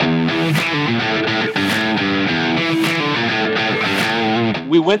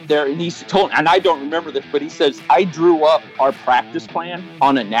went there, and he's told, and I don't remember this, but he says, I drew up our practice plan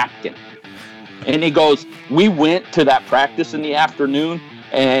on a napkin. And he goes, we went to that practice in the afternoon,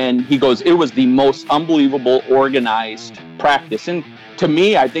 and he goes, it was the most unbelievable organized practice. And to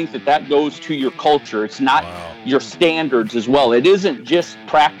me, I think that goes to your culture. It's not your standards as well. It isn't just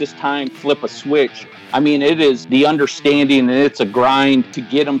practice time, flip a switch. I mean, it is the understanding, and it's a grind to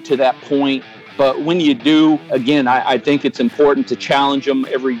get them to that point. But when you do, again, I think it's important to challenge them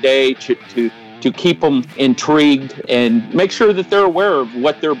every day to keep them intrigued and make sure that they're aware of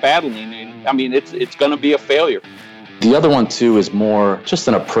what they're battling. And I mean, it's going to be a failure. The other one, too, is more just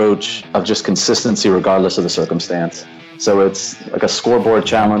an approach of just consistency regardless of the circumstance. So it's like a scoreboard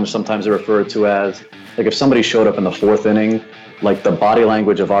challenge. Sometimes they're referred to as, like if somebody showed up in the fourth inning, like the body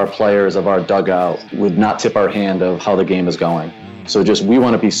language of our players, of our dugout, would not tip our hand of how the game is going. So just we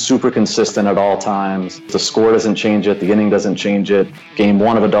want to be super consistent at all times. The score doesn't change it. The inning doesn't change it. Game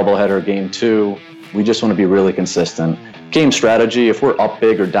one of a doubleheader, game two, we just want to be really consistent. Game strategy, if we're up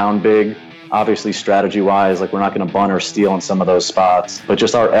big or down big, obviously strategy-wise, like we're not going to bunt or steal in some of those spots. But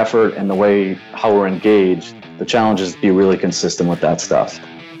just our effort and the way how we're engaged, the challenge is to be really consistent with that stuff.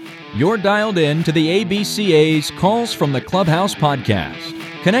 You're dialed in to the ABCA's Calls from the Clubhouse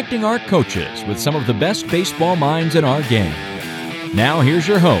podcast, connecting our coaches with some of the best baseball minds in our game. Now here's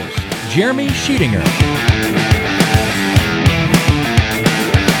your host, Jeremy Sheetinger.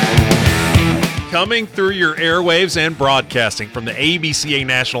 Coming through your airwaves and broadcasting from the ABCA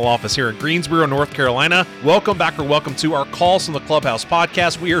National Office here in Greensboro, North Carolina. Welcome back, or welcome to our Calls from the Clubhouse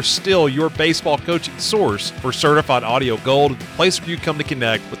podcast. We are still your baseball coaching source for certified audio gold, the place where you come to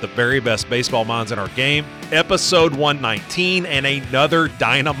connect with the very best baseball minds in our game. Episode 119 and another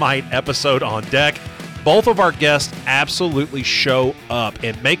dynamite episode on deck. Both of our guests absolutely show up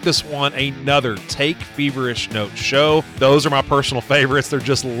and make this one another Take Feverish Note show. Those are my personal favorites. They're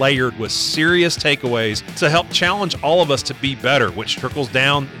just layered with serious takeaways to help challenge all of us to be better, which trickles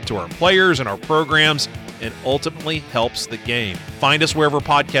down into our players and our programs and ultimately helps the game. Find us wherever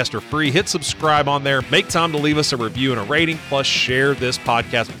podcasts are free. Hit subscribe on there. Make time to leave us a review and a rating, plus share this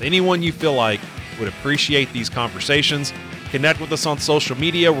podcast with anyone you feel like would appreciate these conversations. Connect with us on social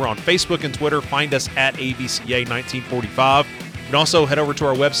media. We're on Facebook and Twitter. Find us at ABCA1945. You can also head over to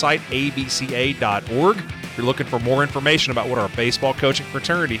our website, abca.org. If you're looking for more information about what our baseball coaching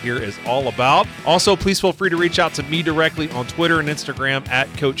fraternity here is all about. Also, please feel free to reach out to me directly on Twitter and Instagram at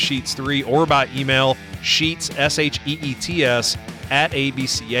CoachSheets3 or by email, sheets, SHEETS, at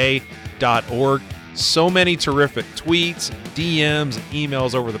abca.org. So many terrific tweets, DMs, and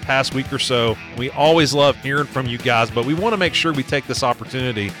emails over the past week or so. We always love hearing from you guys, but we want to make sure we take this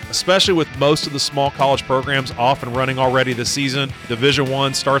opportunity, especially with most of the small college programs off and running already this season. Division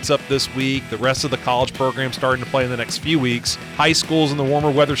I starts up this week. The rest of the college programs starting to play in the next few weeks. High schools in the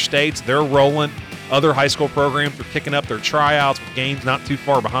warmer weather states, they're rolling. Other high school programs are kicking up their tryouts with games not too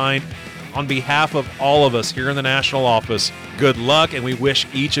far behind. On behalf of all of us here in the national office, good luck, and we wish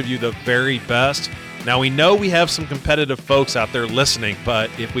each of you the very best. Now, we know we have some competitive folks out there listening, but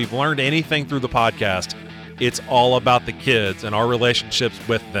if we've learned anything through the podcast, it's all about the kids and our relationships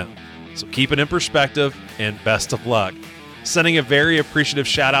with them. So keep it in perspective, and best of luck. Sending a very appreciative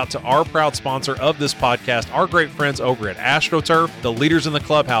shout out to our proud sponsor of this podcast, our great friends over at AstroTurf, the leaders in the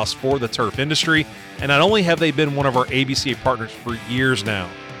clubhouse for the turf industry. And not only have they been one of our ABCA partners for years now,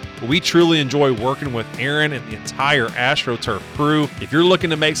 we truly enjoy working with Aaron and the entire AstroTurf crew. If you're looking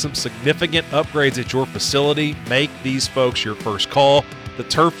to make some significant upgrades at your facility, make these folks your first call. The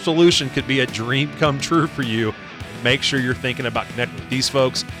turf solution could be a dream come true for you. Make sure you're thinking about connecting with these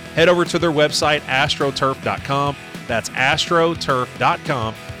folks. Head over to their website, astroturf.com. That's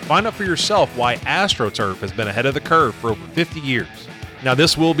astroturf.com. Find out for yourself why AstroTurf has been ahead of the curve for over 50 years. Now,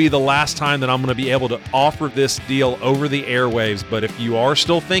 this will be the last time that I'm going to be able to offer this deal over the airwaves, but if you are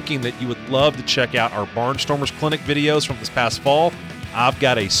still thinking that you would love to check out our Barnstormers Clinic videos from this past fall, I've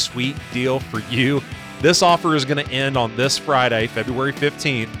got a sweet deal for you. This offer is going to end on this Friday, February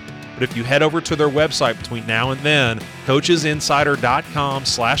 15th, but if you head over to their website between now and then,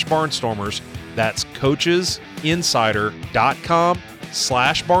 coachesinsider.com/Barnstormers, that's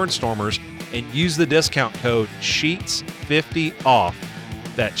coachesinsider.com/Barnstormers, and use the discount code SHEETS50OFF.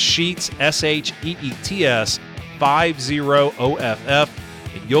 That's Sheets, SHEETS, 50OFF,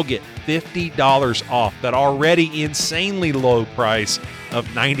 and you'll get $50 off that already insanely low price of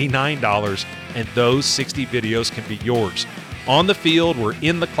 $99, and those 60 videos can be yours. On the field, we're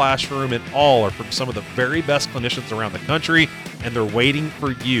in the classroom, and all are from some of the very best clinicians around the country, and they're waiting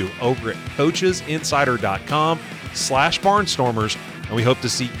for you over at coachesinsider.com/Barnstormers, and we hope to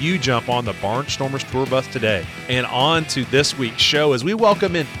see you jump on the Barnstormers Tour bus today. And on to this week's show as we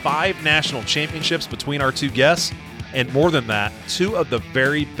welcome in 5 national championships between our 2 guests, and more than that, 2 of the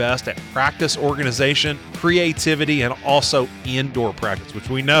very best at practice organization, creativity, and also indoor practice, which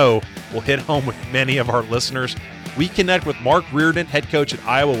we know will hit home with many of our listeners. We connect with Marc Rardin, head coach at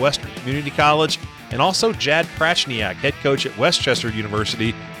Iowa Western Community College, and also Jad Prachniak, head coach at Westchester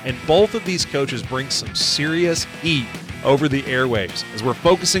University. And both of these coaches bring some serious heat over the airwaves as we're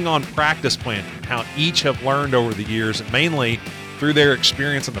focusing on practice planning, how each have learned over the years, and mainly through their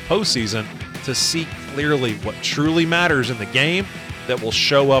experience in the postseason, to see clearly what truly matters in the game that will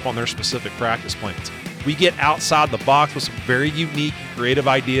show up on their specific practice plans. We get outside the box with some very unique and creative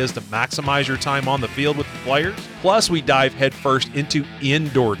ideas to maximize your time on the field with the players. Plus, we dive headfirst into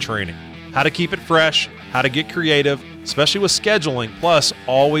indoor training, how to keep it fresh, how to get creative, especially with scheduling, plus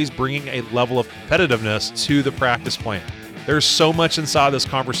always bringing a level of competitiveness to the practice plan. There's so much inside this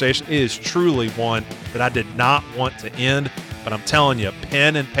conversation. It is truly one that I did not want to end, but I'm telling you,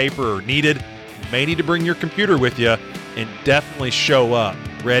 pen and paper are needed. You may need to bring your computer with you and definitely show up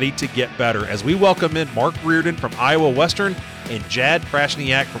ready to get better as we welcome in Marc Rardin from Iowa Western and Jad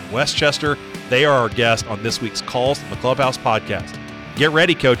Prachniak from Westchester. They are our guests on this week's Calls from the Clubhouse podcast. Get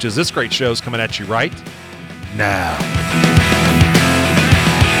ready, coaches. This great show is coming at you right now.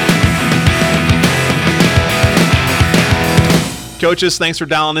 Coaches, thanks for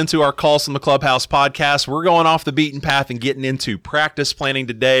dialing into our Calls from the Clubhouse podcast. We're going off the beaten path and getting into practice planning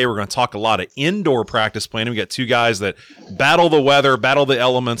today. We're going to talk a lot of indoor practice planning. We got 2 guys that battle the weather, battle the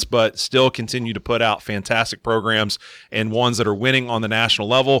elements, but still continue to put out fantastic programs and ones that are winning on the national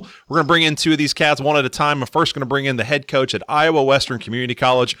level. We're going to bring in 2 of these cats one at a time. I'm first going to bring in the head coach at Iowa Western Community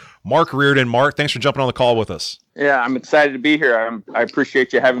College, Marc Rardin. Marc, thanks for jumping on the call with us. Yeah, I'm excited to be here. I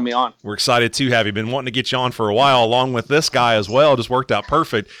appreciate you having me on. We're excited to have you. Been wanting to get you on for a while, along with this guy as well. Just worked out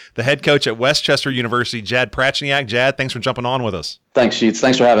perfect. The head coach at Westchester University, Jad Prachniak. Jad, thanks for jumping on with us. Thanks, Sheets.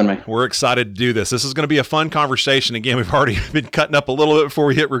 Thanks for having me. We're excited to do this. This is going to be a fun conversation. Again, we've already been cutting up a little bit before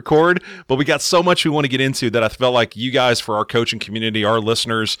we hit record, but we got so much we want to get into that I felt like you guys, for our coaching community, our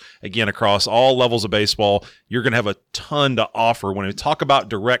listeners, again, across all levels of baseball, you're going to have a ton to offer when we talk about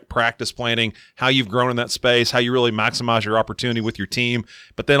direct practice planning, how you've grown in that space, how you really maximize your opportunity with your team,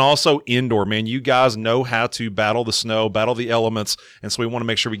 but then also indoor, man. You guys know how to battle the snow, battle the elements, and so we want to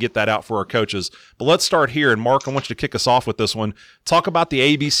make sure we get that out for our coaches. But let's start here, and Marc, I want you to kick us off with this one. Talk about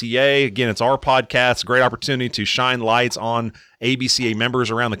the ABCA. Again, it's our podcast, great opportunity to shine lights on ABCA members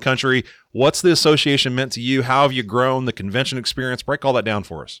around the country. What's the association meant to you? How have you grown, the convention experience? Break all that down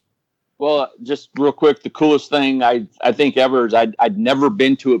for us. Well, just real quick, the coolest thing I think ever is I'd never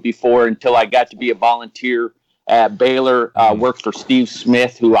been to it before until I got to be a volunteer at Baylor, worked for Steve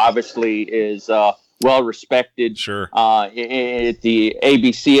Smith, who obviously is well-respected sure. At the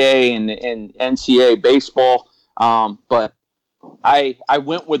ABCA and NCAA baseball. But I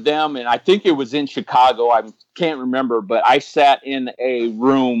went with them, and I think it was in Chicago. I can't remember, but I sat in a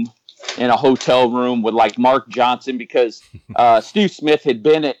hotel room with like Mark Johnson because Steve Smith had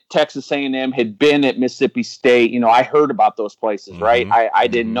been at Texas A&M, had been at Mississippi State. You know, I heard about those places, right? I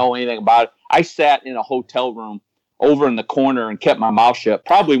didn't know anything about it. I sat in a hotel room over in the corner and kept my mouth shut.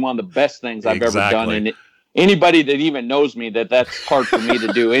 Probably one of the best things I've ever done. And anybody that even knows me, that's hard for me to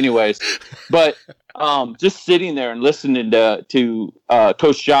do anyways. But just sitting there and listening to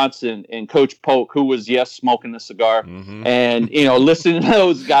Coach Johnson and Coach Polk, who was, smoking a cigar, and, listening to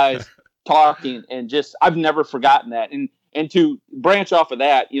those guys talking, and just, I've never forgotten that. And to branch off of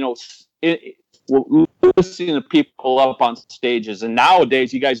that, listening to people up on stages, and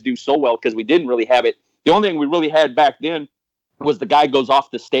nowadays you guys do so well because we didn't really have it. The only thing we really had back then was the guy goes off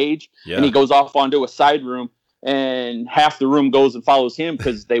the stage and he goes off onto a side room, and half the room goes and follows him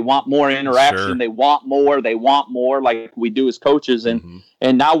because they want more interaction. Sure. They want more like we do as coaches. And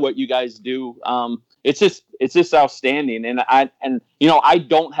now what you guys do, it's just outstanding. And I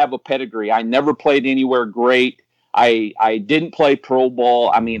don't have a pedigree. I never played anywhere great. I didn't play pro ball.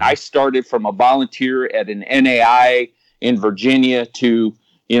 I mean, I started from a volunteer at an NAI in Virginia to,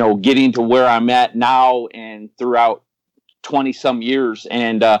 getting to where I'm at now and throughout 20 some years.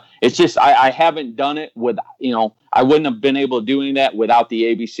 And it's just, I haven't done it with, I wouldn't have been able to do any of that without the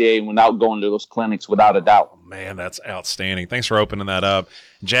ABCA and without going to those clinics, without a doubt. Man, that's outstanding. Thanks for opening that up.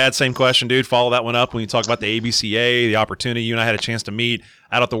 Jad, same question, dude. Follow that one up when you talk about the ABCA, the opportunity. You and I had a chance to meet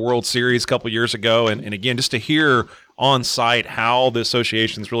out at the World Series a couple of years ago. And again, just to hear on site how the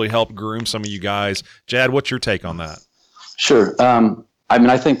associations really helped groom some of you guys. Jad, what's your take on that? Sure.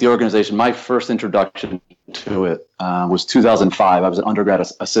 I think the organization, my first introduction to it was 2005. I was an undergrad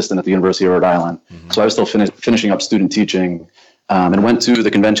assistant at the University of Rhode Island. So I was still finishing up student teaching and went to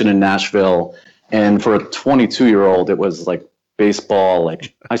the convention in Nashville. And for a 22-year-old, it was like baseball,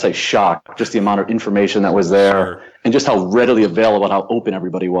 like I say shock, just the amount of information that was there and just how readily available, how open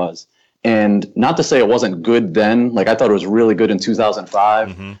everybody was. And not to say it wasn't good then, like I thought it was really good in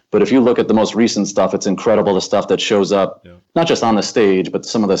 2005, but if you look at the most recent stuff, it's incredible, the stuff that shows up, not just on the stage, but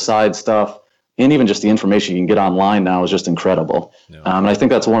some of the side stuff, and even just the information you can get online now is just incredible. And I think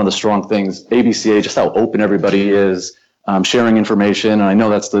that's one of the strong things, ABCA, just how open everybody is, sharing information. And I know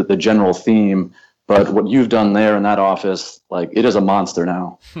that's the general theme, but what you've done there in that office, like it is a monster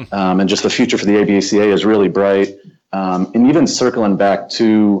now. And just the future for the ABCA is really bright. And even circling back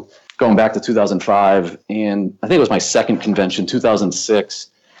to, going back to 2005, and I think it was my second convention, 2006,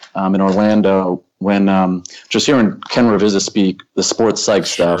 in Orlando, when just hearing Ken Ravizza speak, the sports psych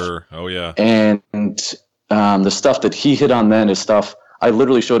stuff. Oh, yeah. And the stuff that he hit on then is stuff, I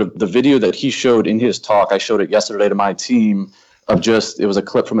literally showed the video that he showed in his talk. I showed it yesterday to my team of just, it was a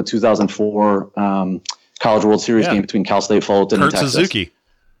clip from a 2004 College World Series game between Cal State Fulton and Texas. Suzuki.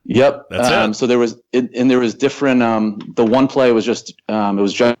 Yep. That's it. So there was different, the one play was just, it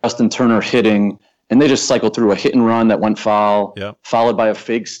was Justin Turner hitting, and they just cycled through a hit and run that went foul, followed by a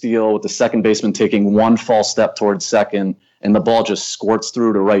fake steal with the second baseman taking one false step towards second, and the ball just squirts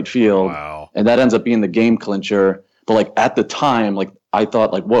through to right field. Wow. And that ends up being the game clincher. But like at the time, like I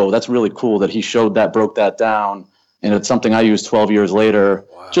thought like, whoa, that's really cool that he showed that, broke that down. And it's something I used 12 years later,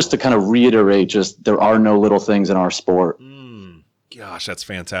 just to kind of reiterate, just there are no little things in our sport. Gosh, that's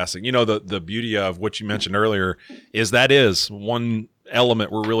fantastic. You know, the beauty of what you mentioned earlier is one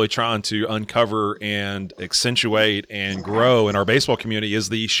element we're really trying to uncover and accentuate and grow in our baseball community is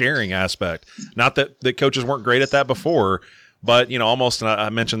the sharing aspect. Not that coaches weren't great at that before, but, you know, almost, and I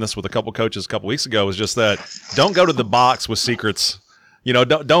mentioned this with a couple coaches a couple weeks ago, was just that don't go to the box with secrets. You know,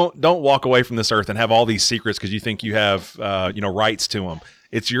 don't walk away from this earth and have all these secrets because you think you have, rights to them.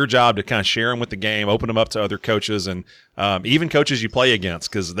 It's your job to kind of share them with the game, open them up to other coaches and even coaches you play against,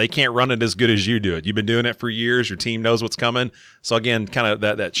 because they can't run it as good as you do it. You've been doing it for years. Your team knows what's coming. So again, kind of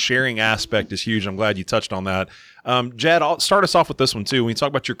that sharing aspect is huge. I'm glad you touched on that. Jad, I'll start us off with this one too. When you talk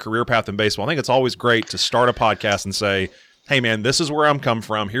about your career path in baseball, I think it's always great to start a podcast and say, hey man, this is where I'm come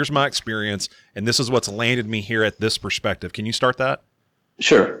from. Here's my experience. And this is what's landed me here at this perspective. Can you start that?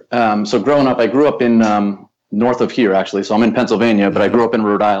 Sure. So growing up, I grew up in north of here, actually. So I'm in Pennsylvania, but I grew up in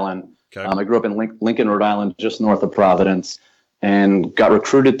Rhode Island. Okay. I grew up in Lincoln, Rhode Island, just north of Providence, and got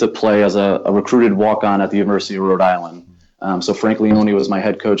recruited to play as a recruited walk-on at the University of Rhode Island. So Frank Leone was my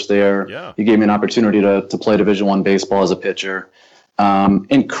head coach there. Yeah. He gave me an opportunity to play Division I baseball as a pitcher.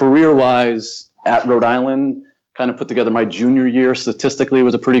 And career-wise, at Rhode Island, kind of put together my junior year. Statistically, it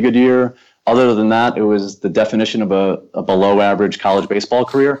was a pretty good year. Other than that, it was the definition of a below-average college baseball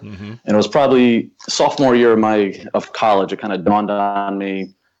career. And it was probably sophomore year of college, it kind of dawned on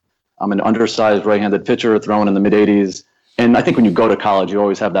me, I'm an undersized right-handed pitcher throwing in the mid-80s. And I think when you go to college, you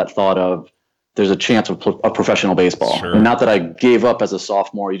always have that thought of there's a chance of professional baseball. Sure. And not that I gave up as a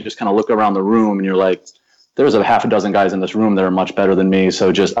sophomore. You just kind of look around the room and you're like, there's a half a dozen guys in this room that are much better than me. So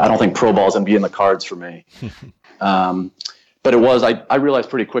I don't think pro ball's going to be in the cards for me. But I realized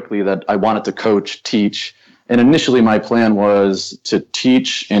pretty quickly that I wanted to coach, teach. And initially my plan was to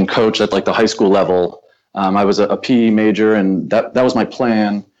teach and coach at like the high school level. I was a PE major, and that was my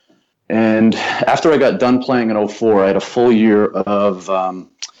plan. And after I got done playing in 2004, I had a full year of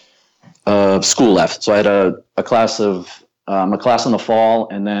school left. So I had a class in the fall,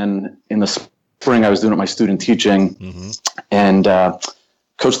 and then in the spring I was doing my student teaching. And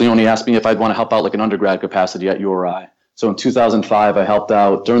Coach Leone asked me if I'd want to help out like an undergrad capacity at URI. So in 2005, I helped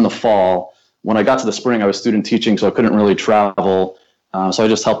out during the fall. When I got to the spring, I was student teaching, so I couldn't really travel. So I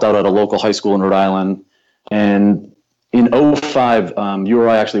just helped out at a local high school in Rhode Island. And in 2005,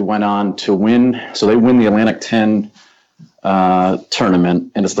 URI actually went on to win. So they win the Atlantic 10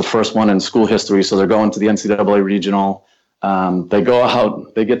 tournament, and it's the first one in school history. So they're going to the NCAA regional. They go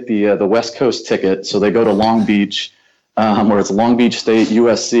out, they get the West Coast ticket. So they go to Long Beach, where it's Long Beach State,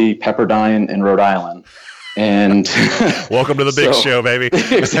 USC, Pepperdine, and Rhode Island. And welcome to the big show, baby.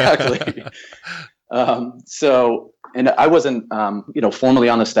 Exactly. And I wasn't, formally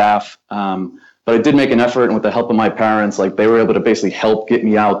on the staff, but I did make an effort, and with the help of my parents, like they were able to basically help get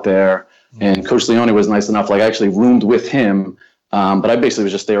me out there. And Coach Leone was nice enough, like I actually roomed with him, but I basically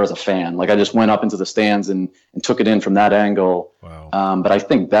was just there as a fan. Like I just went up into the stands and took it in from that angle. Wow. But I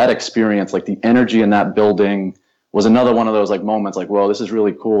think that experience, like the energy in that building, was another one of those like moments, like, well, this is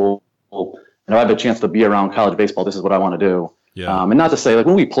really cool. And if I have a chance to be around college baseball, this is what I want to do. Yeah. And not to say, like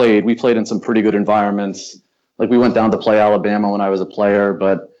when we played in some pretty good environments. Like we went down to play Alabama when I was a player,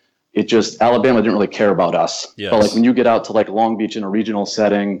 but Alabama didn't really care about us. Yes. But like when you get out to like Long Beach in a regional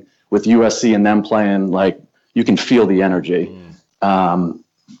setting with USC and them playing, like you can feel the energy.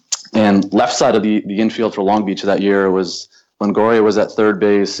 And left side of the infield for Long Beach that year was Longoria was at third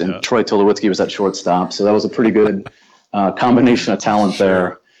base and Troy Tulowitzki was at shortstop. So that was a pretty good combination of talent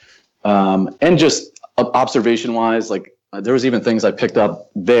there. And just observation wise, like there was even things I picked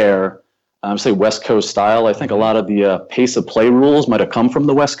up there. Say West Coast style. I think a lot of the pace of play rules might have come from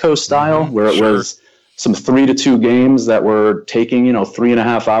the West Coast style, where it was some 3-2 games that were taking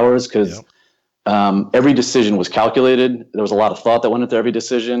 3.5 hours because every decision was calculated. There was a lot of thought that went into every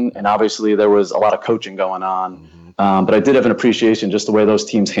decision, and obviously there was a lot of coaching going on. But I did have an appreciation just the way those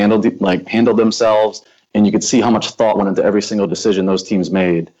teams handled themselves, and you could see how much thought went into every single decision those teams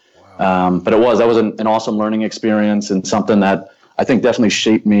made. But that was an awesome learning experience and something that I think definitely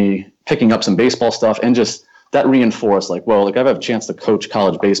shaped me picking up some baseball stuff, and just that reinforced like I have a chance to coach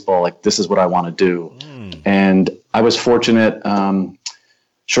college baseball. Like this is what I want to do. And I was fortunate.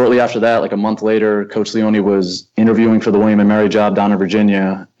 Shortly after that, like a month later, Coach Leone was interviewing for the William & Mary job down in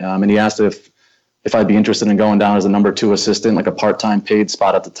Virginia. And he asked if I'd be interested in going down as a number 2 assistant, like a part-time paid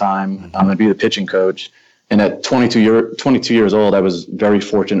spot at the time, and be the pitching coach. And at 22 years old, I was very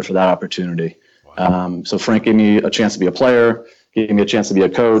fortunate for that opportunity. So Frank gave me a chance to be a player, gave me a chance to be a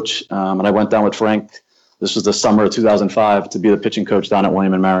coach. And I went down with Frank. This was the summer of 2005 to be the pitching coach down at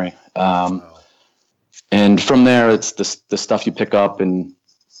William & Mary. And from there, it's the stuff you pick up. And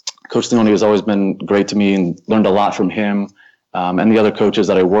Coach Leone has always been great to me and learned a lot from him and the other coaches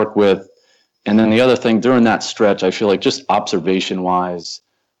that I work with. And then the other thing during that stretch, I feel like just observation-wise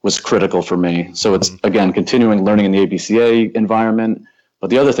was critical for me. So it's, again, continuing learning in the ABCA environment.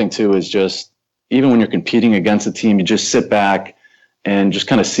 But the other thing, too, is just even when you're competing against a team, you just sit back and just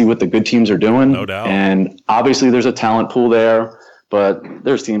kind of see what the good teams are doing. No doubt. And obviously there's a talent pool there, but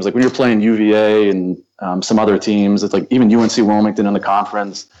there's teams like when you're playing UVA and some other teams, it's like even UNC Wilmington in the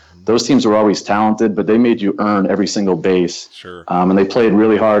conference, those teams were always talented, but they made you earn every single base. Sure. And they played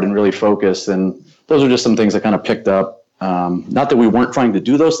really hard and really focused. And those are just some things I kind of picked up. Not that we weren't trying to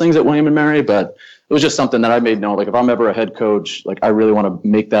do those things at William & Mary, but it was just something that I made known. Like if I'm ever a head coach, like I really want to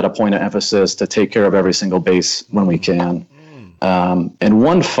make that a point of emphasis to take care of every single base when we can. And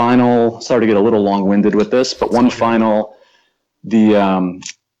one final, sorry to get a little long-winded with this, but one final, it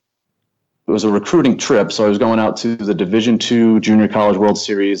was a recruiting trip. So I was going out to the Division II Junior College World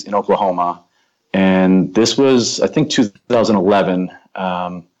Series in Oklahoma. And this was, I think, 2011.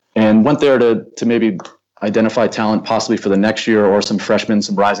 And went there to maybe identify talent possibly for the next year or some freshmen,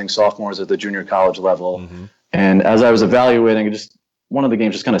 some rising sophomores at the junior college level. And as I was evaluating, just one of the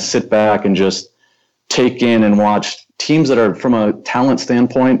games, just kind of sit back and just take in and watch teams that are, from a talent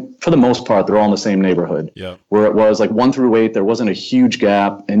standpoint, for the most part, they're all in the same neighborhood. Where it was like 1 through 8, there wasn't a huge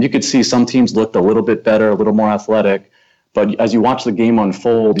gap. And you could see some teams looked a little bit better, a little more athletic. But as you watch the game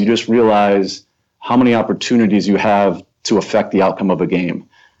unfold, you just realize how many opportunities you have to affect the outcome of a game.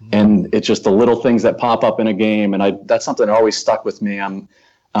 And it's just the little things that pop up in a game. And that's something that always stuck with me. And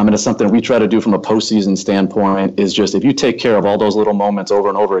it's something we try to do from a postseason standpoint is just if you take care of all those little moments over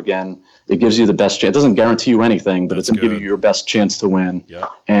and over again, it gives you the best chance. It doesn't guarantee you anything, but it's going to give you your best chance to win.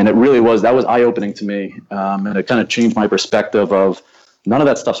 And it really was, that was eye-opening to me. And it kind of changed my perspective of none of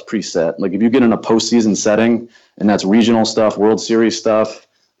that stuff's preset. Like if you get in a postseason setting and that's regional stuff, World Series stuff,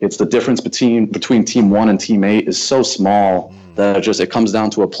 it's the difference between team 1 and team 8 is so small that it comes down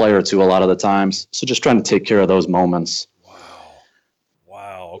to a play or two a lot of the times. So just trying to take care of those moments.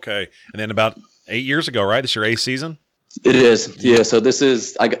 Wow. Okay. And then about 8 years ago, right? This is your 8th season? It is. Yeah. So this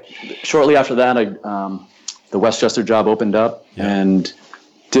is, shortly after that, the Westchester job opened up and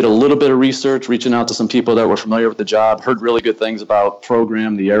did a little bit of research, reaching out to some people that were familiar with the job, heard really good things about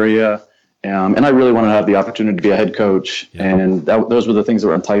program, the area. And I really wanted to have the opportunity to be a head coach. And those were the things that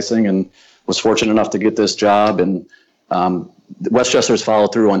were enticing, and was fortunate enough to get this job. And Westchester's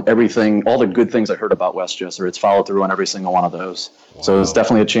followed through on everything, all the good things I heard about Westchester. It's followed through on every single one of those. So it's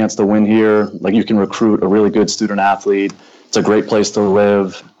definitely a chance to win here. Like you can recruit a really good student athlete. It's a great place to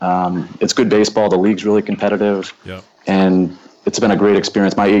live. It's good baseball. The league's really competitive. And it's been a great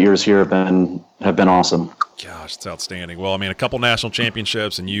experience. My 8 years here have been awesome. Gosh, it's outstanding. Well, I mean, a couple national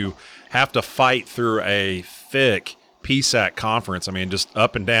championships, and you have to fight through a thick PSAC conference. I mean, just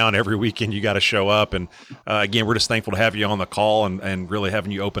up and down every weekend you got to show up. And again, we're just thankful to have you on the call and really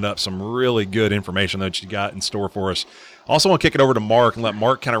having you open up some really good information that you got in store for us. Also want to kick it over to Mark and let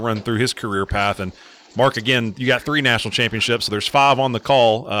Mark kind of run through his career path. And Mark, again, you got 3 national championships, so there's 5 on the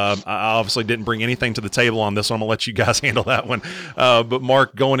call. I obviously didn't bring anything to the table on this one. I'm going to let you guys handle that one. But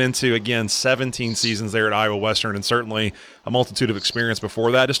Mark, going into, again, 17 seasons there at Iowa Western, and certainly a multitude of experience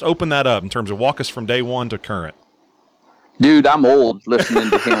before that, just open that up in terms of walk us from day one to current. Dude, I'm old listening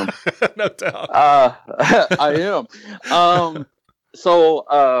to him. No doubt. I am.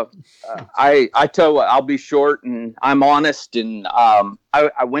 I tell you what, I'll be short and I'm honest. And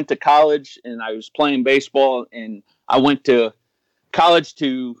I went to college and I was playing baseball, and I went to college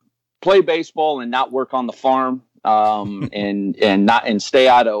to play baseball and not work on the farm, and stay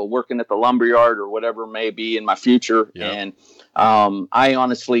out of working at the lumberyard or whatever it may be in my future. Yep. And I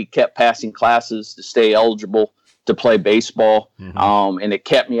honestly kept passing classes to stay eligible to play baseball. And it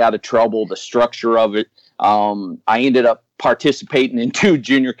kept me out of trouble, the structure of it. I ended up participating in 2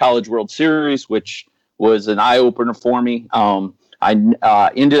 Junior College World Series, which was an eye-opener for me.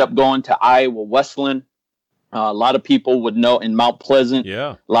 I ended up going to Iowa Wesleyan. A lot of people would know in Mount Pleasant.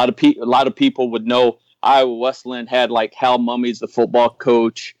 Yeah. A lot of people would know Iowa Wesleyan had like Hal Mummies, the football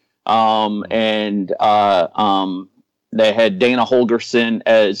coach, and they had Dana Holgerson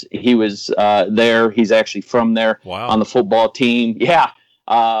as he was there. He's actually from there. Wow. On the football team. Yeah.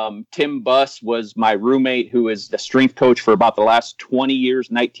 Tim Buss was my roommate, who is the strength coach for about the last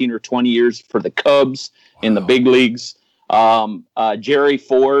 19 or 20 years for the Cubs. Wow. In the big leagues. Jerry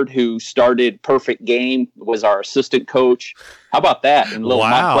Ford, who started Perfect Game, was our assistant coach. How about that in little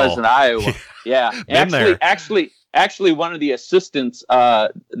Mount Pleasant, Iowa? Yeah. Actually, one of the assistants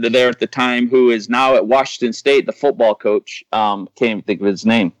there at the time, who is now at Washington State, the football coach, can't even think of his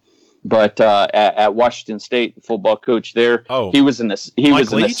name, but at Washington State, the football coach there, he was an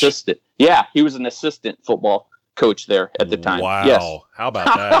assistant. Yeah, he was an assistant football coach there at the time. Wow, yes. How about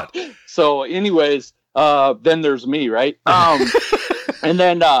that? So, anyways, then there's me, right? And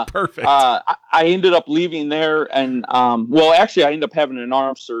then perfect. I ended up leaving there, and actually, I ended up having an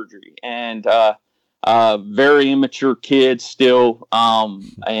arm surgery, and very immature kid still.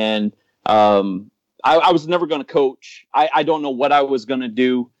 I was never going to coach. I don't know what I was going to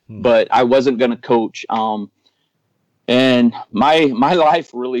do, but I wasn't going to coach. And my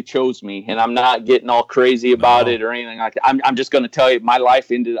life really chose me, and I'm not getting all crazy about it or anything like that. I'm just going to tell you, my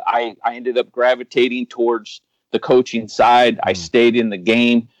life I ended up gravitating towards the coaching side. I stayed in the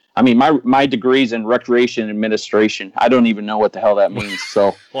game. I mean, my degree's in recreation administration. I don't even know what the hell that means.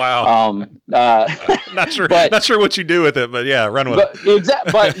 So wow. Not sure what you do with it, but yeah, run with it.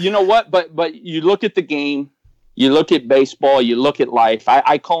 Exactly. But you know what? But you look at the game, you look at baseball, you look at life.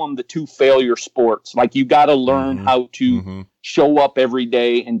 I call them the 2 failure sports. Like, you got to learn how to show up every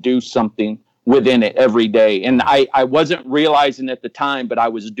day and do something within it every day. And I wasn't realizing at the time, but I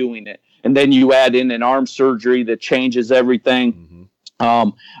was doing it. And then you add in an arm surgery that changes everything.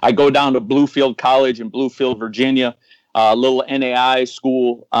 I go down to Bluefield College in Bluefield, Virginia, a little NAI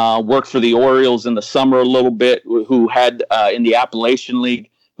school, worked for the Orioles in the summer a little bit, who had in the Appalachian League,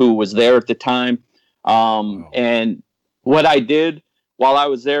 who was there at the time. And what I did while I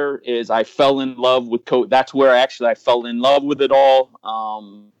was there is I fell in love with coach. That's where I fell in love with it all.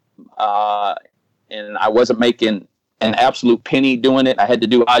 And I wasn't making an absolute penny doing it. I had to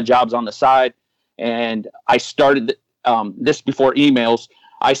do odd jobs on the side. And I started, this before emails,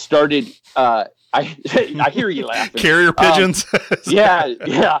 I started, I hear you laughing. Carrier pigeons. Yeah.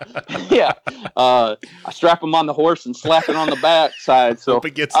 I strap them on the horse and slap it on the backside. So, hope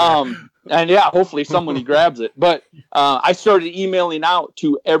it gets there. And yeah, hopefully somebody grabs it. But I started emailing out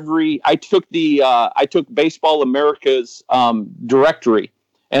to I took Baseball America's directory,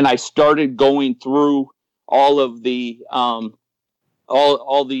 and I started going through all of the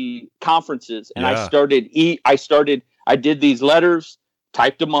all the conferences, and I did these letters,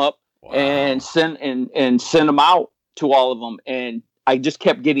 typed them up, and sent them out to all of them, and I just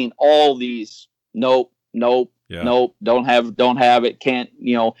kept getting all these nope, don't have it, can't,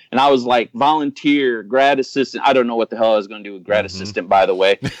 and I was like, volunteer, grad assistant. I don't know what the hell I was going to do with grad assistant, by the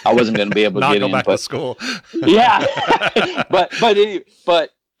way. I wasn't going to be able to get in, back to school. Yeah. but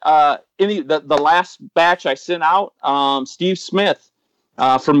the last batch I sent out, Steve Smith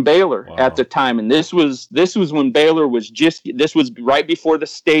from Baylor at the time, and this was when Baylor was this was right before the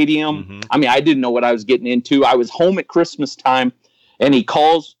stadium. I mean, I didn't know what I was getting into. I was home at Christmas time, and he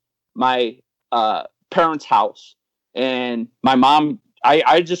calls my parents' house, and my mom,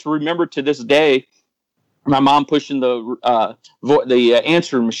 I just remember to this day my mom pushing the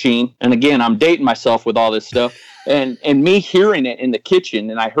answering machine, and again, I'm dating myself with all this stuff, and me hearing it in the kitchen,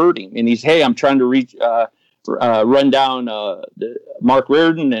 and I heard him, and he's, hey, I'm trying to reach run down Marc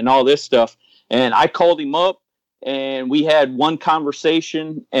Rardin and all this stuff, and I called him up, and we had one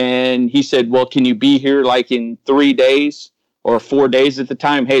conversation, and he said, well, can you be here like in 3 days or 4 days at the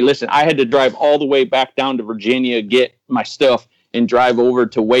time? Hey, listen, I had to drive all the way back down to Virginia, get my stuff, and drive over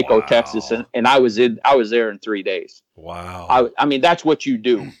to Waco, Texas. And I was there in 3 days. Wow. I mean, that's what you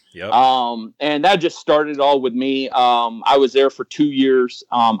do. Yep. And that just started all with me. I was there for 2 years.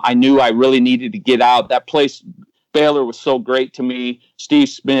 I knew I really needed to get out. That place, Baylor, was so great to me. Steve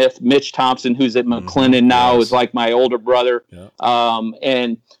Smith, Mitch Thompson, who's at McLennan now, is like my older brother. Yep.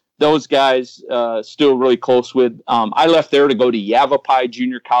 And those guys still really close with. I left there to go to Yavapai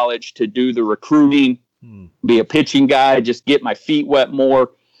Junior College to do the recruiting, be a pitching guy, just get my feet wet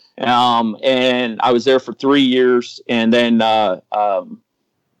more. And I was there for 3 years. And then I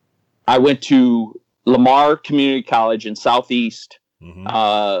went to Lamar Community College in Southeast.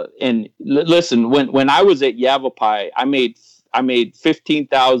 And listen, when I was at Yavapai, I made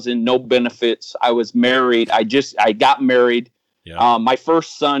 $15,000, no benefits. I was married. I got married. Yeah. My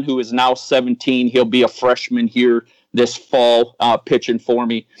first son, who is now 17, he'll be a freshman here this fall, pitching for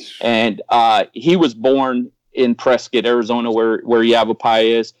me. And he was born in Prescott, Arizona, where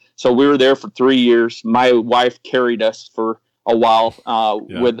Yavapai is. So we were there for 3 years. My wife carried us for a while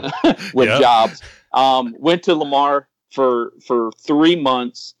with jobs. Went to Lamar for 3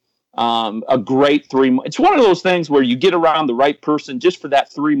 months. A great 3 months. It's one of those things where you get around the right person just for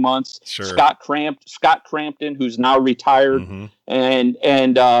that 3 months. Sure. Scott Crampton, who's now retired, and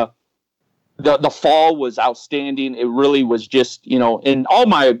the fall was outstanding. It really was just, and all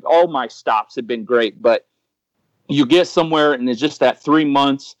my stops have been great, but you get somewhere and it's just that 3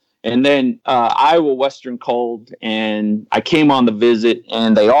 months. And then Iowa Western called, and I came on the visit,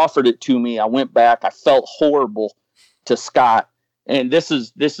 and they offered it to me. I went back. I felt horrible to Scott. And this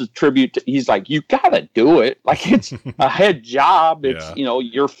is tribute to, he's like, you gotta do it. Like, it's a head job. It's,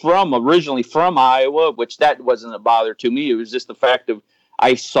 you're originally from Iowa, which that wasn't a bother to me. It was just the fact of,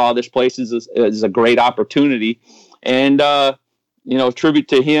 I saw this place as a great opportunity, and, tribute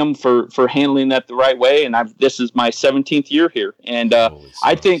to him for handling that the right way. And this is my 17th year here. And,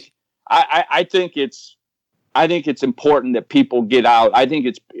 I think it's important that people get out. I think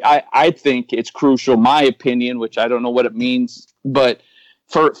it's crucial, my opinion, which I don't know what it means, but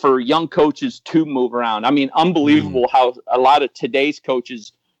for young coaches to move around. I mean, unbelievable how a lot of today's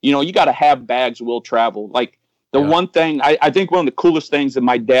coaches, you got to have bags, will travel. Like one thing, I think one of the coolest things that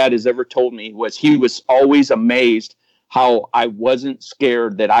my dad has ever told me was he was always amazed how I wasn't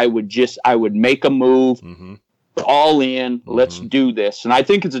scared that I would make a move, all in, let's do this. And I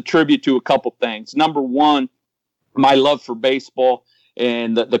think it's a tribute to a couple things. Number one, my love for baseball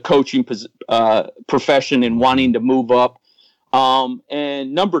and the coaching profession and wanting to move up.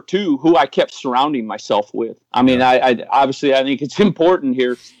 And number two, who I kept surrounding myself with. I mean, I obviously, I think it's important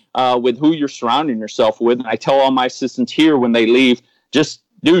here with who you're surrounding yourself with. And I tell all my assistants here when they leave, just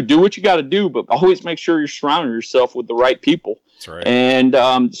do what you got to do, but always make sure you're surrounding yourself with the right people. That's right.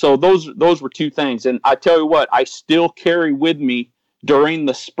 And so those were two things. And I tell you what, I still carry with me during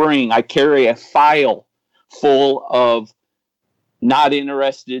the spring, I carry a file full of not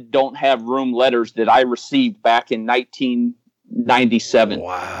interested, don't have room letters that I received back in 1997.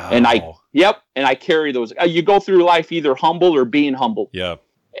 Wow. And I carry those. You go through life either humble or being humble. Yeah.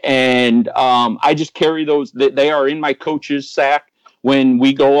 And I just carry those. They are in my coach's sack when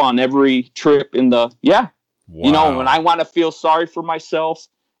we go on every trip in the, Wow. When I want to feel sorry for myself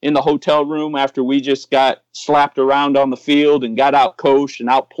in the hotel room after we just got slapped around on the field and got out coached and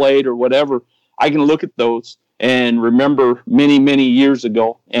outplayed or whatever, I can look at those and remember many, many years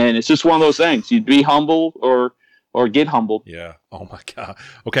ago. And it's just one of those things. You'd be humble or get humbled. Yeah. Oh my God.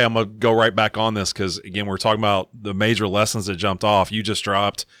 Okay. I'm going to go right back on this, because again, we're talking about the major lessons that jumped off. You just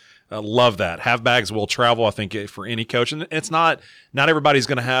dropped. I love that. Have bags, will travel. I think for any coach, and it's not everybody's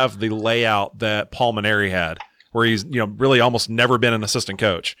going to have the layout that Paul Maneri had, where he's, really almost never been an assistant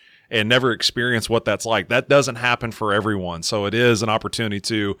coach and never experienced what that's like. That doesn't happen for everyone. So it is an opportunity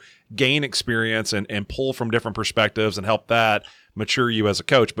to gain experience and pull from different perspectives and help that mature you as a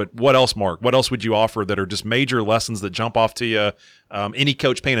coach. But what else, Mark? What else would you offer that are just major lessons that jump off to you? Any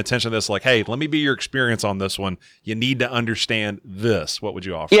coach paying attention to this, like, hey, let me be your experience on this one. You need to understand this. What would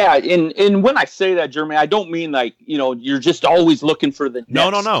you offer? Yeah. And when I say that, Jeremy, I don't mean like, you're just always looking for the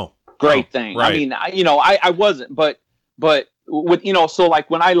next great thing. Right. I mean, I wasn't, but with, so like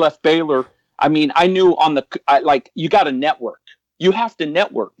when I left Baylor, I mean, I knew you got to network. You have to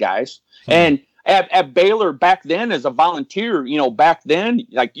network, guys. And at Baylor back then as a volunteer, back then,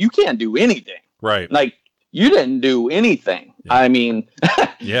 like, you can't do anything. Right. Like, you didn't do anything. Yeah. I mean,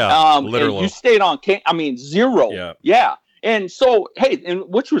 literally. You stayed on zero. Yeah. Yeah. And so, hey,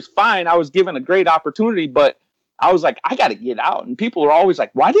 which was fine. I was given a great opportunity, but I was like, I got to get out. And people are always like,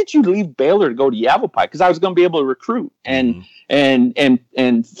 why did you leave Baylor to go to Yavapai? Because I was going to be able to recruit. And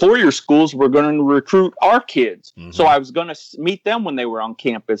four-year schools were going to recruit our kids. So I was going to meet them when they were on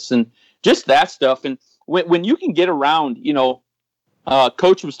campus and just that stuff. And when you can get around, you know,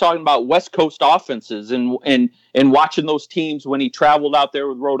 Coach was talking about West Coast offenses and watching those teams when he traveled out there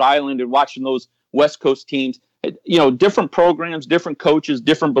with Rhode Island and watching those West Coast teams, you know, different programs, different coaches,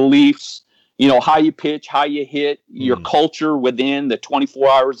 different beliefs, you know, how you pitch, how you hit, your culture within the 24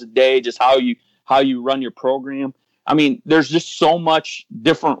 hours a day, just how you run your program. I mean, there's just so much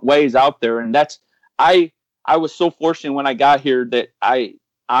different ways out there. And that's, I was so fortunate when I got here that I've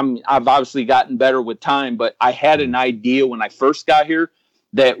obviously gotten better with time, but I had an idea when I first got here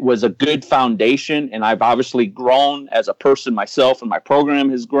that was a good foundation. And I've obviously grown as a person myself, and my program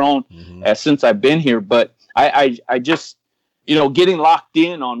has grown since I've been here. But I just, you know, getting locked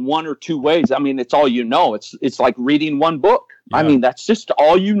in on one or two ways. I mean, it's all you know. It's like reading one book. Yeah. I mean, that's just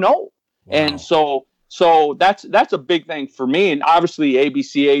all you know. Wow. And so that's a big thing for me. And obviously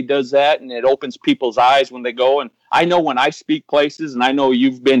ABCA does that, and it opens people's eyes when they go. And I know when I speak places, and I know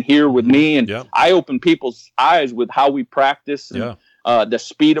you've been here with me, and I open people's eyes with how we practice and the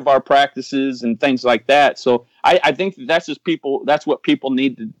speed of our practices and things like that. So I think that's what people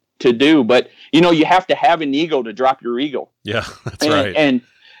need to do. But, you know, you have to have an ego to drop your ego. Yeah, that's right.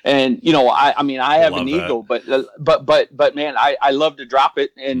 And you know, I mean, I have an ego, but man, I love to drop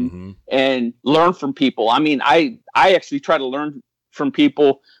it and learn from people. I mean, I actually try to learn from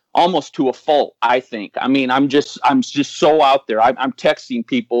people almost to a fault, I think. I mean, I'm just so out there. I'm texting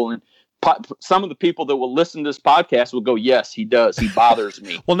people, and some of the people that will listen to this podcast will go, yes, he does. He bothers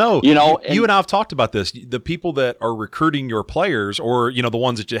me. Well, no, you know, you and I have talked about this. The people that are recruiting your players, or, you know, the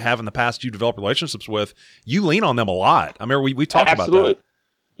ones that you have in the past you develop relationships with, you lean on them a lot. I mean, we talked about that.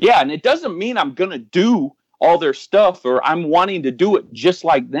 Yeah, and it doesn't mean I'm going to do all their stuff or I'm wanting to do it just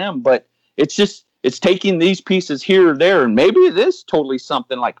like them, but it's taking these pieces here or there, and maybe it is totally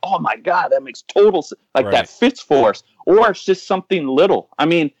something like, oh my God, that makes total sense, like that fits for us, or it's just something little. I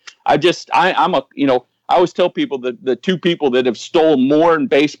mean, I always tell people that the two people that have stolen more in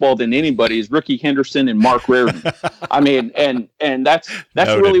baseball than anybody is Ricky Henderson and Marc Rardin. I mean, and that's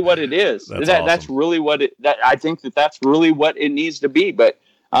really what it is. That's really what I think that's really what it needs to be. But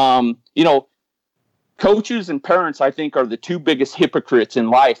you know, coaches and parents, I think, are the two biggest hypocrites in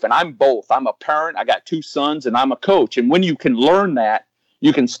life. And I'm both. I'm a parent. I got two sons, and I'm a coach. And when you can learn that,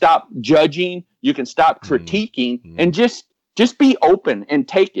 you can stop judging, you can stop critiquing, and just be open and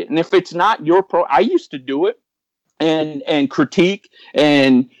take it. And if it's not your I used to do it and critique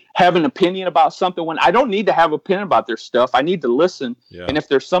and have an opinion about something when I don't need to have an opinion about their stuff. I need to listen. Yeah. And if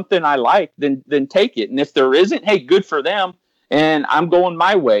there's something I like, then take it. And if there isn't, hey, good for them. And I'm going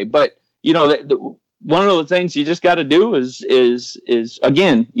my way. But, you know, one of the things you just got to do is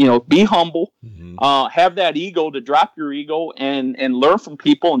again, you know, be humble, have that ego to drop your ego and learn from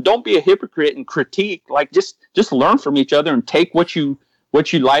people, and don't be a hypocrite and critique. Like just learn from each other and take what you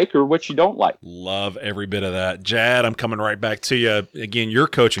like or what you don't like. Love every bit of that. Jad, I'm coming right back to you. Again, your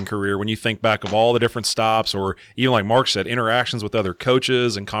coaching career, when you think back of all the different stops, or even like Mark said, interactions with other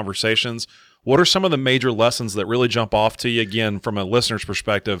coaches and conversations, what are some of the major lessons that really jump off to you, again, from a listener's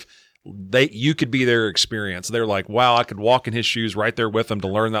perspective? You could be their experience. They're like, wow, I could walk in his shoes right there with them to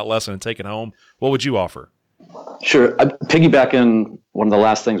learn that lesson and take it home. What would you offer? Sure. Piggybacking one of the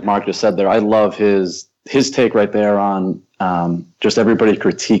last things Mark just said there, I love his take right there on just everybody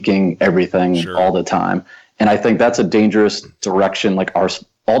critiquing everything all the time. And I think that's a dangerous direction, like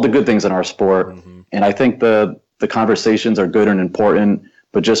all the good things in our sport. And I think the conversations are good and important,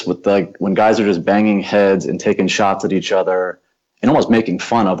 but just with when guys are just banging heads and taking shots at each other and almost making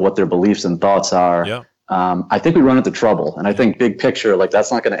fun of what their beliefs and thoughts are, I think we run into trouble. And I think big picture,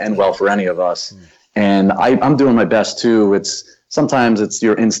 that's not going to end well for any of us. And I'm doing my best too. Sometimes it's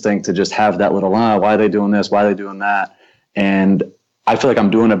your instinct to just have that little, why are they doing this? Why are they doing that? And I feel like I'm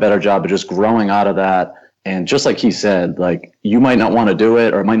doing a better job of just growing out of that. And just like he said, you might not want to do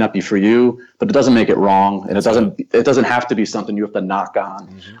it, or it might not be for you, but it doesn't make it wrong. And it doesn't have to be something you have to knock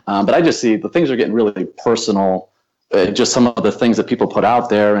on. But I just see the things are getting really personal. Just some of the things that people put out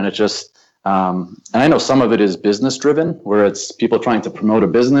there, and it just, and I know some of it is business driven, where it's people trying to promote a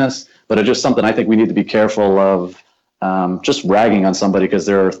business, but it's just something I think we need to be careful of, just ragging on somebody because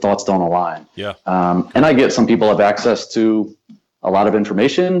their thoughts don't align. And I get some people have access to a lot of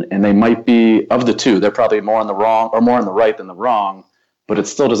information, and they might be, of the two, they're probably more on the wrong or more on the right than the wrong, but it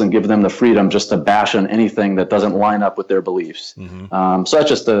still doesn't give them the freedom just to bash on anything that doesn't line up with their beliefs. So that's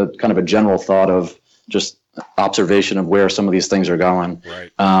just a kind of a general thought of just observation of where some of these things are going.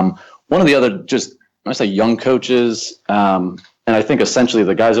 One of the other just I say young coaches, and I think essentially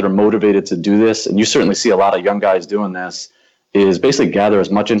the guys that are motivated to do this, and you certainly see a lot of young guys doing this, is basically gather as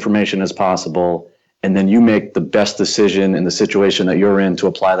much information as possible, and then you make the best decision in the situation that you're in to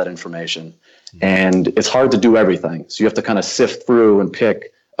apply that information. And it's hard to do everything. So you have to kind of sift through and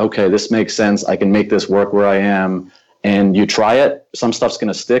pick, okay, this makes sense. I can make this work where I am. And you try it. Some stuff's going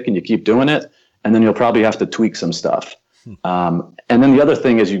to stick and you keep doing it. And then you'll probably have to tweak some stuff. And then the other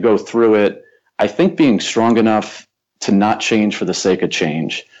thing is you go through it, I think being strong enough to not change for the sake of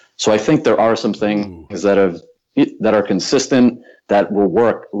change. So I think there are some things that are consistent, that will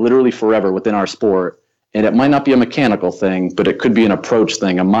work literally forever within our sport. And it might not be a mechanical thing, but it could be an approach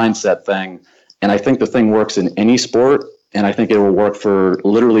thing, a mindset thing. And I think the thing works in any sport, and I think it will work for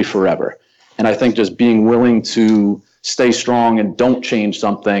literally forever. And I think just being willing to stay strong and don't change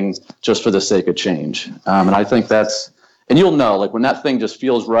something just for the sake of change. And I think and you'll know, like when that thing just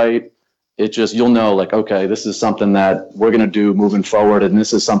feels right, you'll know like, okay, this is something that we're going to do moving forward. And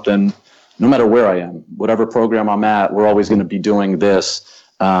this is something, no matter where I am, whatever program I'm at, we're always going to be doing this.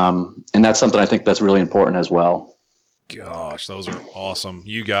 And that's something I think that's really important as well. Gosh, those are awesome.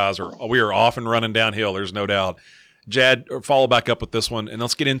 You guys we are off and running downhill. There's no doubt. Jad, follow back up with this one, and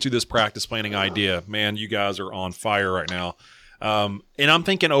let's get into this practice planning idea. Man, you guys are on fire right now. And I'm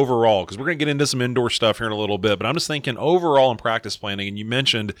thinking overall, because we're going to get into some indoor stuff here in a little bit, but I'm just thinking overall in practice planning, and you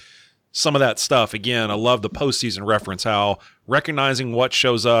mentioned some of that stuff. Again, I love the postseason reference, how recognizing what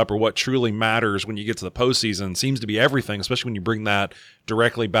shows up or what truly matters when you get to the postseason seems to be everything, especially when you bring that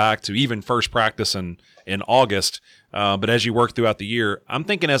directly back to even first practice in August. But as you work throughout the year, I'm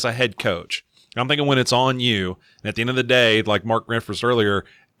thinking as a head coach, I'm thinking when it's on you, and at the end of the day, like Marc referenced earlier,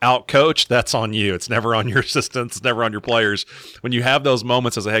 out coach, that's on you. It's never on your assistants. It's never on your players. When you have those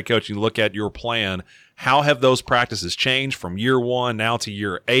moments as a head coach, you look at your plan, how have those practices changed from year 1 now to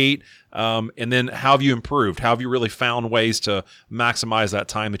year 8? And then how have you improved? How have you really found ways to maximize that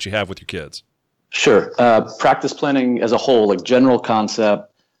time that you have with your kids? Sure. Practice planning as a whole, like general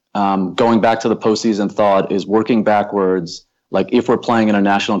concept, going back to the postseason thought, is working backwards. Like if we're playing in a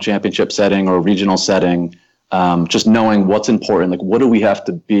national championship setting or a regional setting, just knowing what's important, like what do we have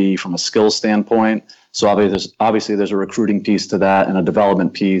to be from a skills standpoint? So obviously there's a recruiting piece to that and a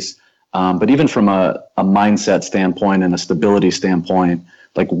development piece. But even from a mindset standpoint and a stability standpoint,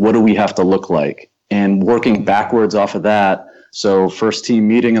 like what do we have to look like? And working backwards off of that. So first team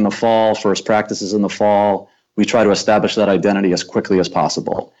meeting in the fall, first practices in the fall, we try to establish that identity as quickly as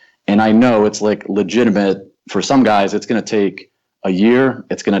possible. And I know it's like legitimate. For some guys, it's going to take a year.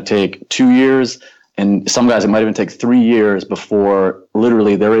 It's going to take 2 years. And some guys, it might even take 3 years before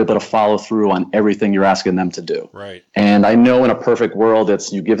literally they're able to follow through on everything you're asking them to do. Right. And I know in a perfect world,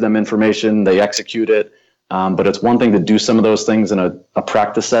 it's you give them information, they execute it. But it's one thing to do some of those things in a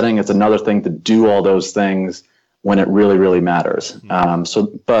practice setting. It's another thing to do all those things when it really, really matters.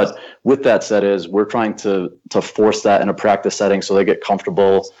 But with that said, we're trying to force that in a practice setting so they get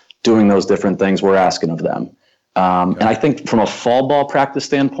comfortable doing those different things we're asking of them. And I think from a fall ball practice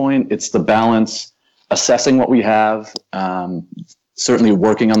standpoint, it's the balance, assessing what we have, certainly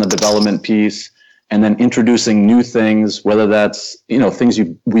working on the development piece, and then introducing new things, whether that's, things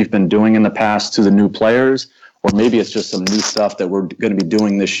we've been doing in the past to the new players, or maybe it's just some new stuff that we're going to be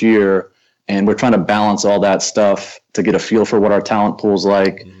doing this year. And we're trying to balance all that stuff to get a feel for what our talent pool's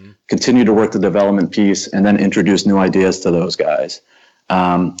like, continue to work the development piece, and then introduce new ideas to those guys.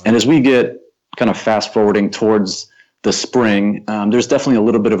 And as we get kind of fast forwarding towards the spring, there's definitely a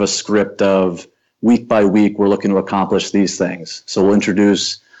little bit of a script of week by week, we're looking to accomplish these things. So we'll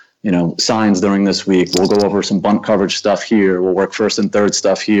introduce, signs during this week. We'll go over some bunt coverage stuff here. We'll work first and third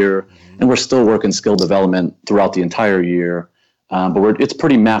stuff here. And we're still working skill development throughout the entire year. But it's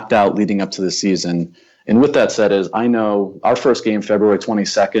pretty mapped out leading up to the season. And with that said, I know our first game, February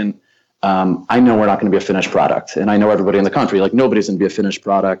 22nd, I know we're not going to be a finished product. And I know everybody in the country, like nobody's going to be a finished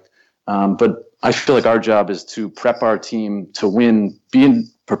product. But I feel like our job is to prep our team to win, being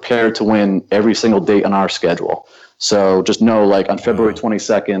prepared to win every single date on our schedule. So just know, like on February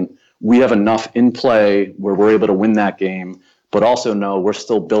 22nd, we have enough in play where we're able to win that game, but also know we're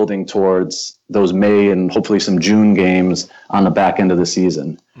still building towards those May and hopefully some June games on the back end of the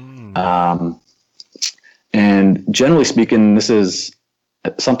season. And generally speaking, this is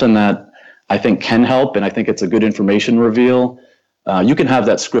something that I think can help, and I think it's a good information reveal. You can have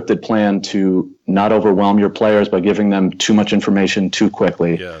that scripted plan to not overwhelm your players by giving them too much information too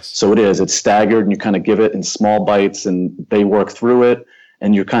quickly. Yes. So it's staggered, and you kind of give it in small bites and they work through it,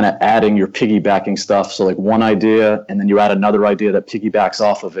 and you're kind of adding your piggybacking stuff. So like one idea, and then you add another idea that piggybacks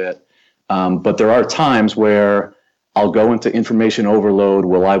off of it. But there are times where I'll go into information overload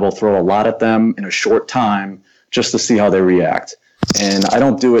where I will throw a lot at them in a short time just to see how they react. And I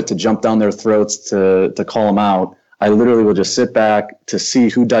don't do it to jump down their throats to call them out. I literally will just sit back to see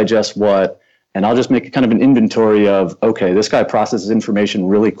who digests what, and I'll just make kind of an inventory of, okay, this guy processes information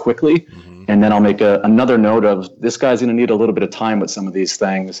really quickly, and then I'll make another note of this guy's going to need a little bit of time with some of these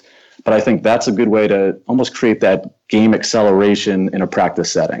things. But I think that's a good way to almost create that game acceleration in a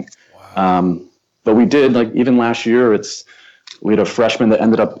practice setting. Wow. But we did, like even last year, we had a freshman that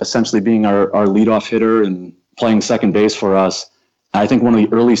ended up essentially being our leadoff hitter and playing second base for us. I think one of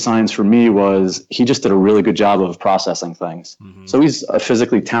the early signs for me was he just did a really good job of processing things. So he's a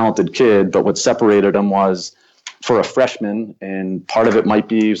physically talented kid, but what separated him was for a freshman, and part of it might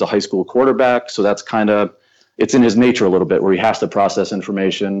be he was a high school quarterback, so that's it's in his nature a little bit where he has to process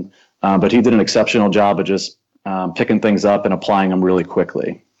information, but he did an exceptional job of just picking things up and applying them really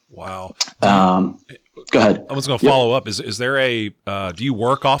quickly. Wow. Go ahead. I was going to follow up. Is there do you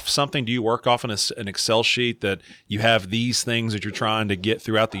work off something? Do you work off an Excel sheet that you have these things that you're trying to get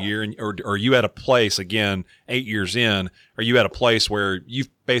throughout the year? Or are you at a place, again, 8 years in, are you at a place where you've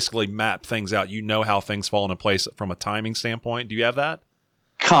basically mapped things out? You know how things fall into place from a timing standpoint. Do you have that?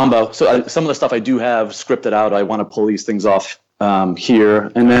 Combo. So some of the stuff I do have scripted out. I want to pull these things off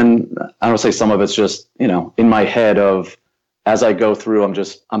here. And then I don't say some of it's just, in my head of, as I go through,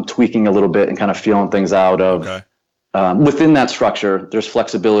 I'm tweaking a little bit and kind of feeling things out of, within that structure, there's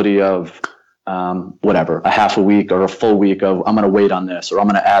flexibility of, whatever, a half a week or a full week of, I'm going to wait on this, or I'm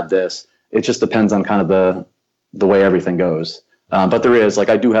going to add this. It just depends on kind of the way everything goes. But there is,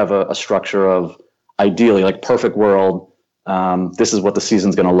 I do have a structure of, ideally, perfect world, this is what the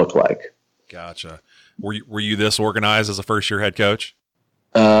season's going to look like. Gotcha. Were you this organized as a first year head coach?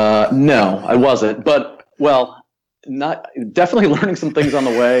 No, I wasn't, but not definitely learning some things on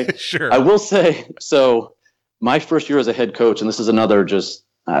the way. Sure. I will say, so my first year as a head coach, and this is another just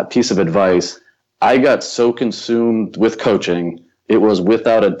piece of advice, I got so consumed with coaching, it was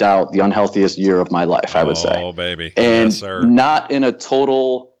without a doubt the unhealthiest year of my life, I would say. Oh, baby. And yes, sir. not in a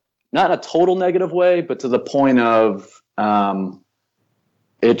total negative way, but to the point of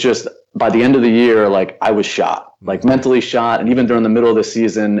it just, by the end of the year, I was shot, mentally shot. And even during the middle of the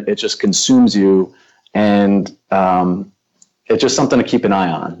season, it just consumes you. And it's just something to keep an eye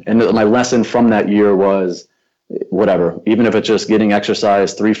on. And my lesson from that year was, whatever, even if it's just getting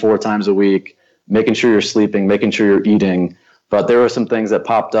exercise 3-4 times a week, making sure you're sleeping, making sure you're eating. But there were some things that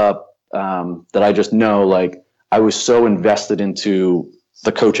popped up that I just know, I was so invested into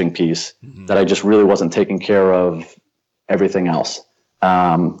the coaching piece that I just really wasn't taking care of everything else.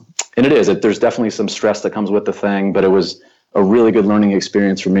 And there's definitely some stress that comes with the thing, but it was a really good learning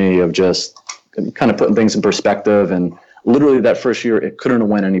experience for me of just kind of putting things in perspective. And literally that first year, it couldn't have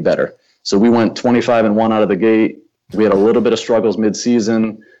went any better. So we went 25-1 out of the gate. We had a little bit of struggles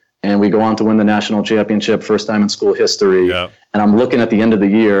mid-season, and we go on to win the national championship, first time in school history. Yeah. And I'm looking at the end of the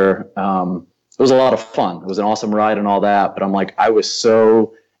year. It was a lot of fun. It was an awesome ride and all that. But I'm I was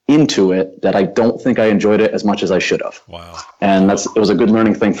so into it that I don't think I enjoyed it as much as I should have. Wow. And it was a good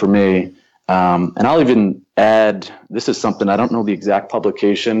learning thing for me. And I'll even add, this is something, I don't know the exact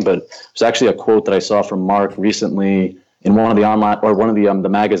publication, but it's actually a quote that I saw from Marc recently in one of the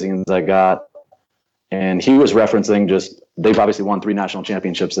magazines I got. And he was referencing they've obviously won 3 national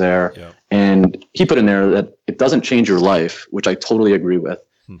championships there. Yeah. And he put in there that it doesn't change your life, which I totally agree with.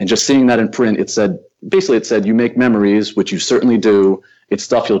 And just seeing that in print, it said, you make memories, which you certainly do. It's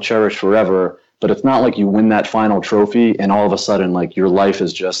stuff you'll cherish forever. But it's not like you win that final trophy and all of a sudden, your life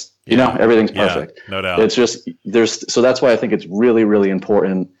is just, everything's perfect. Yeah, no doubt. It's just, so that's why I think it's really, really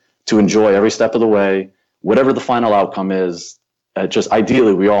important to enjoy every step of the way, whatever the final outcome is. Just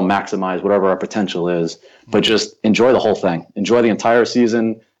ideally, we all maximize whatever our potential is, but just enjoy the whole thing. Enjoy the entire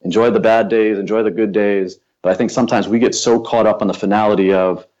season, enjoy the bad days, enjoy the good days. But I think sometimes we get so caught up on the finality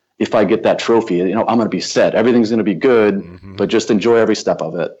of, if I get that trophy, I'm going to be set. Everything's going to be good, but just enjoy every step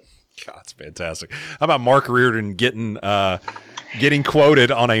of it. God, it's fantastic. How about Marc Rardin getting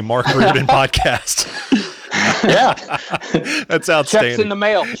quoted on a Marc Rardin podcast? Yeah, that's outstanding. Checks in the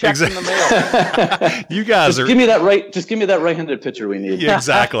mail. In the mail. You guys give me that right. Just give me that right-handed pitcher we need. Yeah,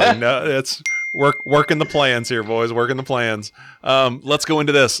 exactly. No, it's working the plans here, boys. Working the plans. Let's go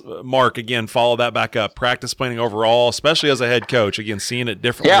into this. Marc, again, follow that back up. Practice planning overall, especially as a head coach. Again, seeing it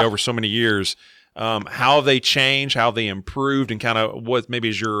differently over so many years. How they changed, how they improved, and kind of what maybe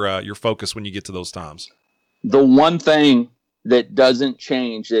is your focus when you get to those times. The one thing that doesn't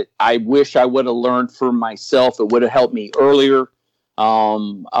change that I wish I would have learned for myself, it would have helped me earlier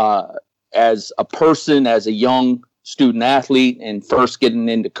as a person, as a young student athlete and first getting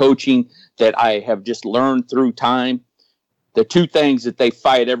into coaching that I have just learned through time. The two things that they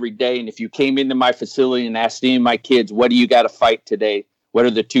fight every day, and if you came into my facility and asked any of my kids, what do you got to fight today? What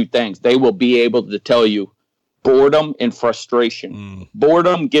are the two things? They will be able to tell you boredom and frustration.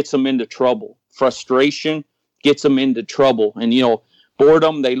 Boredom gets them into trouble. Frustration gets them into trouble. And,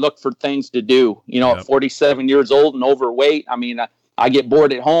 boredom, they look for things to do. At 47 years old and overweight, I get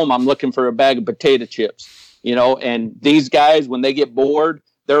bored at home, I'm looking for a bag of potato chips, and these guys, when they get bored,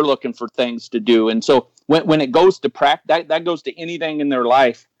 they're looking for things to do. And so when it goes to practice, that goes to anything in their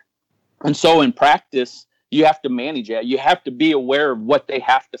life. And so in practice, you have to manage that. You have to be aware of what they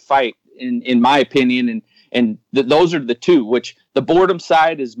have to fight, in my opinion. And those are the two, which the boredom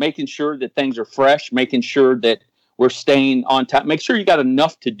side is making sure that things are fresh, making sure that we're staying on time, make sure you got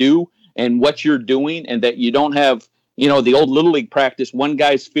enough to do and what you're doing, and that you don't have, the old Little League practice, one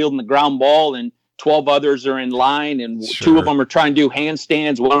guy's fielding the ground ball and 12 others are in line, and two of them are trying to do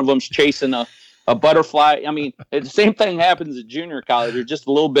handstands. One of them's chasing a butterfly. The same thing happens at junior college. They're just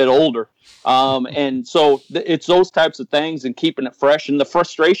a little bit older. And so it's those types of things and keeping it fresh. And the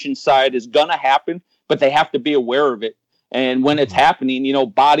frustration side is going to happen, but they have to be aware of it. And when it's happening,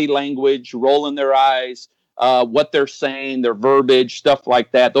 body language, rolling their eyes, what they're saying, their verbiage, stuff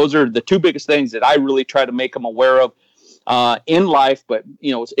like that. Those are the two biggest things that I really try to make them aware of in life. But,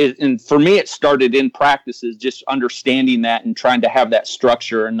 and for me, it started in practices, just understanding that and trying to have that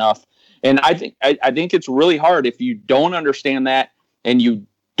structure enough. And I think it's really hard if you don't understand that and you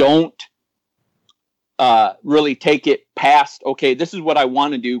don't really take it past, okay, this is what I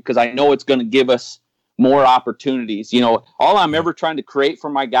want to do because I know it's going to give us more opportunities. All I'm ever trying to create for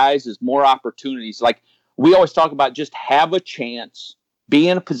my guys is more opportunities. Like we always talk about, just have a chance, be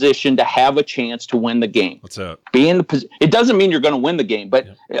in a position to have a chance to win the game. What's up? It doesn't mean you're going to win the game, but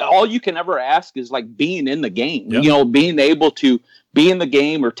all you can ever ask is like being in the game, being able to be in the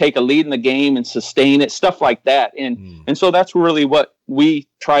game or take a lead in the game and sustain it, stuff like that. And so that's really what we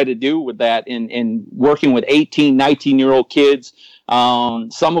try to do with that in working with 18, 19-year-old kids.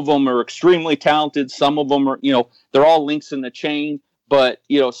 Some of them are extremely talented. Some of them are, they're all links in the chain, but,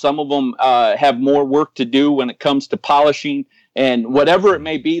 some of them have more work to do when it comes to polishing, and whatever it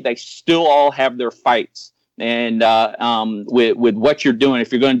may be, they still all have their fights. And with what you're doing,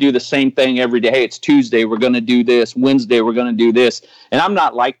 if you're going to do the same thing every day, hey, it's Tuesday, we're going to do this. Wednesday, we're going to do this. And I'm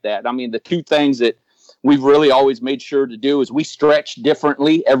not like that. The two things that we've really always made sure to do is we stretch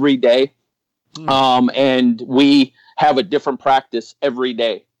differently every day. And we have a different practice every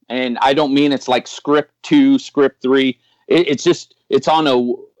day. And I don't mean it's like script 2, script 3. It's on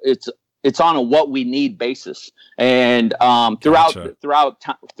a what we need basis. And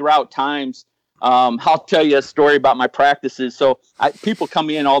throughout times, I'll tell you a story about my practices. So people come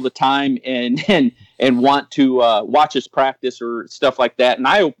in all the time and want to watch us practice or stuff like that. And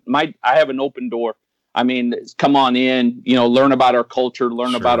I have an open door. Come on in, learn about our culture,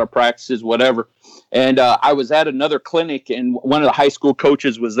 learn about our practices, whatever. And I was at another clinic, and one of the high school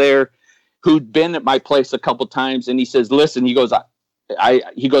coaches was there who'd been at my place a couple times. And he says, listen, he goes,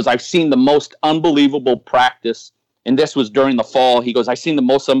 I've seen the most unbelievable practice. And this was during the fall. He goes, I've seen the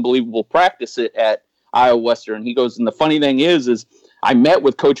most unbelievable practice at Iowa Western. He goes, and the funny thing is I met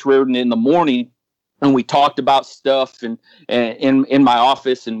with Coach Rardin in the morning, and we talked about stuff and in my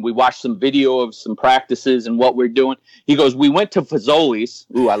office, and we watched some video of some practices and what we're doing. He goes, we went to Fazoli's.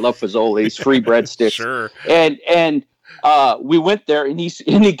 Ooh, I love Fazoli's, free breadsticks. Sure. And we went there, and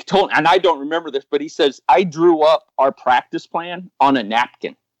he told, and I don't remember this, but he says, I drew up our practice plan on a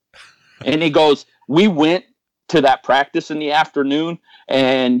napkin. And he goes, we went to that practice in the afternoon,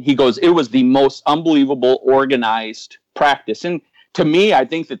 and he goes, it was the most unbelievable organized practice. And to me, I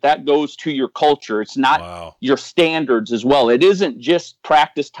think that goes to your culture. It's not your standards as well. It isn't just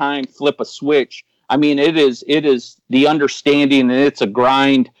practice time, flip a switch. It is the understanding, and it's a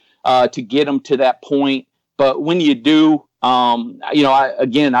grind to get them to that point. But when you do,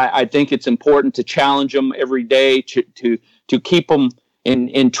 I think it's important to challenge them every day to keep them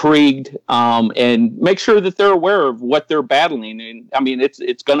intrigued, and make sure that they're aware of what they're battling. And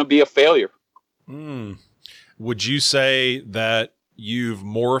it's going to be a failure. Would you say that you've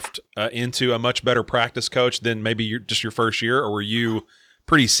morphed into a much better practice coach than maybe your first year, or were you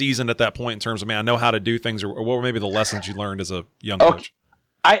pretty seasoned at that point in terms of, I know how to do things, or what were maybe the lessons you learned as a young coach?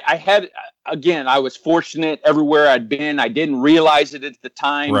 I was fortunate everywhere I'd been. I didn't realize it at the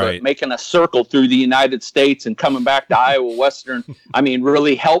time, but making a circle through the United States and coming back to Iowa Western,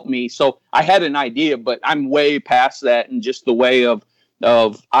 really helped me. So I had an idea, but I'm way past that, and just the way of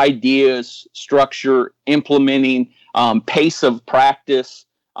ideas, structure, implementing, pace of practice.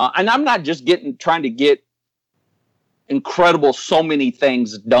 And I'm not just trying to get incredible, so many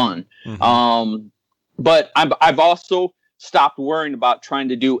things done. Mm-hmm. But I've also stopped worrying about trying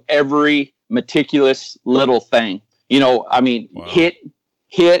to do every meticulous little thing. I mean, Wow.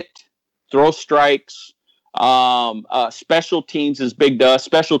 hit, throw strikes. Special teams is big to us.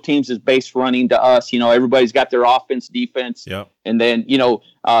 Special teams is base running to us. Everybody's got their offense, defense. Yep. And then,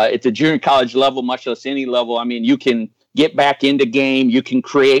 at the junior college level, much less any level, I mean, you can get back into game. You can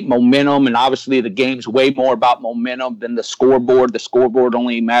create momentum. And obviously the game's way more about momentum than the scoreboard. The scoreboard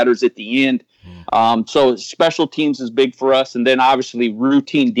only matters at the end. So special teams is big for us. And then obviously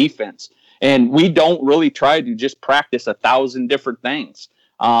routine defense. And we don't really try to just practice 1,000 different things.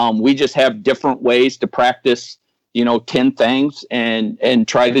 We just have different ways to practice, 10 things and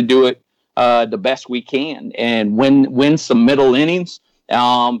try to do it the best we can and win some middle innings.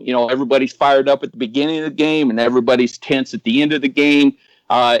 Everybody's fired up at the beginning of the game and everybody's tense at the end of the game.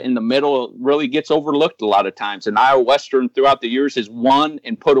 In the middle really gets overlooked a lot of times. And Iowa Western throughout the years has won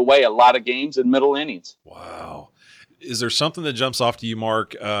and put away a lot of games in middle innings. Wow. Is there something that jumps off to you,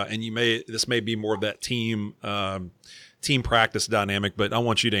 Mark? And this may be more of that team practice dynamic, but I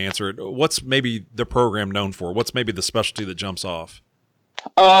want you to answer it. What's maybe the program known for? What's maybe the specialty that jumps off?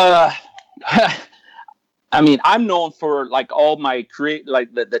 I mean, I'm known for like all my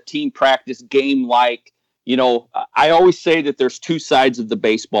the team practice game. I always say that there's two sides of the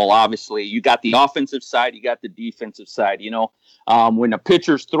baseball. Obviously, you got the offensive side, you got the defensive side. When the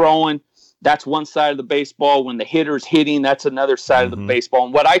pitcher's throwing, that's one side of the baseball. When the hitter's hitting, that's another side of the baseball.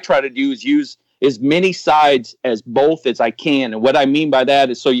 And what I try to do is use as many sides as both as I can. And what I mean by that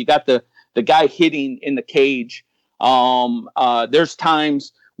is, so you got the guy hitting in the cage. There's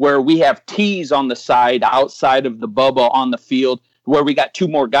times where we have tees on the side outside of the bubba on the field where we got two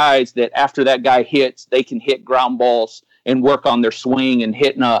more guys that after that guy hits, they can hit ground balls and work on their swing and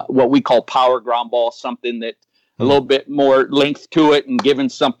hitting what we call power ground ball, something that a little bit more length to it and giving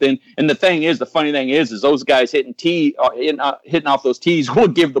something. And the funny thing is those guys hitting off those tees will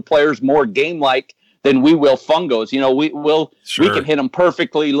give the players more game-like than we will fungos. We can hit them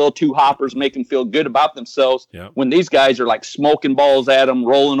perfectly, little two hoppers, make them feel good about themselves. Yep. When these guys are like smoking balls at them,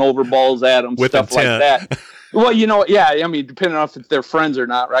 rolling over balls at them, with stuff intent. Like that. Well, I mean, depending on if they're friends or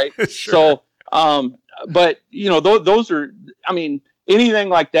not, right? Sure. So, but those are, I mean, anything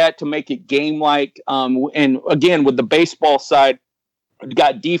like that to make it game-like. And again, with the baseball side, you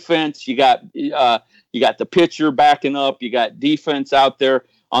got defense, you got the pitcher backing up, you got defense out there.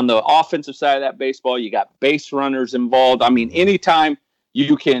 On the offensive side of that baseball, you got base runners involved. I mean, anytime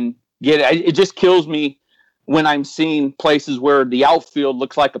you can get it, it just kills me when I'm seeing places where the outfield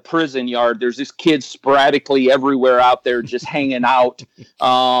looks like a prison yard. There's this kids sporadically everywhere out there just hanging out.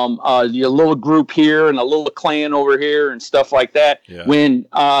 A little group here and a little clan over here and stuff like that. Yeah. When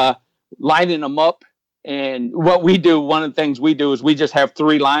lining them up. And what we do, one of the things we do is we just have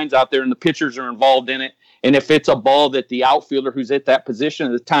 3 lines out there and the pitchers are involved in it. And if it's a ball that the outfielder who's at that position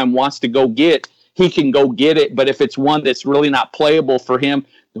at the time wants to go get, he can go get it. But if it's one that's really not playable for him,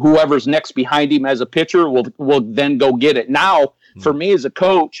 whoever's next behind him as a pitcher will then go get it. Now, for me as a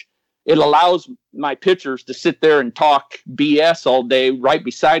coach, it allows my pitchers to sit there and talk BS all day right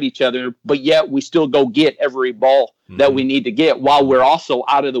beside each other, but yet we still go get every ball that we need to get while we're also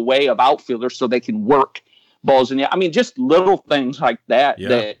out of the way of outfielders so they can work balls. And I mean, just little things like that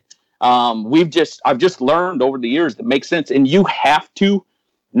that I've just learned over the years that make sense. And you have to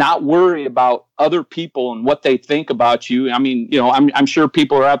not worry about other people and what they think about you. I mean, I'm sure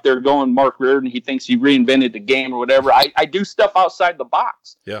people are out there going, Marc Rardin, he thinks he reinvented the game or whatever. I do stuff outside the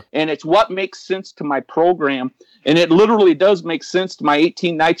box. Yeah. And it's what makes sense to my program. And it literally does make sense to my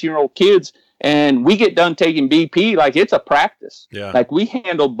 18, 19-year-old kids. And we get done taking BP like it's a practice. Yeah. Like we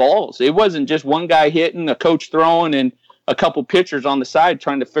handled balls. It wasn't just one guy hitting, a coach throwing, and a couple pitchers on the side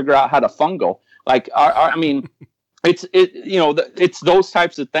trying to figure out how to fungo. Like, I mean, it's those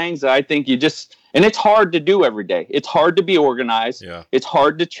types of things that I think and it's hard to do every day. It's hard to be organized. Yeah. It's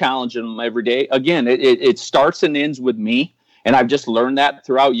hard to challenge them every day. Again, it starts and ends with me. And I've just learned that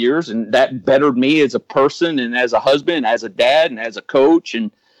throughout years. And that bettered me as a person and as a husband, as a dad, and as a coach,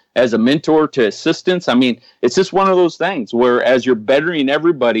 and as a mentor to assistants. I mean, it's just one of those things where as you're bettering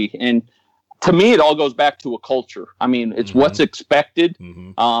everybody, and to me, it all goes back to a culture. I mean, it's what's expected.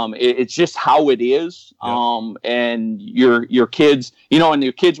 It's just how it is. Yep. And your kids, and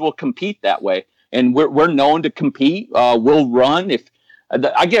your kids will compete that way. And we're known to compete. We'll run.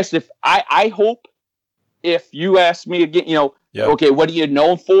 I hope if you ask me again, okay, what are you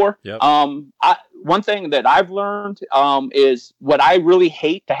known for? Yep. One thing that I've learned is what I really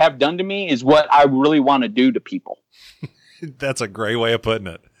hate to have done to me is what I really want to do to people. That's a great way of putting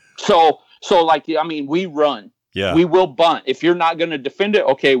it. So like, I mean, we run. Yeah. We will bunt. If you're not going to defend it,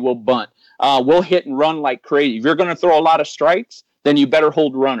 okay, we'll bunt. We'll hit and run like crazy. If you're going to throw a lot of strikes, then you better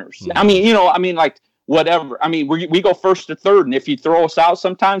hold runners. Mm-hmm. Like whatever. We go first to third, and if you throw us out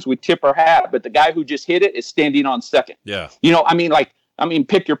sometimes, we tip our hat. But the guy who just hit it is standing on second. Yeah.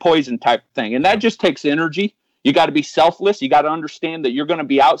 Pick your poison type thing. And that just takes energy. You got to be selfless. You got to understand that you're going to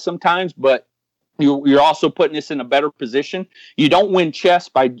be out sometimes, but you're also putting us in a better position. You don't win chess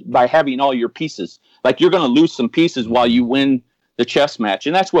by having all your pieces. Like, you're going to lose some pieces while you win the chess match.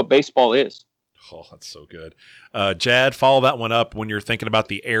 And that's what baseball is. Oh, that's so good. Jad, follow that one up when you're thinking about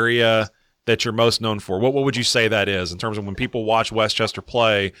the area that you're most known for. What would you say that is in terms of when people watch Westchester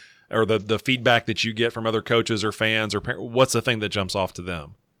play, or the feedback that you get from other coaches or fans, or what's the thing that jumps off to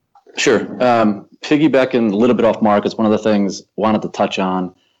them? Sure. Piggybacking a little bit off Marc, it's one of the things I wanted to touch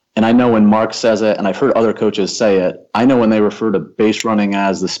on. And I know when Marc says it, and I've heard other coaches say it, I know when they refer to base running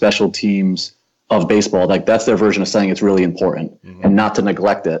as the special teams of baseball, like that's their version of saying it's really important and not to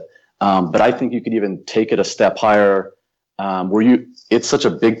neglect it. But I think you could even take it a step higher, it's such a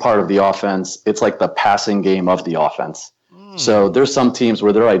big part of the offense. It's like the passing game of the offense. So there's some teams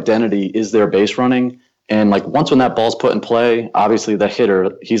where their identity is their base running. And like once when that ball's put in play, obviously the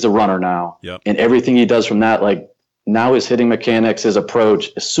hitter, he's a runner now. Yep. And everything he does from that, like now his hitting mechanics, his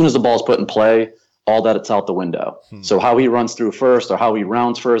approach, as soon as the ball's put in play, all that it's out the window. So how he runs through first or how he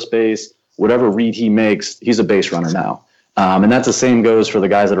rounds first base, whatever read he makes, he's a base runner now. And that's the same goes for the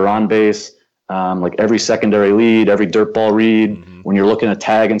guys that are on base. Like every secondary lead, every dirt ball read, when you're looking at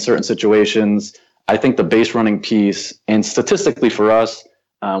tag in certain situations, I think the base running piece, and statistically for us,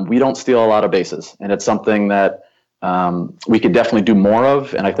 we don't steal a lot of bases. And it's something that we could definitely do more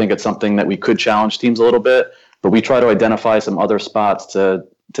of. And I think it's something that we could challenge teams a little bit, but we try to identify some other spots to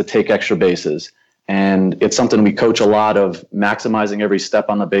take extra bases. And it's something we coach a lot of, maximizing every step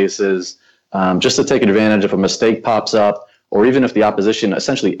on the bases, just to take advantage if a mistake pops up, or even if the opposition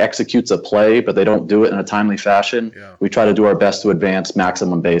essentially executes a play, but they don't do it in a timely fashion. Yeah. We try to do our best to advance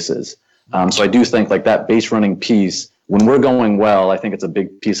maximum bases. So I do think like that base running piece, when we're going well, I think it's a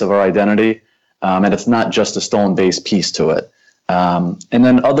big piece of our identity. And it's not just a stolen base piece to it. And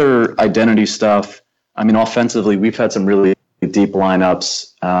then other identity stuff, offensively, we've had some really deep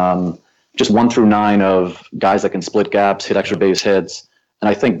lineups, just 1 through 9 of guys that can split gaps, hit extra base hits. And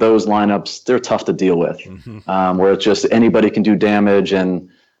I think those lineups, they're tough to deal with, where it's just anybody can do damage. And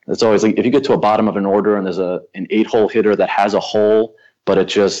it's always like, if you get to a bottom of an order and there's an 8-hole hitter that has a hole, but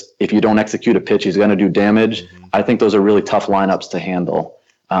it's just, if you don't execute a pitch, he's going to do damage. I think those are really tough lineups to handle.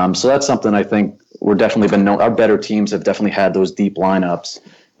 So that's something I think we're definitely been known. Our better teams have definitely had those deep lineups.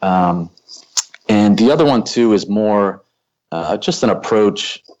 And the other one too is more just an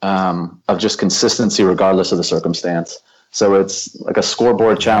approach of just consistency regardless of the circumstance. So it's like a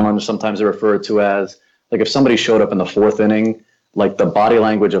scoreboard challenge. Sometimes they refer to as, like, if somebody showed up in the 4th inning, like the body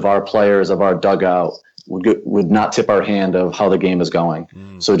language of our players, of our dugout, would not tip our hand of how the game is going.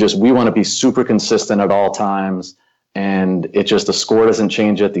 So just, we want to be super consistent at all times. And it just, the score doesn't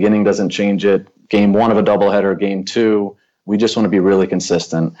change it. The inning doesn't change it. Game 1 of a doubleheader, game 2, we just want to be really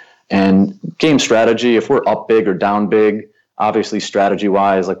consistent. And game strategy, if we're up big or down big, obviously strategy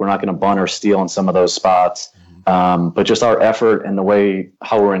wise, like we're not going to bunt or steal in some of those spots. But just our effort and the way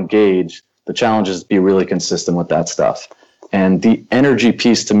how we're engaged, the challenge is to be really consistent with that stuff. And the energy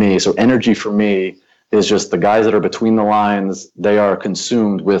piece to me, so energy for me is just the guys that are between the lines, they are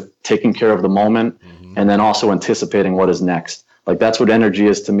consumed with taking care of the moment and then also anticipating what is next. Like that's what energy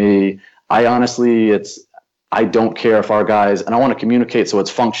is to me. I don't care if our guys, and I want to communicate so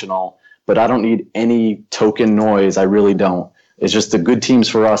it's functional, but I don't need any token noise. I really don't. It's just the good teams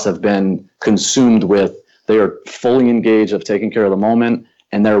for us have been consumed with, they are fully engaged of taking care of the moment,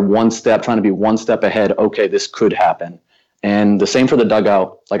 and they're trying to be one step ahead. Okay, this could happen. And the same for the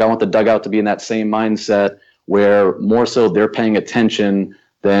dugout. Like I want the dugout to be in that same mindset where more so they're paying attention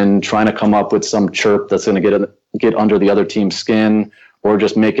than trying to come up with some chirp that's going to get under the other team's skin, or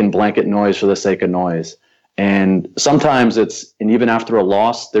just making blanket noise for the sake of noise. And sometimes and even after a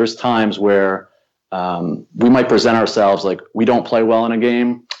loss, there's times where we might present ourselves like we don't play well in a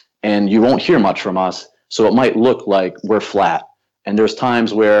game, and you won't hear much from us. So it might look like we're flat. And there's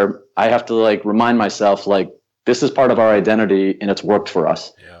times where I have to like remind myself, like, this is part of our identity and it's worked for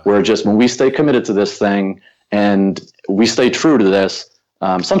us. Yeah. Where just when we stay committed to this thing and we stay true to this,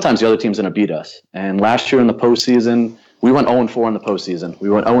 sometimes the other team's going to beat us. And last year in the postseason, we went 0-4 in the postseason. We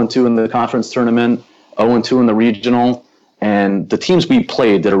went 0-2 in the conference tournament, 0-2 in the regional. And the teams we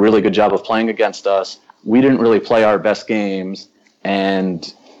played did a really good job of playing against us. We didn't really play our best games.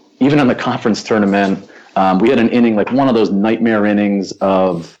 And even in the conference tournament, we had an inning, like one of those nightmare innings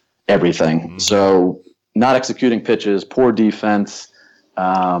of everything. So not executing pitches, poor defense.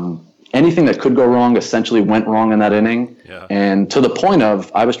 Anything that could go wrong essentially went wrong in that inning. Yeah. And to the point of,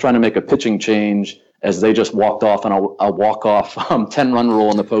 I was trying to make a pitching change as they just walked off on a walk-off 10-run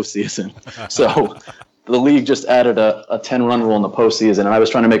rule in the postseason. So the league just added a 10-run rule in the postseason, and I was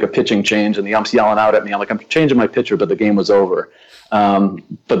trying to make a pitching change, and the ump's yelling out at me. I'm like, I'm changing my pitcher, but the game was over.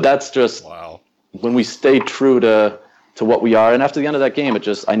 But that's just when we stay true to what we are. And after the end of that game,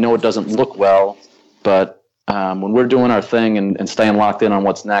 I know it doesn't look well, but when we're doing our thing and staying locked in on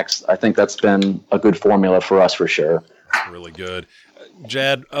what's next, I think that's been a good formula for us for sure. Really good.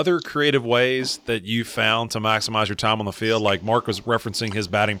 Jad, other creative ways that you found to maximize your time on the field, like Mark was referencing his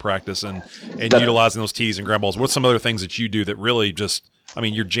batting practice and utilizing those tees and ground balls. What's some other things that you do that really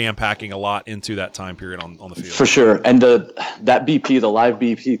you're jam-packing a lot into that time period on the field? For sure. And that BP, the live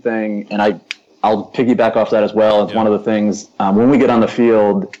BP thing, and I'll piggyback off that as well. It's one of the things, when we get on the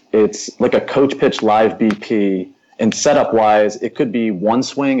field, it's like a coach pitch live BP. And setup-wise, it could be one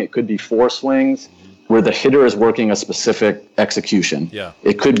swing, it could be 4 swings, where the hitter is working a specific execution. Yeah.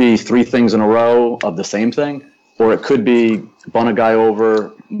 It could be 3 things in a row of the same thing, or it could be bunt a guy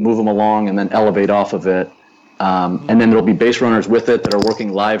over, move him along, and then elevate off of it. And then there'll be base runners with it that are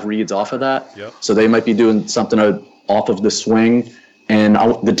working live reads off of that. Yep. So they might be doing something off of the swing, and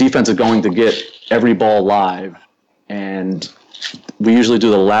the defense is going to get every ball live. And we usually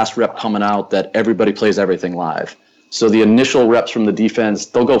do the last rep coming out that everybody plays everything live. So the initial reps from the defense,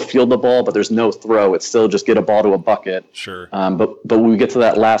 they'll go field the ball, but there's no throw. It's still just get a ball to a bucket. Sure. But when we get to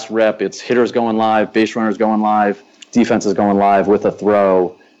that last rep, it's hitters going live, base runners going live, defense is going live with a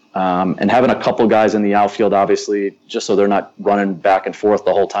throw. And having a couple guys in the outfield, obviously, just so they're not running back and forth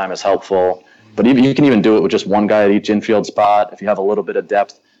the whole time is helpful. But you can even do it with just one guy at each infield spot. If you have a little bit of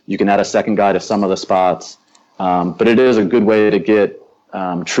depth, you can add a second guy to some of the spots. But it is a good way to get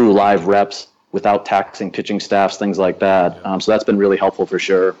true live reps without taxing pitching staffs, things like that. So that's been really helpful for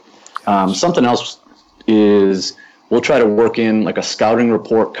sure. Something else is we'll try to work in like a scouting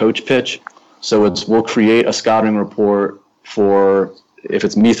report coach pitch. So we'll create a scouting report for if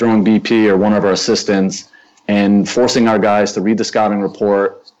it's me throwing BP or one of our assistants, and forcing our guys to read the scouting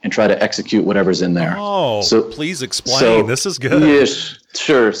report and try to execute whatever's in there. Oh, so please explain. This is good. Yeah,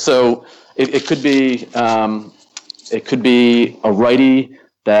 sure. So it could be a righty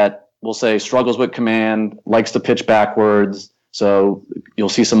that we'll say struggles with command, likes to pitch backwards. So you'll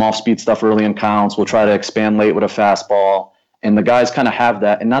see some off-speed stuff early in counts. We'll try to expand late with a fastball. And the guys kind of have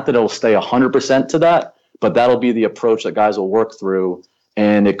that. And not that it'll stay 100% to that, but that'll be the approach that guys will work through.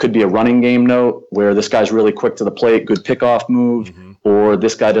 And it could be a running game note where this guy's really quick to the plate, good pickoff move, or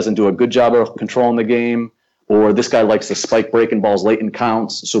this guy doesn't do a good job of controlling the game, or this guy likes to spike breaking balls late in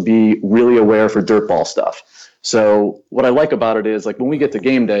counts. So be really aware for dirt ball stuff. So what I like about it is, like, when we get to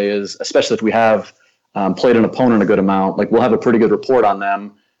game day is, especially if we have played an opponent a good amount, like, we'll have a pretty good report on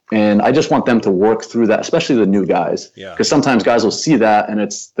them. And I just want them to work through that, especially the new guys. Yeah. Because sometimes guys will see that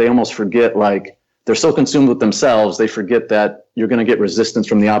and they almost forget, like, they're so consumed with themselves, they forget that you're going to get resistance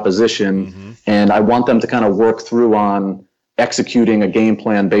from the opposition. And I want them to kind of work through on executing a game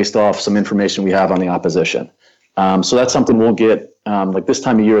plan based off some information we have on the opposition. So that's something we'll get, like this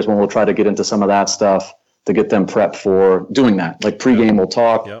time of year is when we'll try to get into some of that stuff to get them prepped for doing that. Like pregame, we'll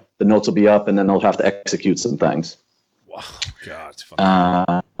talk, the notes will be up, and then they'll have to execute some things. Wow, God, it's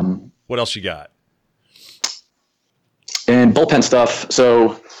fun. What else you got? And bullpen stuff.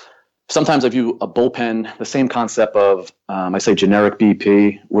 So sometimes I view a bullpen, the same concept of, I say generic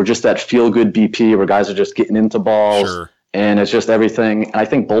BP. We're just that feel-good BP where guys are just getting into balls. Sure. And it's just everything. And I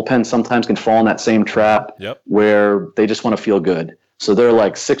think bullpen sometimes can fall in that same trap where they just want to feel good. So they're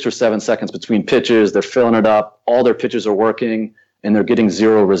like 6 or 7 seconds between pitches. They're filling it up. All their pitches are working, and they're getting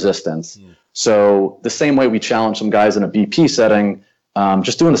zero resistance. So the same way we challenge some guys in a BP setting,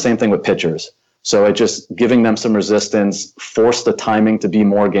 just doing the same thing with pitchers. So it just giving them some resistance, force the timing to be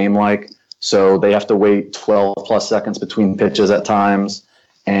more game-like. So they have to wait 12 plus seconds between pitches at times,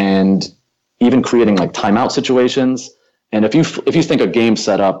 and even creating like timeout situations. And if you think a game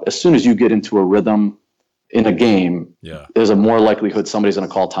setup, as soon as you get into a rhythm in a game, there's a more likelihood somebody's going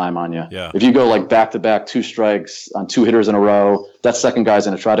to call time on you. If you go like back-to-back 2 strikes on 2 hitters in a row, that second guy's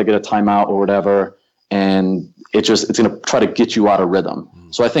going to try to get a timeout or whatever, and it's going to try to get you out of rhythm.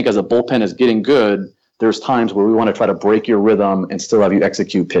 So I think as a bullpen is getting good, there's times where we want to try to break your rhythm and still have you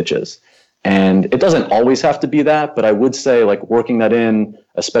execute pitches. And it doesn't always have to be that, but I would say like working that in,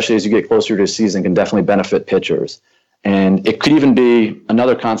 especially as you get closer to the season, can definitely benefit pitchers. And it could even be,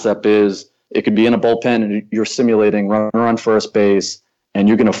 another concept is, it could be in a bullpen and you're simulating runner on first base, and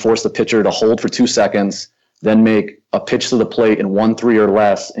you're going to force the pitcher to hold for 2 seconds, then make a pitch to the plate in 1-3 or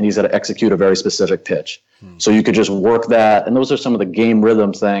less, and he's got to execute a very specific pitch. So you could just work that, and those are some of the game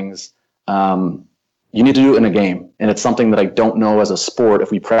rhythm things. You need to do it in a game, and it's something that I don't know as a sport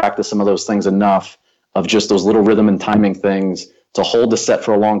if we practice some of those things enough, of just those little rhythm and timing things to hold the set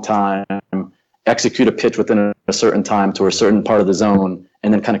for a long time, execute a pitch within a certain time to a certain part of the zone,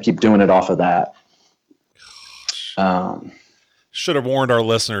 and then kind of keep doing it off of that. Should have warned our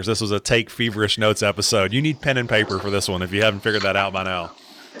listeners this was a Take Feverish Notes episode. You need pen and paper for this one if you haven't figured that out by now.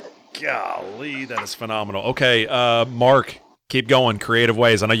 Golly, that is phenomenal. Okay, Mark, keep going. Creative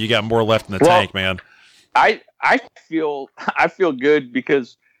ways. I know you got more left in the tank, man. I feel good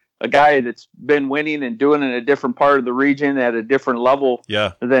because a guy that's been winning and doing it in a different part of the region at a different level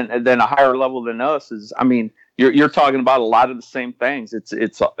than a higher level than us is, I mean, you're talking about a lot of the same things.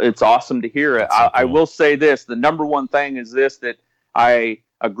 It's awesome to hear it. So cool. I will say this, the number one thing is this that I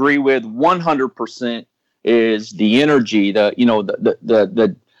agree with 100% is the energy,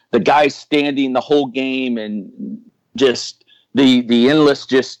 the guys standing the whole game and just the endless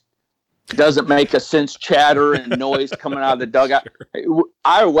just doesn't make a sense chatter and noise coming out of the dugout. Sure.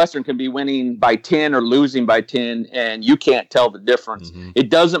 Iowa Western can be winning by 10 or losing by 10, and you can't tell the difference. Mm-hmm. It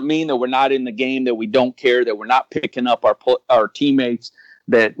doesn't mean that we're not in the game, that we don't care, that we're not picking up our teammates,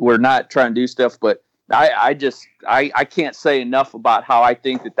 that we're not trying to do stuff. But I can't say enough about how I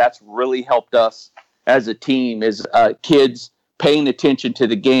think that that's really helped us as a team, as kids paying attention to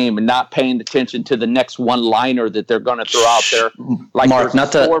the game and not paying attention to the next one-liner that they're going to throw out there. Like Mark,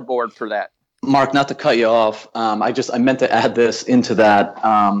 there's a scoreboard for that. Mark, not to cut you off, I meant to add this into that.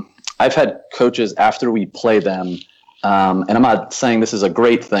 I've had coaches after we play them, and I'm not saying this is a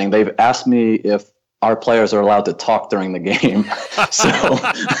great thing. They've asked me if our players are allowed to talk during the game. So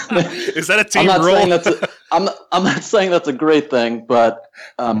is that a team rule? I'm not saying that's a great thing, but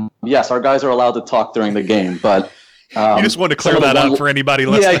yes, our guys are allowed to talk during the game, but. You just wanted to clear that up for anybody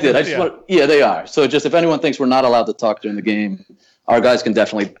listening. Yeah, I did. They are. So just if anyone thinks we're not allowed to talk during the game, our guys can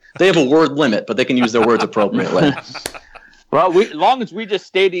definitely. They have a word limit, but they can use their words appropriately. Well, as long as we just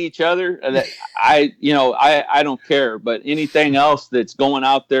stay to each other, that I don't care. But anything else that's going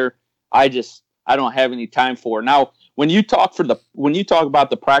out there, I don't have any time for. Now, when you talk about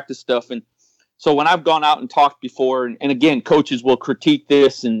the practice stuff, and so when I've gone out and talked before, and again, coaches will critique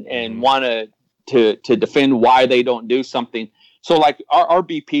this and want to defend why they don't do something. So like our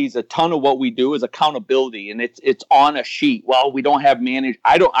BPs, a ton of what we do is accountability, and it's on a sheet. Well, we don't have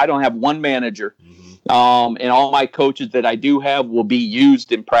I don't have one manager. Mm-hmm. And all my coaches that I do have will be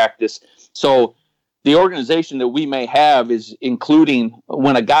used in practice. So the organization that we may have is including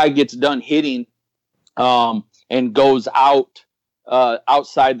when a guy gets done hitting and goes out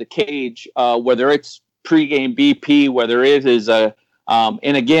outside the cage, whether it's pregame BP, whether it is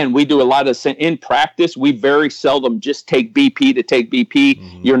and again, we do a lot of in practice. We very seldom just take BP to take BP.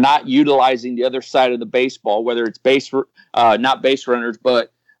 Mm-hmm. You're not utilizing the other side of the baseball, whether it's not base runners,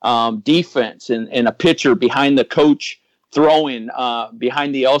 but defense and a pitcher behind the coach throwing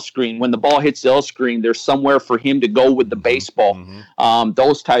behind the L screen. When the ball hits the L screen, there's somewhere for him to go with the baseball. Mm-hmm.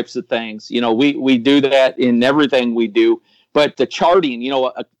 Those types of things. We do that in everything we do. But the charting,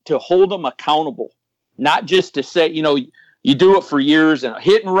 to hold them accountable, not just to say, you do it for years and a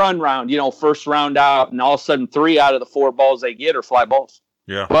hit and run round, first round out, and all of a sudden 3 out of the 4 balls they get are fly balls.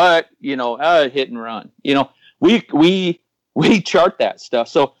 Yeah. But, hit and run. We chart that stuff.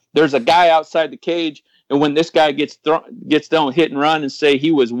 So there's a guy outside the cage, and when this guy gets done hit and run and say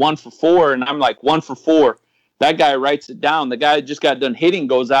he was 1 for 4, and I'm like 1 for 4, that guy writes it down. The guy that just got done hitting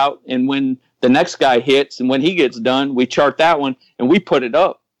goes out, and when the next guy hits and when he gets done, we chart that one and we put it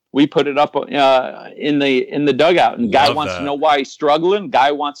up. We put it up in the dugout, and guy wants to know why he's struggling. Guy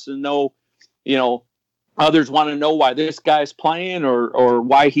wants to know, others want to know why this guy's playing or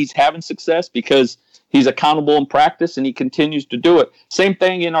why he's having success, because he's accountable in practice and he continues to do it. Same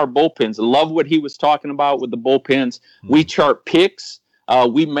thing in our bullpens. I love what he was talking about with the bullpens. Mm-hmm. We chart picks.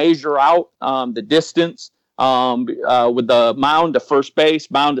 We measure out the distance with the mound to first base,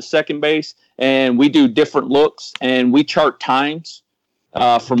 mound to second base, and we do different looks, and we chart times.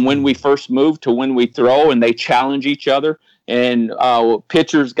 From when we first move to when we throw, and they challenge each other. And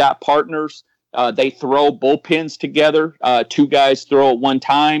pitchers got partners. They throw bullpens together. 2 guys throw at one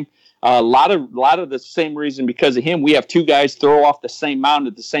time. A lot of the same reason because of him. We have 2 guys throw off the same mound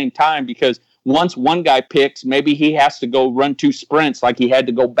at the same time, because once one guy picks, maybe he has to go run 2 sprints, like he had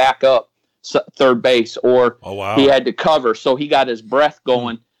to go back up third base, or he had to cover, so he got his breath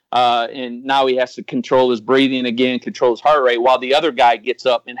going. And now he has to control his breathing again, control his heart rate, while the other guy gets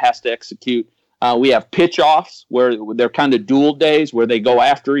up and has to execute. We have pitch offs where they're kind of dual days where they go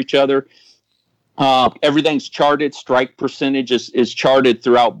after each other. Everything's charted. Strike percentage is charted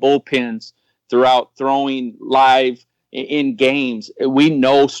throughout bullpens, throughout throwing live in games. We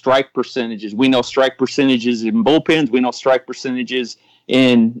know strike percentages. We know strike percentages in bullpens. We know strike percentages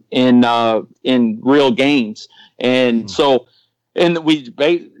in real games. And so, and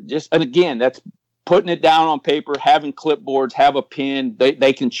and again, that's putting it down on paper, having clipboards, have a pen.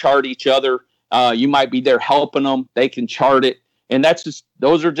 They can chart each other. You might be there helping them. They can chart it. And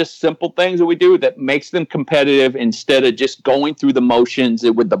those are just simple things that we do that makes them competitive instead of just going through the motions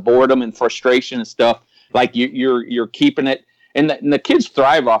with the boredom and frustration and stuff. Like you're keeping it. And the kids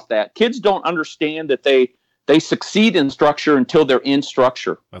thrive off that. Kids don't understand that they succeed in structure until they're in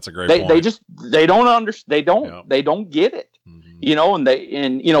structure. That's a great point. They don't understand. They don't get it.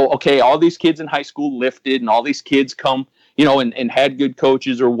 Okay, all these kids in high school lifted, and all these kids come, and had good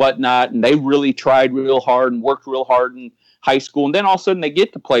coaches or whatnot, and they really tried real hard and worked real hard in high school, and then all of a sudden they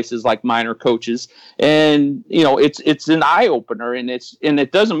get to places like minor coaches, and it's an eye opener, and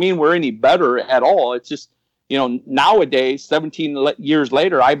it doesn't mean we're any better at all. It's just nowadays, 17 years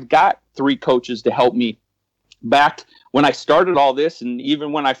later, I've got 3 coaches to help me. Back when I started all this, and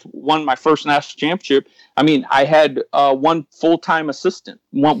even when I won my first national championship, I had 1 full-time assistant,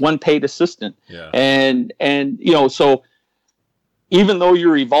 one paid assistant. Yeah. And so even though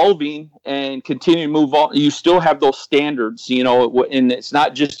you're evolving and continue to move on, you still have those standards, and it's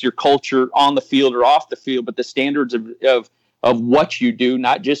not just your culture on the field or off the field, but the standards of what you do,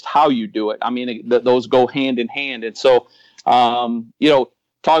 not just how you do it. Those go hand in hand. And so,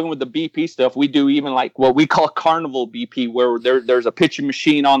 talking with the BP stuff, we do even like what we call carnival BP, where there's a pitching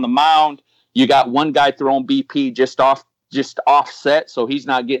machine on the mound. You got one guy throwing BP just offset, so he's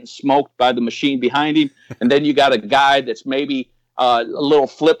not getting smoked by the machine behind him. And then you got a guy that's maybe a little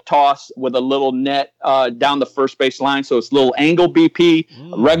flip toss with a little net down the first base line. So it's a little angle BP,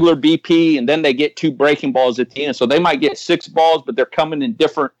 regular BP, and then they get 2 breaking balls at the end. So they might get 6 balls, but they're coming in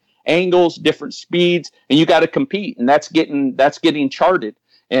different angles, different speeds, and you got to compete. And that's getting charted.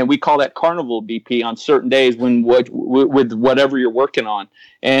 And we call that carnival BP on certain days with whatever you're working on.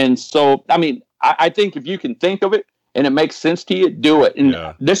 And so, I think if you can think of it and it makes sense to you, do it.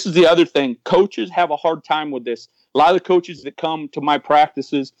 And This is the other thing. Coaches have a hard time with this. A lot of the coaches that come to my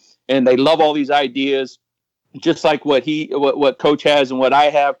practices and they love all these ideas, just like what Coach has and what I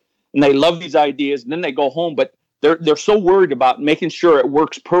have, and they love these ideas, and then they go home, but they're so worried about making sure it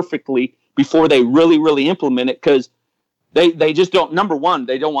works perfectly before they really, really implement it, because they just don't. Number one,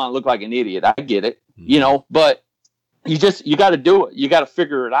 they don't want to look like an idiot. I get it, but you got to do it. You got to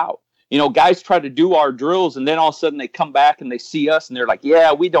figure it out. Guys try to do our drills, and then all of a sudden they come back and they see us and they're like,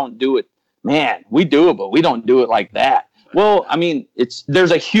 yeah, we don't do it. Man, we do it, but we don't do it like that. Well,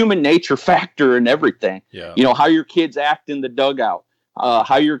 there's a human nature factor in everything. Yeah. How your kids act in the dugout,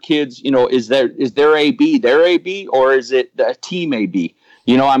 how your kids, is their AB their AB, or is it a team AB?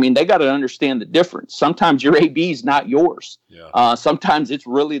 They got to understand the difference. Sometimes your AB is not yours. Yeah. Sometimes it's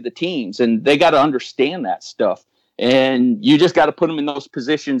really the team's, and they got to understand that stuff. And you just got to put them in those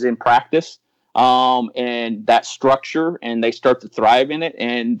positions in practice, and that structure, and they start to thrive in it,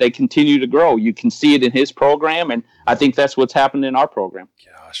 and they continue to grow. You can see it in his program, and I think that's what's happened in our program.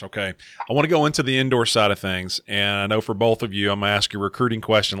 Gosh, okay. I want to go into the indoor side of things, and I know for both of you, I'm going to ask you a recruiting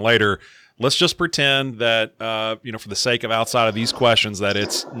question later. Let's just pretend that, for the sake of outside of these questions, that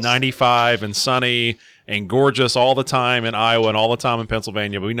it's 95 and sunny and gorgeous all the time in Iowa and all the time in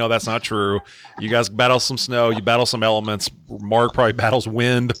Pennsylvania, but we know that's not true. You guys battle some snow, you battle some elements. Mark probably battles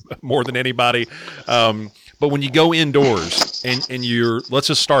wind more than anybody. But when you go indoors and let's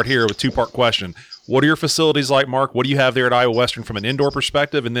just start here with a 2-part question. What are your facilities like, Mark? What do you have there at Iowa Western from an indoor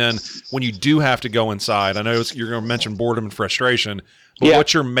perspective? And then when you do have to go inside, I know you're going to mention boredom and frustration, but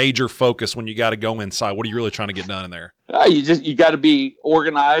what's your major focus when you got to go inside? What are you really trying to get done in there? You got to be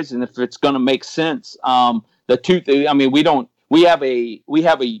organized, and if it's going to make sense, the two things. We have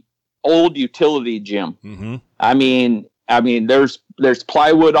a old utility gym. Mm-hmm. There's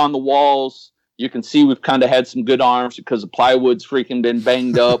plywood on the walls. You can see we've kind of had some good arms because the plywood's freaking been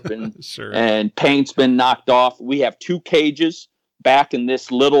banged up and sure. and paint's been knocked off. We have 2 cages back in this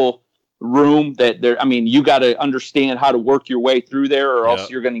little room that you got to understand how to work your way through there, or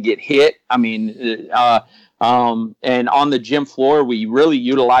else you're going to get hit. And on the gym floor, we really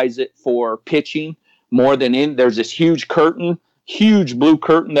utilize it for pitching more than there's this huge blue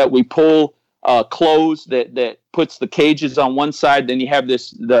curtain that we pull close that puts the cages on one side. Then you have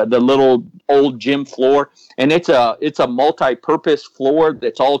the little old gym floor, and it's a multi-purpose floor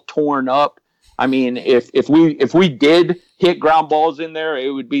that's all torn up. I mean, if we did hit ground balls in there,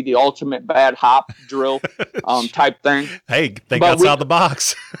 it would be the ultimate bad hop drill type thing. Hey, think outside the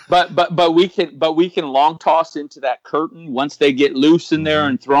box. but we can long toss into that curtain once they get loose in there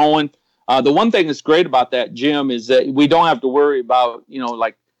and throwing. The one thing that's great about that, Jim, is that we don't have to worry about,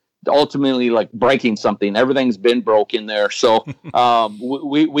 like ultimately like breaking something. Everything's been broken there. So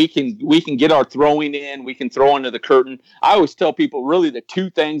we can get our throwing in, we can throw into the curtain. I always tell people really the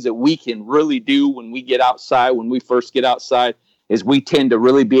two things that we can really do when we get outside, when we first get outside, is we tend to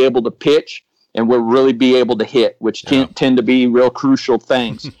really be able to pitch and we'll really be able to hit, which tend to be real crucial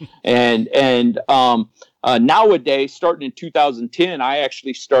things. and nowadays, starting in 2010, I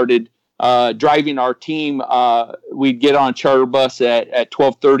actually started driving our team. We'd get on a charter bus at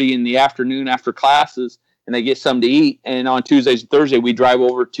 12:30 in the afternoon after classes, and they get something to eat. And on Tuesdays and Thursdays, we drive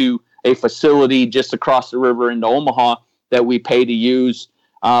over to a facility just across the river into Omaha that we pay to use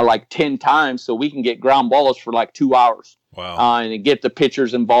like 10 times, so we can get ground balls for like 2 hours. Wow! And get the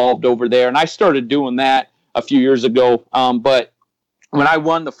pitchers involved over there. And I started doing that a few years ago. But when I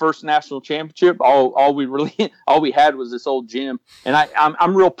won the first national championship, all we had was this old gym, and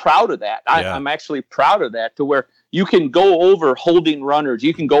I'm real proud of that. I'm actually proud of that, to where you can go over holding runners,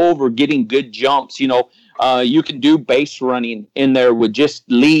 you can go over getting good jumps. You can do base running in there with just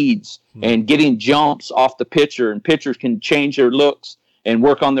leads and getting jumps off the pitcher, and pitchers can change their looks and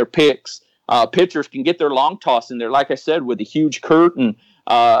work on their picks. Pitchers can get their long toss in there, like I said, with a huge curtain.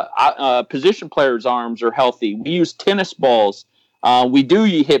 Position players' arms are healthy. We use tennis balls.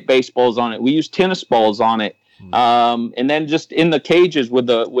 You hit baseballs on it. We use tennis balls on it. And then just in the cages with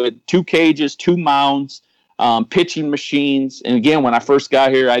 2 cages, 2 mounds, pitching machines. And again, when I first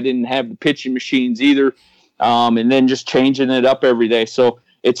got here, I didn't have the pitching machines either. And then just changing it up every day. So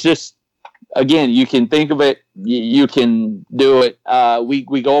it's just, again, you can think of it, you can do it.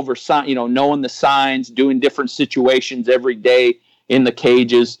 We go over knowing the signs, doing different situations every day in the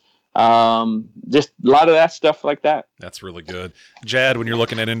cages. Just a lot of that stuff like that. That's really good. Jad, when you're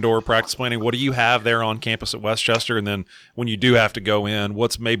looking at indoor practice planning, what do you have there on campus at Westchester? And then when you do have to go in,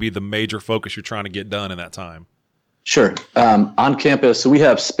 what's maybe the major focus you're trying to get done in that time? Sure. On campus, so we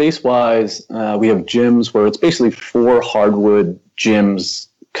have space-wise, we have gyms where it's basically 4 hardwood gyms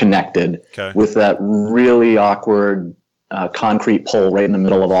connected with that really awkward concrete pole right in the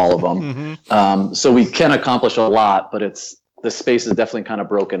middle of all of them. So we can accomplish a lot, but the space is definitely kind of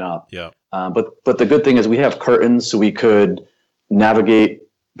broken up. Yeah. But the good thing is we have curtains, so we could navigate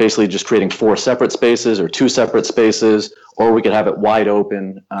basically just creating 4 separate spaces or 2 separate spaces, or we could have it wide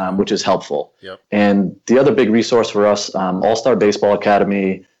open, which is helpful. Yep. And the other big resource for us, All-Star Baseball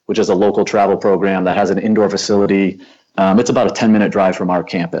Academy, which is a local travel program that has an indoor facility. It's about a 10-minute drive from our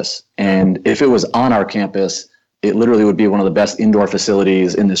campus. And if it was on our campus, it literally would be one of the best indoor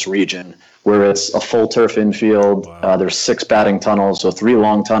facilities in this region, where it's a full turf infield. Wow. There's 6 batting tunnels, so 3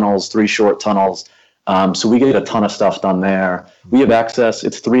 long tunnels, 3 short tunnels. So we get a ton of stuff done there. We have access.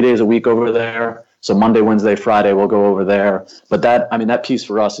 It's 3 days a week over there. So Monday, Wednesday, Friday, we'll go over there. But that piece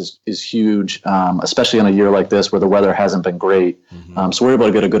for us is huge, especially on a year like this where the weather hasn't been great. So we're able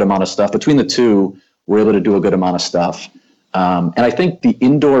to get a good amount of stuff. Between the two, we're able to do a good amount of stuff. And I think the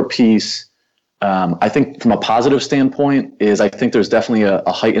indoor piece, I think from a positive standpoint, I think there's definitely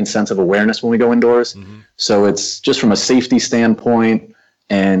a heightened sense of awareness when we go indoors. So it's just from a safety standpoint.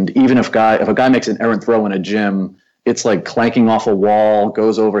 And even if a guy makes an errant throw in a gym, it's like clanking off a wall,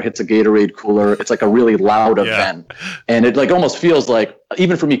 goes over, hits a Gatorade cooler. It's like a really loud event. And it like almost feels like,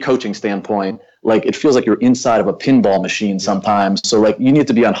 even from a coaching standpoint, like it feels like you're inside of a pinball machine sometimes. So like you need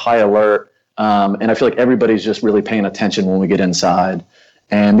to be on high alert. And I feel like everybody's just really paying attention when we get inside.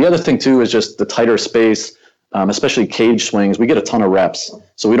 And the other thing too is just the tighter space, especially cage swings. We get a ton of reps.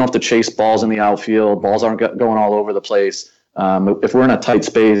 So we don't have to chase balls in the outfield. Balls aren't going all over the place. If we're in a tight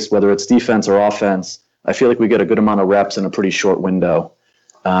space, whether it's defense or offense, I feel like we get a good amount of reps in a pretty short window.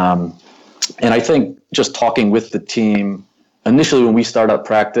 And I think just talking with the team, initially when we start up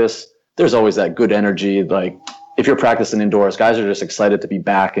practice, there's always that good energy. Like if you're practicing indoors, guys are just excited to be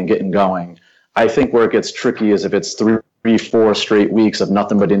back and getting going. I think where it gets tricky is if it's 3-4 straight weeks of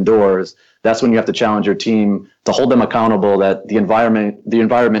nothing but indoors. That's when you have to challenge your team to hold them accountable that the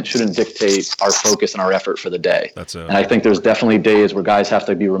environment shouldn't dictate our focus and our effort for the day. That's it. And I think there's definitely days where guys have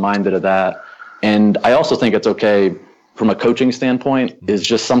to be reminded of that. And I also think it's okay from a coaching standpoint is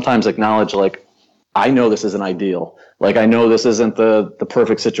just sometimes acknowledge, like, I know this isn't ideal. Like, I know this isn't the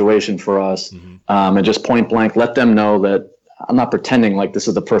perfect situation for us. And just point blank, let them know that I'm not pretending like this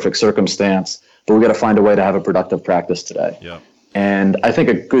is the perfect circumstance, but we got to find a way to have a productive practice today. Yeah. And I think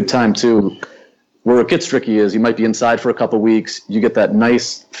a good time too, Where it gets tricky is you might be inside for a couple of weeks, you get that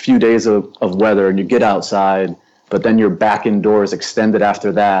nice few days of weather, and you get outside, but then you're back indoors extended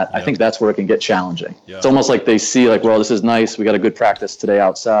after that. Yep. I think that's where it can get challenging. Yep. It's almost like they see like, well, this is nice. We got a good practice today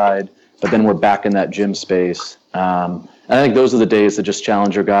outside, but then we're back in that gym space. And I think those are the days that just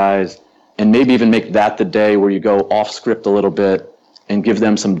challenge your guys, and maybe even make that the day where you go off script a little bit and give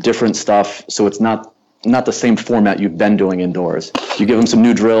them some different stuff. So it's not the same format you've been doing indoors. You give them some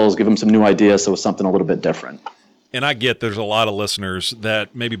new drills, give them some new ideas, so it's something a little bit different. And I get there's a lot of listeners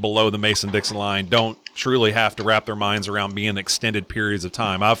that maybe below the Mason-Dixon line don't truly have to wrap their minds around being extended periods of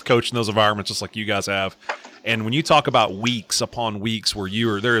time. I've coached in those environments just like you guys have. And when you talk about weeks upon weeks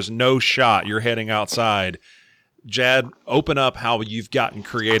where there is no shot you're heading outside, Jad, open up how you've gotten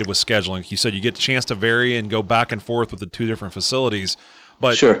creative with scheduling. You said you get the chance to vary and go back and forth with the two different facilities.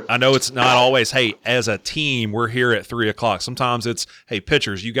 But sure. I know it's not always, hey, as a team, we're here at 3 o'clock. Sometimes it's, hey,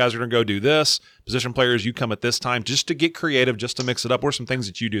 pitchers, you guys are going to go do this. Position players, you come at this time, just to get creative, just to mix it up. What are some things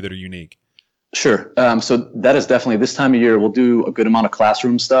that you do that are unique? Sure. So that is definitely, this time of year, we'll do a good amount of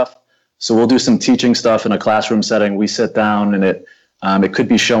classroom stuff. So we'll do some teaching stuff in a classroom setting. We sit down, and it could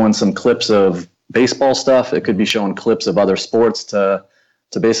be showing some clips of baseball stuff. It could be showing clips of other sports to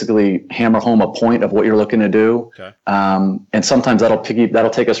basically hammer home a point of what you're looking to do. Okay. And sometimes that'll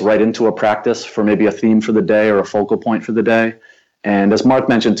take us right into a practice for maybe a theme for the day or a focal point for the day. And as Mark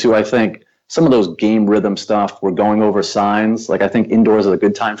mentioned too, I think some of those game rhythm stuff, we're going over signs. Like I think indoors is a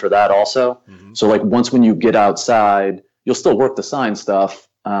good time for that also. Mm-hmm. So like when you get outside, you'll still work the sign stuff,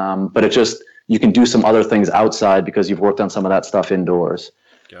 but you can do some other things outside because you've worked on some of that stuff indoors.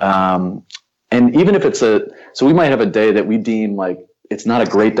 And even if so we might have a day that we deem like, it's not a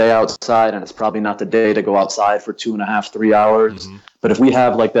great day outside, and it's probably not the day to go outside for 2.5, 3 hours. Mm-hmm. But if we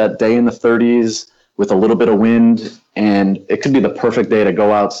have like that day in the 30s with a little bit of wind, and it could be the perfect day to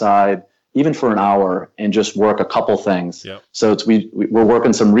go outside, even for an hour, and just work a couple things. Yep. So we're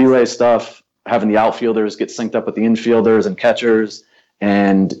working some relay stuff, having the outfielders get synced up with the infielders and catchers,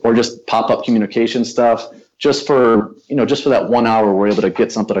 or just pop-up communication stuff. Just for that 1 hour, we're able to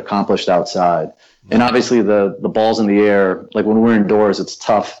get something accomplished outside. And obviously the ball's in the air, like when we're indoors, it's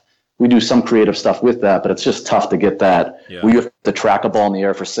tough. We do some creative stuff with that, but it's just tough to get that. Yeah. We have to track a ball in the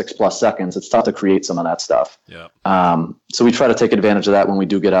air for 6+ seconds. It's tough to create some of that stuff. Yeah. So we try to take advantage of that when we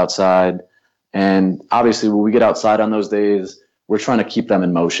do get outside. And obviously when we get outside on those days, we're trying to keep them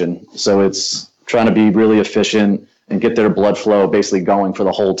in motion. So it's trying to be really efficient and get their blood flow basically going for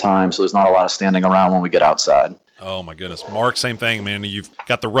the whole time. So there's not a lot of standing around when we get outside. Oh my goodness. Mark, same thing, man. You've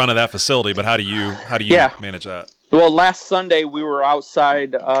got the run of that facility, but how do you manage that? Well, last Sunday we were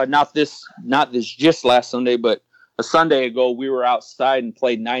outside, not this just last Sunday, but a Sunday ago we were outside and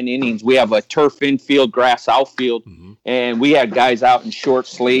played 9 innings. We have a turf infield, grass outfield, mm-hmm. and we had guys out in short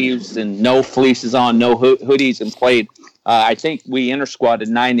sleeves and no fleeces on, no hoodies, and played. I think we inter-squatted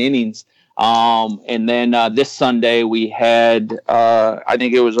 9 innings. And then this Sunday we had, I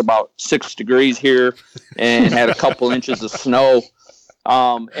think it was about 6 degrees here and had a couple inches of snow.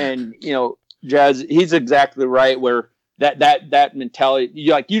 And, Jazz, he's exactly right where that mentality,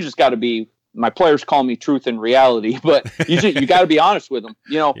 you just got to be, my players call me truth and reality, but you got to be honest with them.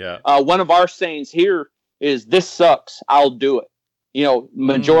 One of our sayings here is this sucks, I'll do it.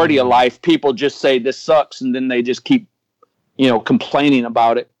 Majority of life, people just say this sucks, and then they just keep, complaining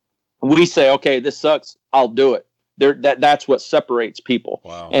about it. We say, okay, this sucks, I'll do it. That's what separates people.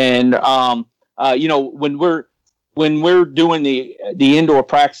 Wow. And when we're doing the indoor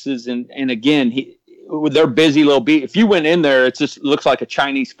practices, and again, they're busy little beat. If you went in there, it just looks like a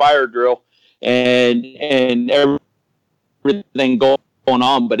Chinese fire drill, and everything going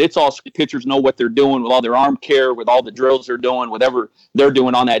on. But it's all pitchers know what they're doing with all their arm care, with all the drills they're doing, whatever they're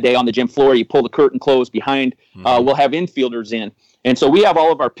doing on that day on the gym floor. You pull the curtain closed behind. Mm-hmm. We'll have infielders in. And so we have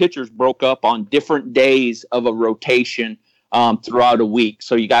all of our pitchers broke up on different days of a rotation throughout a week.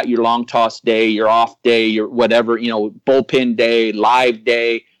 So you got your long toss day, your off day, your whatever, bullpen day, live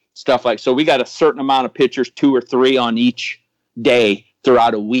day, stuff like. So we got a certain amount of pitchers, 2 or 3 on each day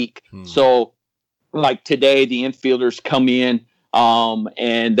throughout a week. So like today, the infielders come in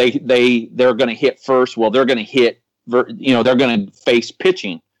and they're going to hit first. Well, they're going to hit, they're going to face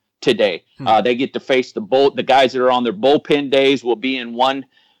pitching today. They get to face the guys that are on their bullpen days will be in one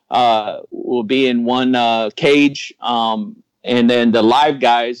cage, and then the live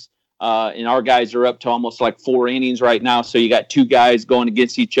guys and our guys are up to almost like 4 innings right now. So you got 2 guys going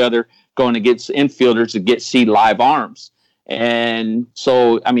against each other, going against infielders to see live arms. And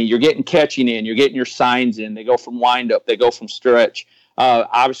so you're getting catching in, you're getting your signs in. They go from wind up, they go from stretch.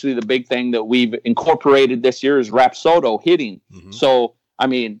 Obviously, the big thing that we've incorporated this year is Rapsodo hitting. Mm-hmm. So I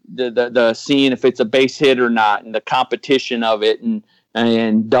mean, the seeing if it's a base hit or not, and the competition of it,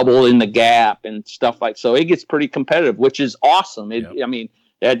 and double in the gap and stuff like. So it gets pretty competitive, which is awesome. I mean,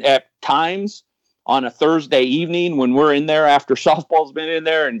 at times on a Thursday evening when we're in there after softball's been in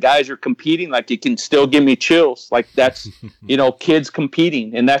there and guys are competing, like, you can still give me chills. Like, that's kids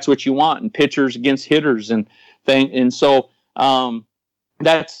competing, and that's what you want, and pitchers against hitters and thing. And so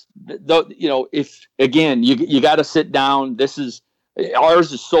that's if again you got to sit down.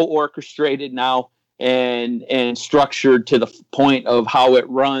 Ours is so orchestrated now and structured to the point of how it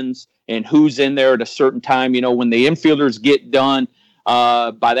runs and who's in there at a certain time. When the infielders get done,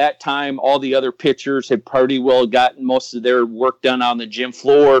 by that time, all the other pitchers have pretty well gotten most of their work done on the gym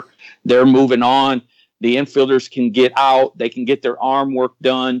floor. They're moving on. The infielders can get out. They can get their arm work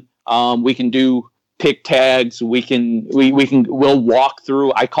done. We can do pick tags. We'll walk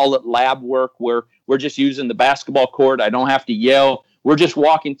through. I call it lab work, where we're just using the basketball court. I don't have to yell. We're just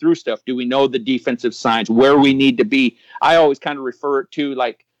walking through stuff. Do we know the defensive signs, where we need to be? I always kind of refer it to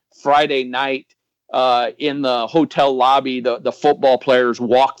like Friday night in the hotel lobby, the football players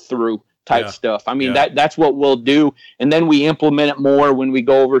walk through type stuff. I mean, that's what we'll do. And then we implement it more when we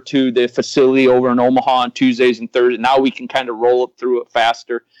go over to the facility over in Omaha on Tuesdays and Thursdays. Now we can kind of roll it through it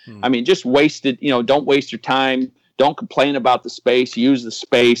faster. I mean, just waste it, don't waste your time. Don't complain about the space. Use the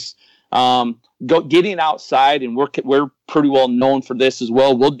space. Getting outside, and we're pretty well known for this as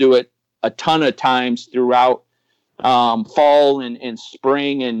well. We'll do it a ton of times throughout fall and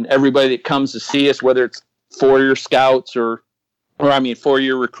spring, and everybody that comes to see us, whether it's 4-year scouts or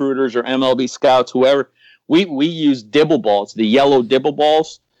 4-year recruiters or MLB scouts, whoever, we use dibble balls, the yellow dibble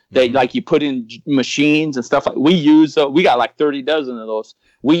balls that like you put in machines and stuff. We use we got like 30 dozen of those.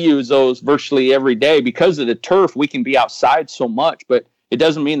 We use those virtually every day because of the turf. We can be outside so much, but it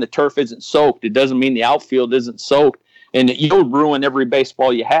doesn't mean the turf isn't soaked. It doesn't mean the outfield isn't soaked. And you'll ruin every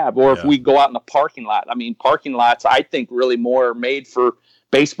baseball you have. Or if we go out in the parking lot. I mean, parking lots, I think, really more are made for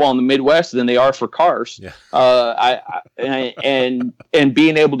baseball in the Midwest than they are for cars. And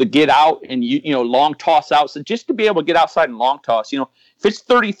being able to get out and long toss out. So just to be able to get outside and long toss. If it's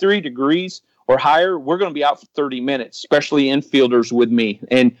 33 degrees or higher, we're going to be out for 30 minutes, especially infielders with me.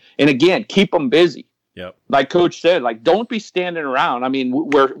 And again, keep them busy. Yep. Like Coach said, like, don't be standing around. I mean,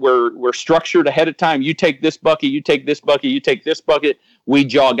 we're structured ahead of time. You take this bucket, you take this bucket, you take this bucket. We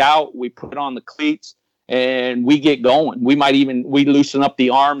jog out, we put on the cleats, and we get going. We loosen up the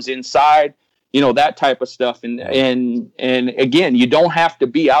arms inside, that type of stuff. And again, you don't have to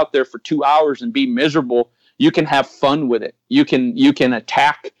be out there for 2 hours and be miserable. You can have fun with it. You can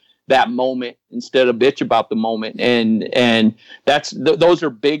attack that moment instead of bitch about the moment. And those are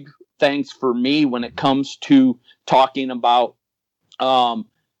big things for me when it comes to talking about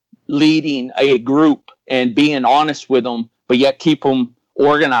leading a group and being honest with them, but yet keep them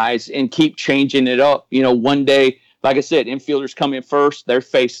organized and keep changing it up. One day, like I said, infielders come in first, they're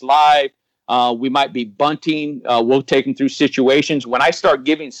faced live. We might be bunting. We'll take them through situations. When I start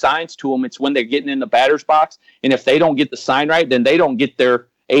giving signs to them, it's when they're getting in the batter's box. And if they don't get the sign right, then they don't get their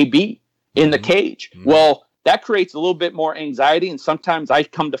AB in the cage. Well, that creates a little bit more anxiety, and sometimes I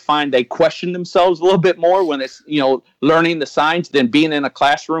come to find they question themselves a little bit more when it's learning the signs than being in a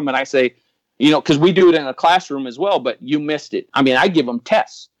classroom. And I say, because we do it in a classroom as well, but you missed it. I mean, I give them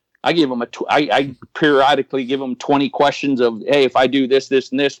tests. I give them I periodically give them 20 questions of, hey, if I do this,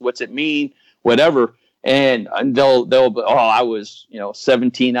 this, and this, what's it mean, whatever, and they'll I was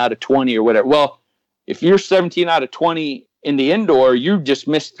 17 out of 20 or whatever. Well, if you're 17 out of 20 in the indoor, you just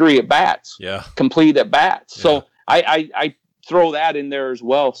missed 3 at bats, complete at bats. Yeah. So I throw that in there as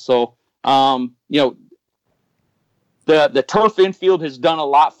well. So, the turf infield has done a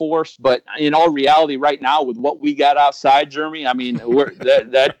lot for us, but in all reality right now with what we got outside, Jeremy, I mean,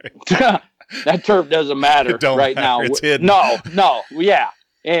 that turf doesn't matter right now. It's hidden. No. Yeah.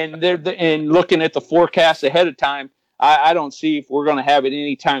 And looking at the forecast ahead of time, I don't see if we're going to have it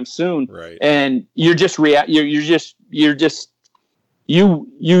anytime soon. Right. And you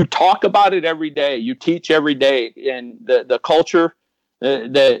talk about it every day. You teach every day, and the culture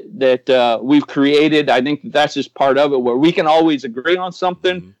that we've created, I think that's just part of it, where we can always agree on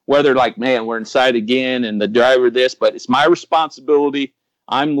something, whether like, man, we're inside again and the driver this, but it's my responsibility.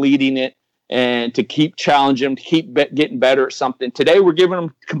 I'm leading it, and to keep challenging them, to keep getting better at something. Today, we're giving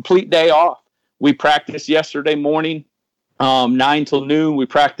them a complete day off. We practiced yesterday morning, 9 till noon. We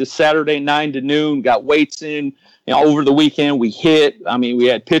practiced Saturday, 9 to noon, got weights in. Over the weekend, we hit. I mean, we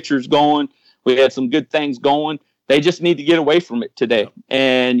had pitchers going. We had some good things going. They just need to get away from it today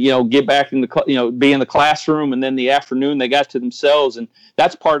and, get back in be in the classroom. And then the afternoon, they got to themselves. And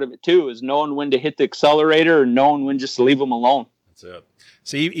that's part of it, too, is knowing when to hit the accelerator and knowing when just to leave them alone. That's it.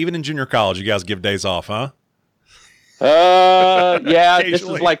 See, even in junior college, you guys give days off, huh? Yeah, this is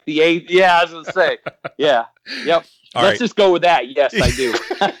like the 8th. Yeah, I was going to say. Yeah. Yep. Let's just go with that. Yes, I do.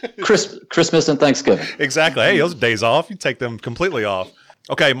 Christmas and Thanksgiving. Exactly. Hey, those days off, you take them completely off.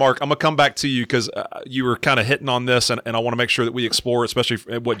 Okay, Mark, I'm going to come back to you because you were kind of hitting on this, and I want to make sure that we explore,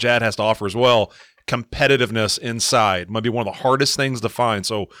 especially what Jad has to offer as well, competitiveness inside. Might be one of the hardest things to find.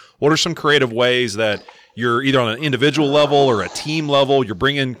 So what are some creative ways that you're either on an individual level or a team level, you're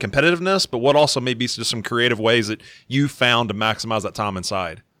bringing competitiveness, but what also may be just some creative ways that you found to maximize that time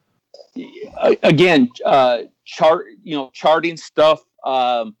inside? Again, charting stuff.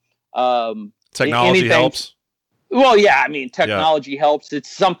 Technology helps. Well, yeah, I mean, technology helps. It's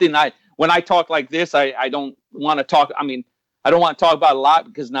something when I talk like this, I don't want to talk. I mean, I don't want to talk about a lot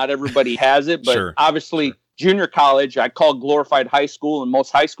because not everybody has it, but obviously junior college, I call glorified high school, and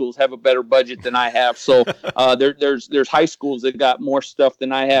most high schools have a better budget than I have. So there's high schools that got more stuff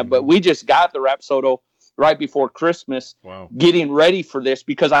than I have, but we just got the Rapsodo right before Christmas, getting ready for this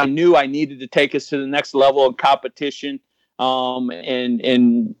because I knew I needed to take us to the next level of competition.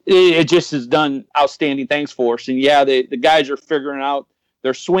 And it just has done outstanding things for us. And yeah, the guys are figuring out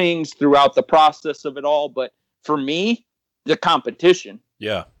their swings throughout the process of it all. But for me, the competition.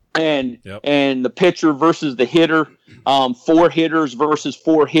 Yeah. And the pitcher versus the hitter, 4 hitters versus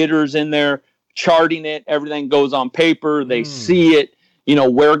 4 hitters in there, charting it. Everything goes on paper. They see it,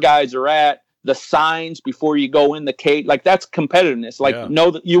 where guys are at, the signs before you go in the cage. Like that's competitiveness. Like know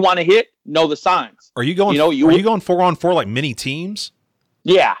that you want to hit, know the signs. Are you going, are you going 4-on-4 like mini teams?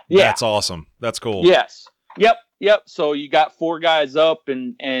 Yeah. Yeah. That's awesome. That's cool. Yes. Yep. So you got 4 guys up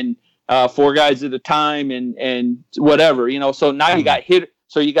and 4 guys at a time and whatever, so now you got hit.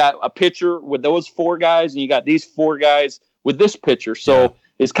 So you got a pitcher with those 4 guys, and you got these 4 guys with this pitcher. So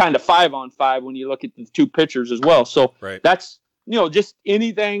it's kind of 5-on-5 when you look at the 2 pitchers as well. So that's, just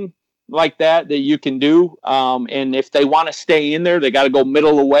anything like that you can do. And if they want to stay in there, they got to go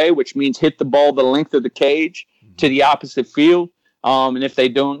middle away, which means hit the ball the length of the cage to the opposite field. And if they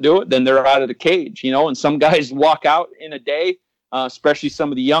don't do it, then they're out of the cage, and some guys walk out in a day. Especially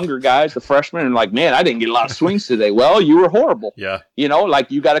some of the younger guys, the freshmen, and like, man, I didn't get a lot of swings today. Well, you were horrible. Yeah. Like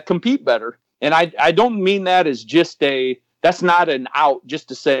you got to compete better. And I don't mean that as just that's not an out just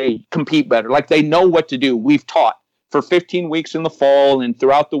to say compete better. Like they know what to do. We've taught for 15 weeks in the fall and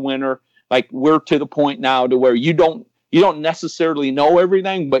throughout the winter. Like we're to the point now to where you don't necessarily know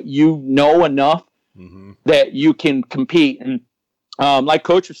everything, but you know enough that you can compete. And like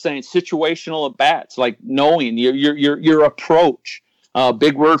Coach was saying, situational at bats, like knowing your approach.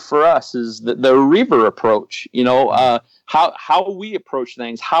 Big word for us is the Reaver approach. How we approach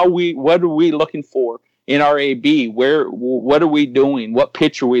things, what are we looking for in our AB? What are we doing? What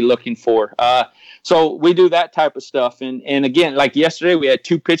pitch are we looking for? So we do that type of stuff. And again, like yesterday, we had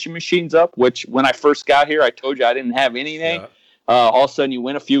 2 pitching machines up, which when I first got here, I told you I didn't have anything. All of a sudden, you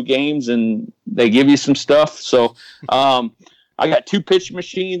win a few games and they give you some stuff. So. I got 2 pitch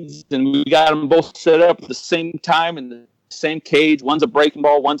machines, and we got them both set up at the same time in the same cage. One's a breaking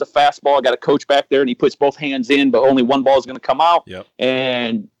ball, one's a fastball. I got a coach back there, and he puts both hands in, but only one ball is going to come out. Yep.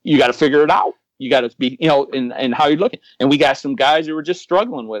 And you got to figure it out. You got to be, and how you're looking. And we got some guys who were just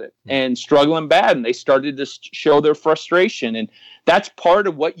struggling with it and struggling bad, and they started to show their frustration. And that's part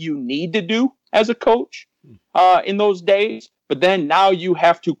of what you need to do as a coach in those days. But then now you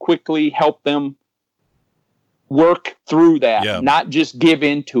have to quickly help them work through that, not just give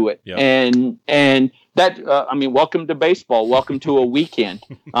into it. And that, welcome to baseball. Welcome to a weekend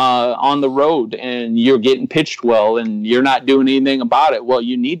on the road, and you're getting pitched well, and you're not doing anything about it. Well,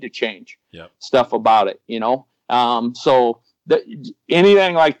 you need to change stuff about it, So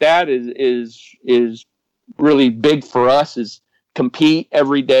anything like that is really big for us. Is compete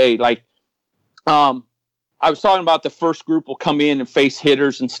every day. Like, I was talking about the first group will come in and face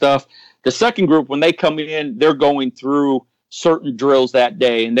hitters and stuff. The second group, when they come in, they're going through certain drills that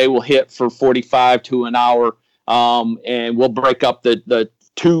day, and they will hit for 45 to an hour, and we'll break up the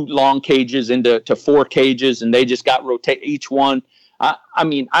 2 long cages into 4 cages, and they just got rotate each one.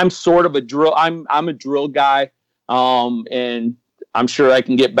 I'm sort of a drill. I'm a drill guy, and I'm sure I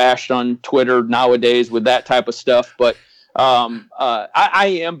can get bashed on Twitter nowadays with that type of stuff, but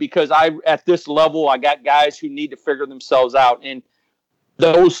I am, because at this level, I got guys who need to figure themselves out, and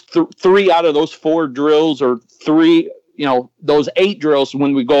those 3 out of those 4 drills, or 3, those 8 drills,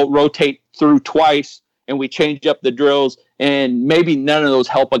 when we go rotate through twice and we change up the drills, and maybe none of those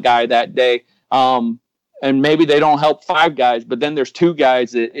help a guy that day. And maybe they don't help 5 guys, but then there's 2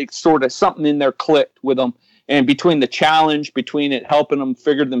 guys that it's sort of something in there clicked with them. And between the challenge, between it helping them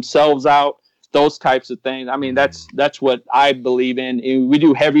figure themselves out, those types of things. I mean, that's what I believe in. We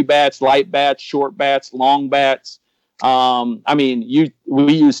do heavy bats, light bats, short bats, long bats. I mean,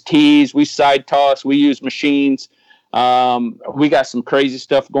 we use tees, we side toss, we use machines. We got some crazy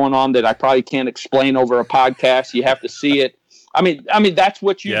stuff going on that I probably can't explain over a podcast. You have to see it. I mean, that's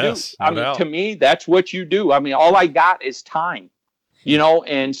what you do. I mean, to me, that's what you do. I mean, all I got is time,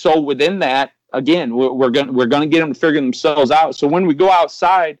 and so within that, again, we're gonna get them to figure themselves out. So when we go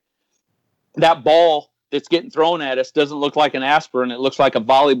outside, that ball that's getting thrown at us doesn't look like an aspirin. It looks like a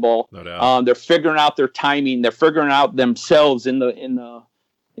volleyball. No doubt. They're figuring out their timing. They're figuring out themselves in the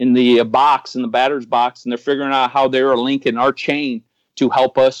box, in the batter's box, and they're figuring out how they're linking our chain to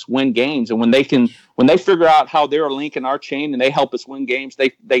help us win games. And when they figure out how they're linking our chain and they help us win games,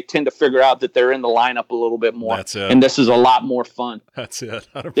 they tend to figure out that they're in the lineup a little bit more. That's it. And this is a lot more fun. That's it.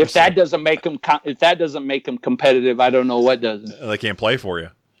 100%. If that doesn't make them competitive, I don't know what does. They can't play for you.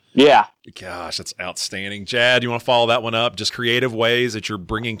 Yeah. Gosh, that's outstanding. Jad, you want to follow that one up? Just creative ways that you're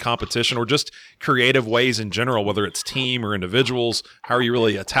bringing competition, or just creative ways in general, whether it's team or individuals. How are you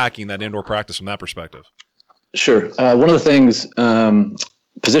really attacking that indoor practice from that perspective? Sure. One of the things,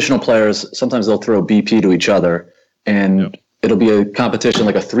 positional players, sometimes they'll throw BP to each other, and it'll be a competition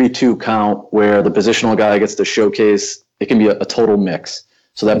like a 3-2 count where the positional guy gets to showcase. It can be a total mix.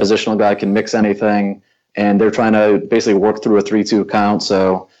 So that positional guy can mix anything, and they're trying to basically work through a 3-2 count.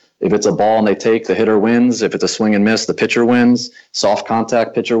 So if it's a ball and they take, the hitter wins. If it's a swing and miss, the pitcher wins. Soft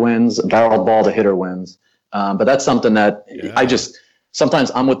contact, pitcher wins. A barrel ball, the hitter wins. But that's something that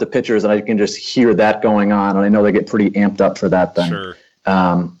sometimes I'm with the pitchers and I can just hear that going on, and I know they get pretty amped up for that thing. Sure.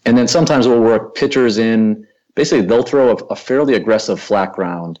 And then sometimes we'll work pitchers in. Basically, they'll throw a fairly aggressive flat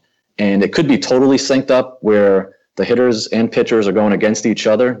ground, and it could be totally synced up where the hitters and pitchers are going against each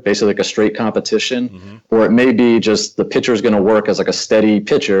other, basically like a straight competition, or it may be just the pitcher is going to work as like a steady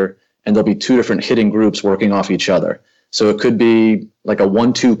pitcher, and there'll be two different hitting groups working off each other. So it could be like a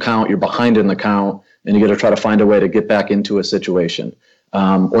 1-2 count, you're behind in the count, and you got to try to find a way to get back into a situation.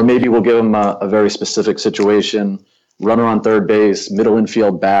 Or maybe we'll give them a very specific situation, runner on third base, middle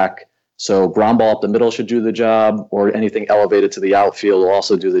infield back. So ground ball up the middle should do the job, or anything elevated to the outfield will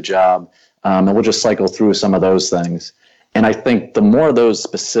also do the job. And we'll just cycle through some of those things. And I think the more of those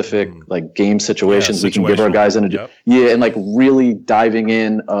specific like game situations we can give our guys and like really diving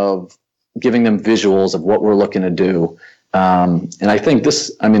in of giving them visuals of what we're looking to do. And I think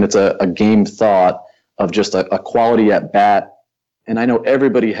it's a game thought of just a quality at bat. And I know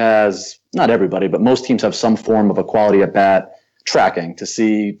everybody has, not everybody, but most teams have some form of a quality at bat tracking to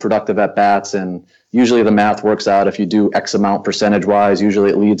see productive at bats. And usually the math works out. If you do X amount percentage wise,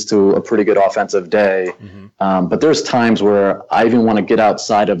 usually it leads to a pretty good offensive day. But there's times where I even want to get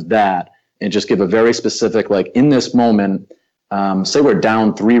outside of that and just give a very specific, like in this moment, say we're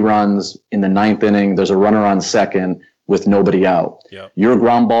down 3 runs in the 9th inning, there's a runner on second with nobody out. Your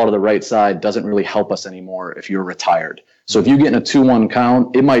ground ball to the right side doesn't really help us anymore if you're retired. So if you get in a 2-1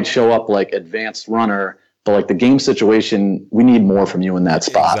 count, it might show up like advanced runner, but like the game situation, we need more from you in that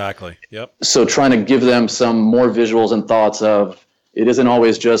spot. Exactly. Yep. So trying to give them some more visuals and thoughts of, it isn't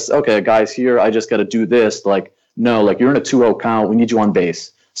always just, okay, guys here, I just got to do this. Like, no, like you're in a 2-0 count, we need you on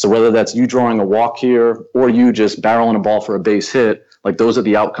base. So whether that's you drawing a walk here or you just barreling a ball for a base hit, like those are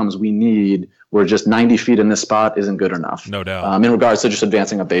the outcomes we need, where just 90 feet in this spot isn't good enough. No doubt. In regards to just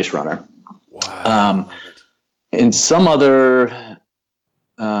advancing a base runner. Wow. And some other,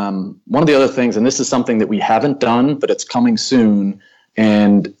 one of the other things, and this is something that we haven't done, but it's coming soon.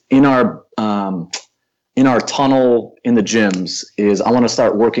 And in our tunnel in the gyms is I want to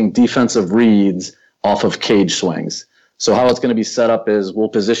start working defensive reads off of cage swings. So how it's going to be set up is we'll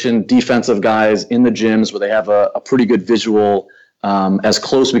position defensive guys in the gyms where they have a pretty good visual, as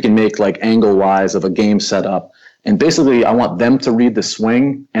close we can make like angle wise of a game setup. And basically I want them to read the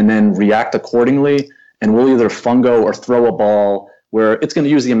swing and then react accordingly. And we'll either fungo or throw a ball where it's going to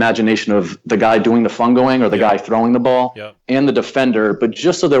use the imagination of the guy doing the fungoing or the guy throwing the ball and the defender, but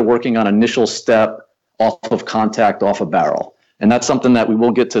just so they're working on initial step off of contact, off a barrel. And that's something that we will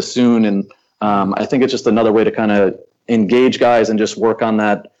get to soon. And I think it's just another way to kind of engage guys and just work on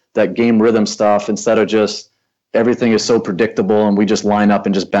that game rhythm stuff instead of just everything is so predictable and we just line up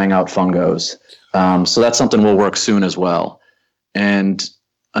and just bang out fungos. So that's something we'll work soon as well. And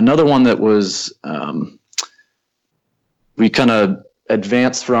another one that was we kind of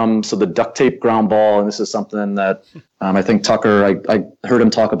advanced from, so the duct tape ground ball, and this is something that I think Tucker, I heard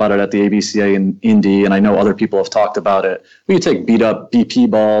him talk about it at the ABCA in Indy, and I know other people have talked about it. We could take beat up BP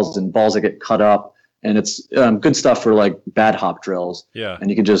balls and balls that get cut up, and it's good stuff for like bad hop drills.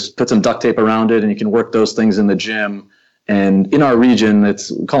 And you can just put some duct tape around it, and you can work those things in the gym. And in our region,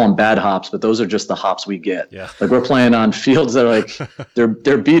 we call them bad hops, but those are just the hops we get. Yeah. Like we're playing on fields that are like,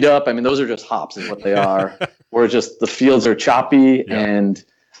 they're beat up. I mean, those are just hops is what they are. Where just the fields are choppy, and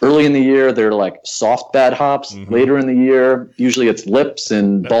early in the year, they're like soft bad hops. Later in the year, usually it's lips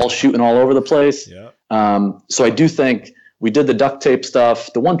and balls shooting all over the place. Yeah. So I do think we did the duct tape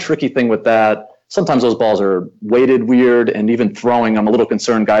stuff. The one tricky thing with that, sometimes those balls are weighted weird, and even throwing, I'm a little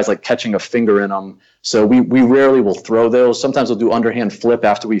concerned guys like catching a finger in them. So we rarely will throw those. Sometimes we'll do underhand flip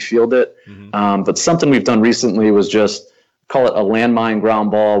after we field it. But something we've done recently was just call it a landmine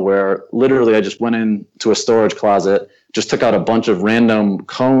ground ball, where literally I just went into a storage closet, just took out a bunch of random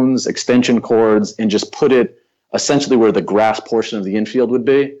cones, extension cords, and just put it essentially where the grass portion of the infield would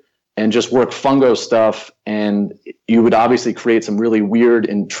be, and just work fungo stuff. And you would obviously create some really weird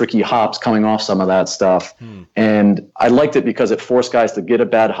and tricky hops coming off some of that stuff. And I liked it because it forced guys to get a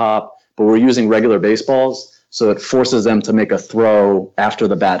bad hop, but we're using regular baseballs, so it forces them to make a throw after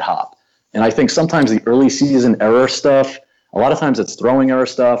the bad hop. And I think sometimes the early season error stuff, a lot of times it's throwing error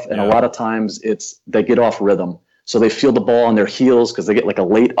stuff, and a lot of times they get off rhythm. So they feel the ball on their heels because they get like a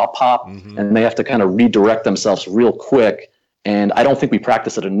late up hop, and they have to kind of redirect themselves real quick. And I don't think we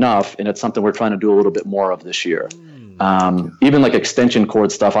practice it enough, and it's something we're trying to do a little bit more of this year. Even like extension cord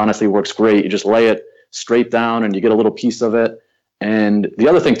stuff honestly works great. You just lay it straight down and you get a little piece of it. And the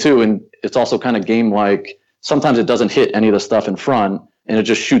other thing too, and it's also kind of game-like, sometimes it doesn't hit any of the stuff in front and it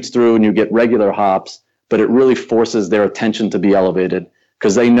just shoots through and you get regular hops, but it really forces their attention to be elevated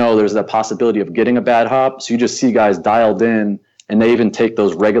because they know there's that possibility of getting a bad hop. So you just see guys dialed in, and they even take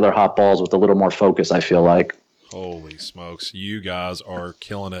those regular hop balls with a little more focus, I feel like. Holy smokes. You guys are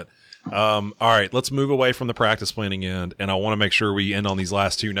killing it. All right, let's move away from the practice planning end, and I want to make sure we end on these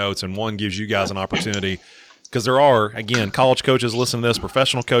last two notes, and one gives you guys an opportunity, because there are, again, college coaches listen to this,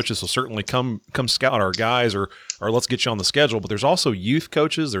 professional coaches, so certainly come scout our guys or let's get you on the schedule, but there's also youth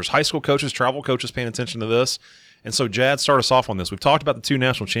coaches, there's high school coaches, travel coaches paying attention to this. And so, Jad, start us off on this. We've talked about the 2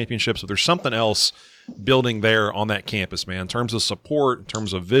 national championships, but there's something else building there on that campus, man, in terms of support, in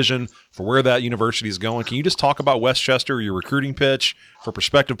terms of vision for where that university is going. Can you just talk about Westchester, your recruiting pitch for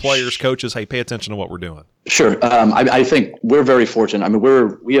prospective players, coaches? Hey, pay attention to what we're doing. Sure. I think we're very fortunate. I mean,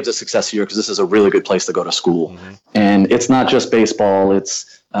 we have the success here because this is a really good place to go to school. And it's not just baseball.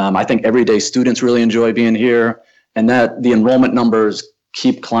 It's I think everyday students really enjoy being here, and that the enrollment numbers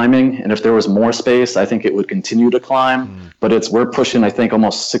keep climbing. And if there was more space, I think it would continue to climb. But we're pushing, I think,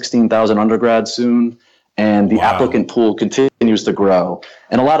 almost 16,000 undergrads soon. And the applicant pool continues to grow.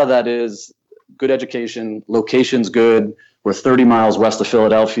 And a lot of that is good education, location's good. We're 30 miles west of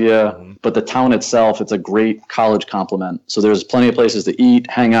Philadelphia, but the town itself, it's a great college complement. So there's plenty of places to eat,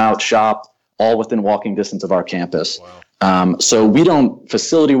 hang out, shop, all within walking distance of our campus. So we don't,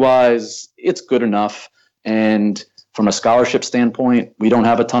 facility-wise, it's good enough. And from a scholarship standpoint, we don't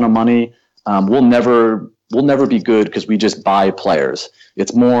have a ton of money. We'll never be good because we just buy players.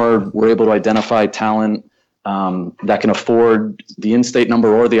 It's more we're able to identify talent that can afford the in-state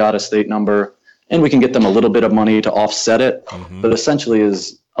number or the out-of-state number, and we can get them a little bit of money to offset it. But essentially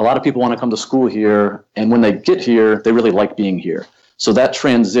is a lot of people want to come to school here, and when they get here, they really like being here. So that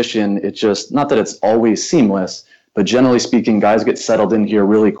transition, it's just, not that it's always seamless, but generally speaking, guys get settled in here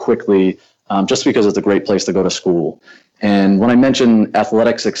really quickly just because it's a great place to go to school. And when I mention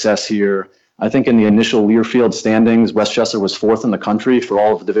athletic success here, I think in the initial Learfield standings, Westchester was 4th in the country for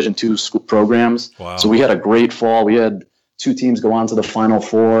all of the Division II school programs. So we had a great fall. We had 2 teams go on to the Final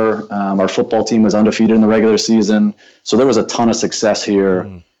Four. Our football team was undefeated in the regular season. So there was a ton of success here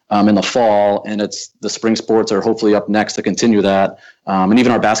in the fall, and the spring sports are hopefully up next to continue that. And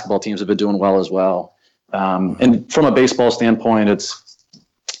even our basketball teams have been doing well as well. And from a baseball standpoint,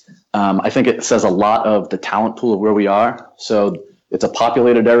 I think it says a lot of the talent pool of where we are. So it's a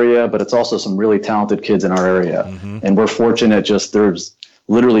populated area, but it's also some really talented kids in our area. And we're fortunate, there's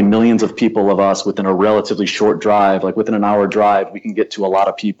literally millions of people of us within a relatively short drive, like within an hour drive, we can get to a lot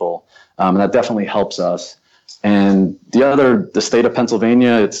of people. And that definitely helps us. And the state of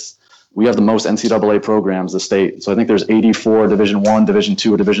Pennsylvania, we have the most NCAA programs, the state. So I think there's 84 Division I, Division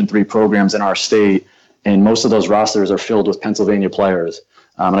II, or Division III programs in our state. And most of those rosters are filled with Pennsylvania players.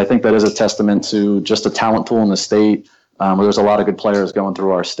 And I think that is a testament to just the talent pool in the state, where there's a lot of good players going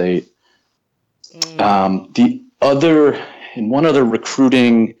through our state. One other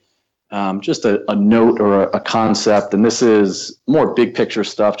recruiting, just a note or a concept, and this is more big picture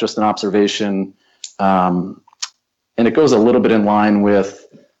stuff, just an observation. And it goes a little bit in line with,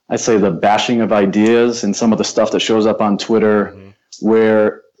 I'd say, the bashing of ideas and some of the stuff that shows up on Twitter,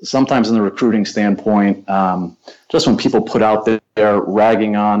 where sometimes in the recruiting standpoint, just when people put out there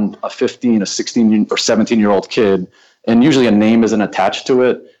ragging on a 15, a 16, or 17-year-old kid, And usually a name isn't attached to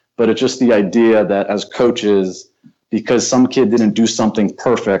it, but it's just the idea that as coaches, because some kid didn't do something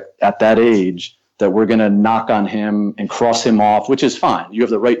perfect at that age, that we're going to knock on him and cross him off, which is fine. You have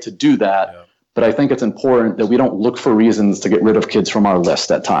the right to do that. Yeah. But I think it's important that we don't look for reasons to get rid of kids from our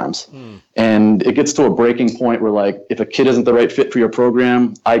list at times. And it gets to a breaking point where, like, if a kid isn't the right fit for your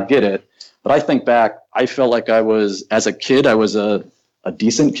program, I get it. But I think back, I felt like as a kid, I was a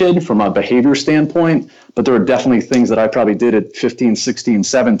decent kid from a behavior standpoint, but there were definitely things that I probably did at 15, 16,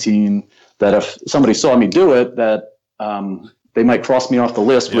 17 that if somebody saw me do it, that they might cross me off the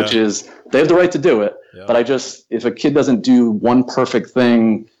list, which is they have the right to do it. Yeah. But if a kid doesn't do one perfect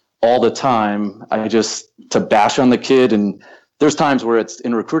thing all the time, to bash on the kid. And there's times where it's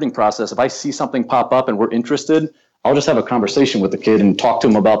in a recruiting process. If I see something pop up and we're interested, I'll just have a conversation with the kid and talk to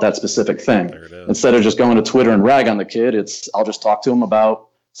him about that specific thing. Instead of just going to Twitter and rag on the kid, I'll just talk to him about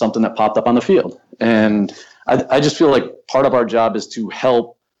something that popped up on the field. And I just feel like part of our job is to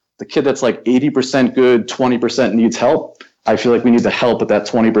help the kid that's like 80% good, 20% needs help. I feel like we need to help with that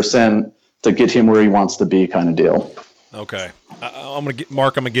 20% to get him where he wants to be, kind of deal. Okay.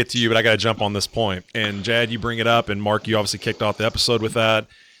 Mark, I'm going to get to you, but I got to jump on this point. And Jad, you bring it up, and Mark, you obviously kicked off the episode with that.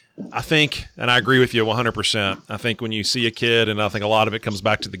 I think, and I agree with you 100%. I think when you see a kid, and I think a lot of it comes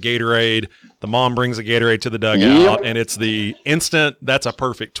back to the Gatorade, the mom brings a Gatorade to the dugout, and it's the instant, that's a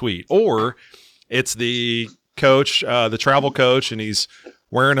perfect tweet. Or it's the coach, the travel coach, and he's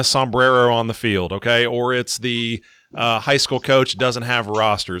wearing a sombrero on the field, okay? Or it's the high school coach doesn't have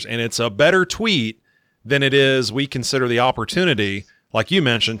rosters, and it's a better tweet than it is we consider the opportunity, like you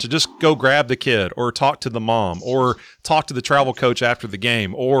mentioned, to just go grab the kid or talk to the mom or talk to the travel coach after the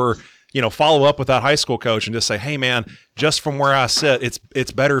game or, follow up with that high school coach and just say, hey, man, just from where I sit,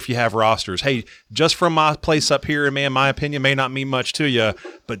 it's better if you have rosters. Hey, just from my place up here, man, my opinion may not mean much to you,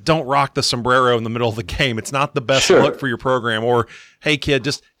 but don't rock the sombrero in the middle of the game. It's not the best look for your program. Or, hey, kid,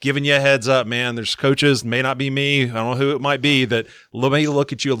 just giving you a heads up, man, there's coaches, may not be me, I don't know who it might be, that may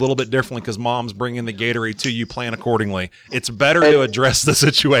look at you a little bit differently because mom's bringing the Gatorade to you, plan accordingly. It's better to address the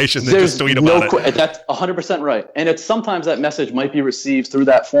situation than just tweet about it. That's 100% right. And it's sometimes that message might be received through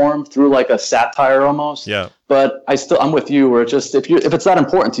that form, through like a satire almost. Yeah. But I'm with you where it's just, if it's that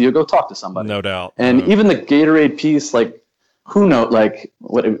important to you, go talk to somebody. No doubt. And even the Gatorade piece, like, who knows, like,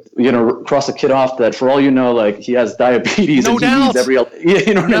 what, cross a kid off that for all you know, like, he has diabetes and he needs every,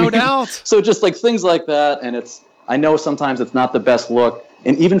 no doubt. So just like things like that. And I know sometimes it's not the best look.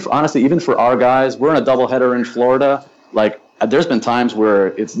 And even for our guys, we're in a doubleheader in Florida. Like, there's been times where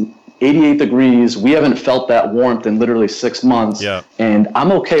it's 88 degrees. We haven't felt that warmth in literally 6 months. Yeah. And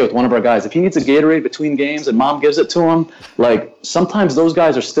I'm okay with one of our guys. If he needs a Gatorade between games and mom gives it to him, like, sometimes those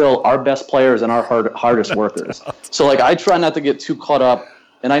guys are still our best players and our hardest workers. So, like, I try not to get too caught up.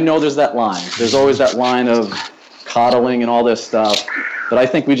 And I know there's that line. There's always that line of coddling and all this stuff. But I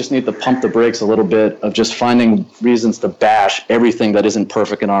think we just need to pump the brakes a little bit of just finding reasons to bash everything that isn't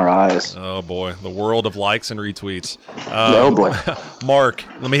perfect in our eyes. Oh, boy. The world of likes and retweets. Oh, boy. Mark,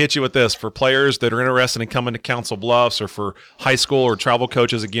 let me hit you with this. For players that are interested in coming to Council Bluffs or for high school or travel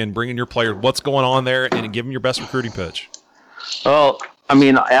coaches, again, bringing your players, what's going on there, and give them your best recruiting pitch. Well, I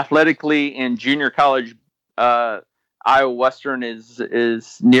mean, athletically in junior college, Iowa Western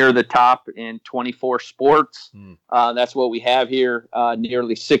is near the top in 24 sports. That's what we have here,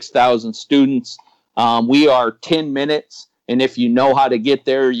 nearly 6,000 students. We are 10 minutes, and if you know how to get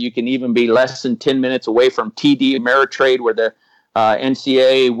there, you can even be less than 10 minutes away from TD Ameritrade, where the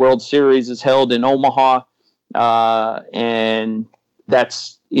NCAA World Series is held in Omaha. And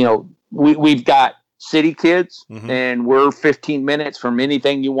that's, we've got city kids, and we're 15 minutes from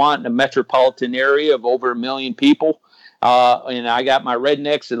anything you want in a metropolitan area of over 1 million people. And I got my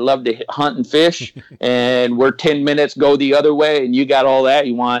rednecks that love to hunt and fish, and we're 10 minutes go the other way, and you got all that.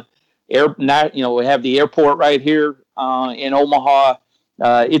 You want we have the airport right here in Omaha.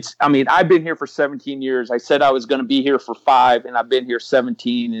 I've been here for 17 years. I said I was going to be here for 5, and I've been here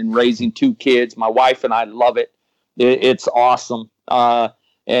 17 and raising 2 kids. My wife and I love it. It's awesome.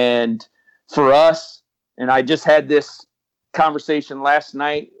 And for us, and I just had this conversation last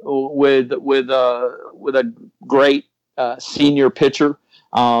night with a great senior pitcher.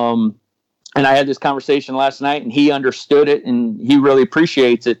 And I had this conversation last night, and he understood it, and he really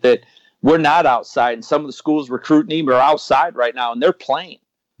appreciates it, that we're not outside. And some of the schools recruiting him are outside right now, and they're playing.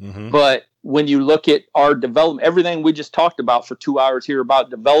 But when you look at our development, everything we just talked about for 2 hours here about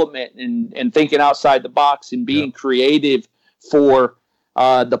development and thinking outside the box and being creative for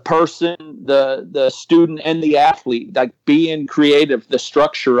the person, the student, and the athlete, like being creative, the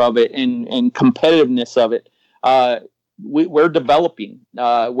structure of it and we're developing.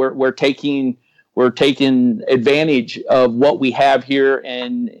 We're we're taking advantage of what we have here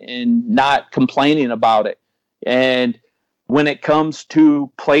and not complaining about it. And when it comes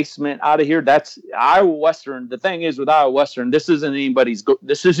to placement out of here, that's Iowa Western. The thing is with Iowa Western, this isn't anybody's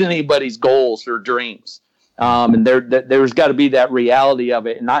goals or dreams. And there's got to be that reality of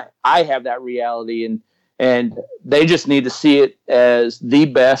it. And I have that reality, and they just need to see it as the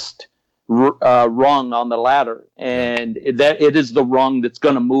best rung on the ladder, and that it is the rung that's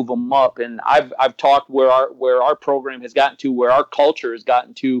going to move them up. And I've talked where our program has gotten to, where our culture has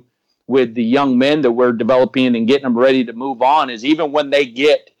gotten to with the young men that we're developing and getting them ready to move on, is even when they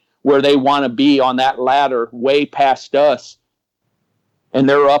get where they want to be on that ladder way past us and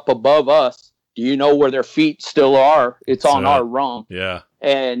they're up above us, do you know where their feet still are? It's on our rung. Yeah.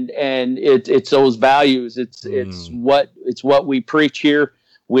 And it's those values. It's what we preach here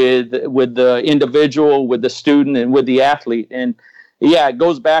with the individual, with the student, and with the athlete. And yeah, it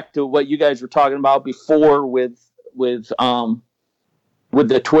goes back to what you guys were talking about before with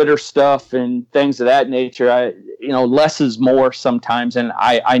the Twitter stuff and things of that nature. Less is more sometimes, and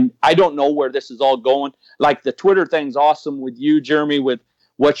I don't know where this is all going. Like the Twitter thing's awesome with you, Jeremy, with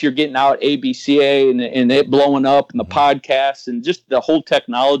what you're getting out ABCA and it blowing up and the podcasts and just the whole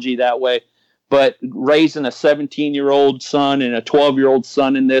technology that way. But raising a 17-year-old son and a 12-year-old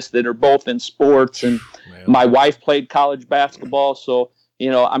son in this that are both in sports, and my wife played college basketball, so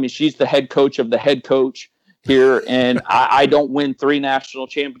she's the head coach of the head coach here, and I don't win 3 national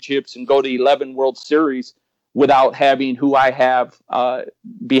championships and go to 11 World Series without having who I have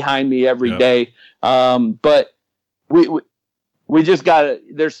behind me every day. But we just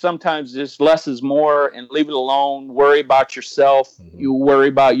there's sometimes just less is more, and leave it alone. Worry about yourself. You worry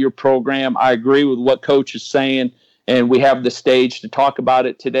about your program. I agree with what Coach is saying, and we have the stage to talk about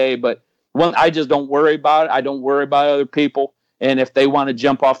it today. But I just don't worry about it. I don't worry about other people. And if they want to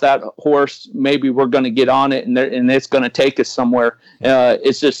jump off that horse, maybe we're going to get on it, and it's going to take us somewhere.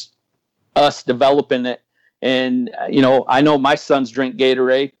 It's just us developing it. And, I know my sons drink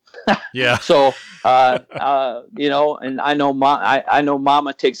Gatorade. Yeah. So, and I know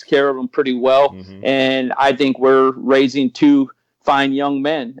Mama takes care of them pretty well. And I think we're raising 2 fine young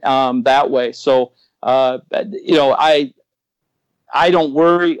men that way. So, I don't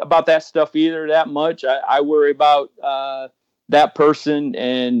worry about that stuff either that much. I worry about that person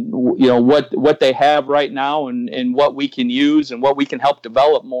and what they have right now and what we can use and what we can help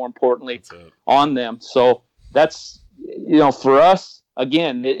develop, more importantly, on them. So that's for us,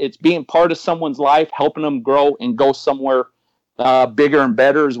 again, it's being part of someone's life, helping them grow and go somewhere bigger and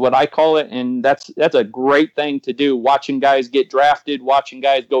better is what I call it. And that's a great thing to do. Watching guys get drafted, watching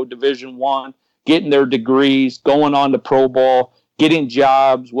guys go Division I, getting their degrees, going on to pro ball, getting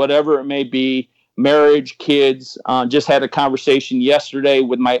jobs, whatever it may be. Marriage, kids. Just had a conversation yesterday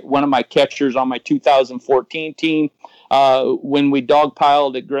with one of my catchers on my 2014 team when we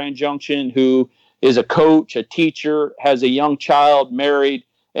dogpiled at Grand Junction, who is a coach, a teacher, has a young child, married,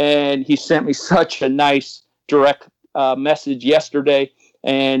 and he sent me such a nice direct message yesterday.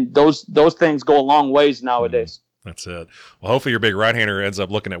 And those things go a long ways nowadays. That's it. Well, hopefully your big right-hander ends up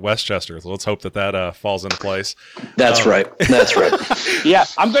looking at Westchester. So let's hope that falls into place. That's right. That's right. Yeah,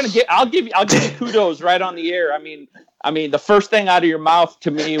 I'll give you kudos right on the air. I mean, the first thing out of your mouth to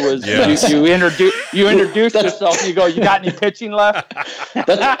me was you introduced yourself and you go, "You got any pitching left?"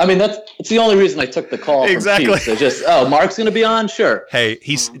 It's the only reason I took the call. Exactly. So just, Mark's going to be on, sure. Hey,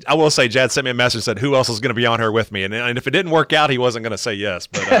 I will say, Jad sent me a message and said, "Who else is going to be on here with me?" And if it didn't work out, he wasn't going to say yes,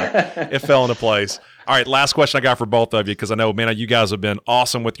 but it fell into place. All right, last question I got for both of you, because I know, man, you guys have been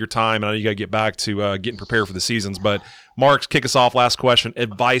awesome with your time, and I know you got to get back to getting prepared for the seasons. But Mark, kick us off. Last question: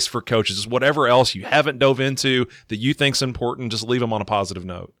 advice for coaches, just whatever else you haven't dove into that you think's important. Just leave them on a positive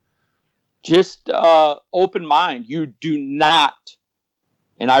note. Just open mind. You do not,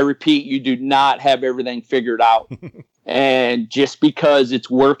 and I repeat, you do not have everything figured out. And just because it's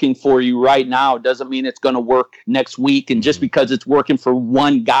working for you right now doesn't mean it's going to work next week. And just because it's working for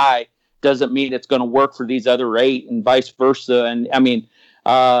one guy doesn't mean it's going to work for these other 8, and vice versa. And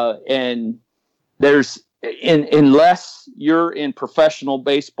and there's unless you're in professional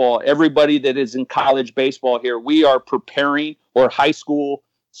baseball, everybody that is in college baseball here, we are preparing, or high school,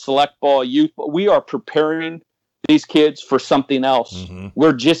 select ball, youth, we are preparing these kids for something else.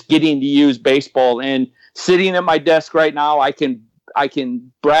 We're just getting to use baseball. And sitting at my desk right now, I can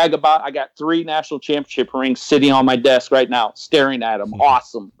brag about, I got 3 national championship rings sitting on my desk right now, staring at them.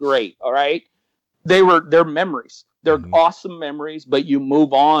 Awesome. Great. All right. They're memories. They're awesome memories, but you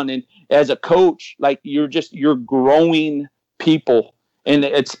move on. And as a coach, like you're growing people. And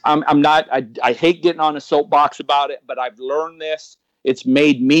I hate getting on a soapbox about it, but I've learned this. It's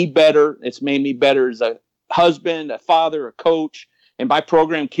made me better. It's made me better as a husband, a father, a coach. And my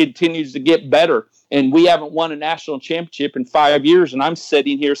program continues to get better. And we haven't won a national championship in 5 years. And I'm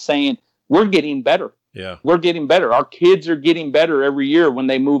sitting here saying, we're getting better. Yeah, we're getting better. Our kids are getting better every year when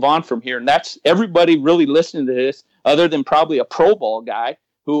they move on from here. And that's everybody really listening to this, other than probably a pro ball guy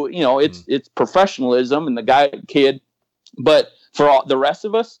who, it's professionalism and the kid. But for the rest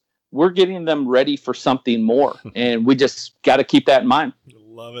of us, we're getting them ready for something more. And we just got to keep that in mind.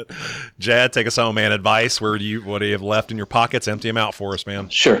 Love it. Jad, take us home, man. Advice. What do you have left in your pockets? Empty them out for us, man.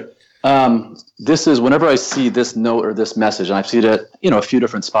 Sure. This is whenever I see this note or this message, and I've seen it, a few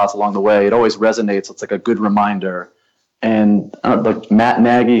different spots along the way, it always resonates. It's like a good reminder. And like Matt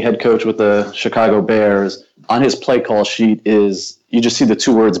Nagy, head coach with the Chicago Bears, on his play call sheet is, you just see the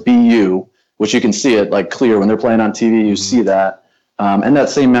two words BU, which you can see it like clear when they're playing on TV, you see that. And that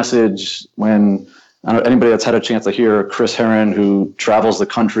same message when anybody that's had a chance to hear Chris Herron, who travels the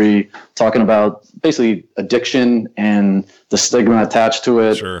country talking about basically addiction and the stigma attached to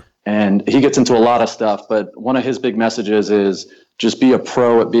it. Sure. And he gets into a lot of stuff, but one of his big messages is just be a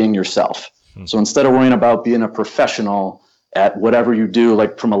pro at being yourself. So instead of worrying about being a professional at whatever you do,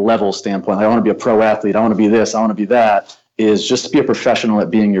 like from a level standpoint, I want to be a pro athlete, I want to be this, I want to be that, is just be a professional at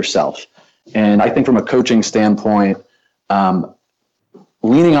being yourself. And I think from a coaching standpoint,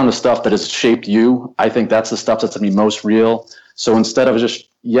 leaning on the stuff that has shaped you, I think that's the stuff that's going to be most real. So instead of just,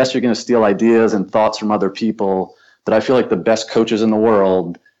 yes, you're going to steal ideas and thoughts from other people, but I feel like the best coaches in the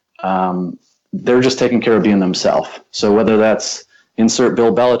world, they're just taking care of being themselves. So whether that's insert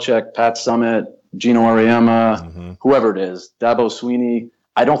Bill Belichick, Pat Summitt, Gino Auriemma, whoever it is, Dabo Sweeney,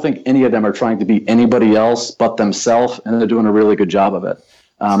 I don't think any of them are trying to be anybody else but themselves, and they're doing a really good job of it.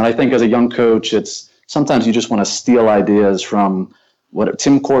 And I think as a young coach, it's sometimes you just want to steal ideas from what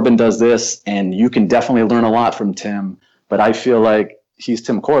Tim Corbin does this, and you can definitely learn a lot from Tim, but I feel like he's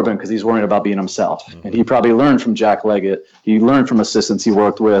Tim Corbin because he's worrying about being himself. And he probably learned from Jack Leggett. He learned from assistants he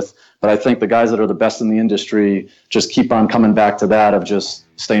worked with. But I think the guys that are the best in the industry just keep on coming back to that of just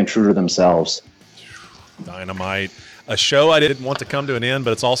staying true to themselves. Dynamite. A show I didn't want to come to an end,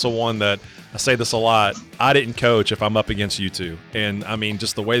 but it's also one that, I say this a lot, I didn't coach if I'm up against you two. And I mean,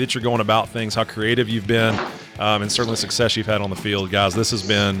 just the way that you're going about things, how creative you've been, and certainly success you've had on the field. Guys, this has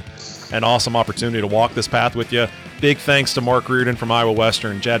been an awesome opportunity to walk this path with you. Big thanks to Marc Rardin from Iowa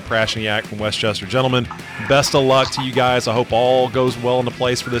Western, Jad Prachniak from Westchester. Gentlemen, best of luck to you guys. I hope all goes well into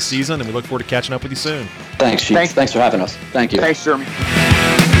place for this season, and we look forward to catching up with you soon. Thanks, Sheets. Thanks for having us. Thank you. Thanks, Jeremy.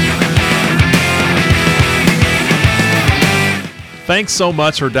 Thanks so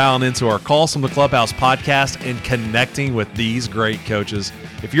much for dialing into our Calls from the Clubhouse podcast and connecting with these great coaches.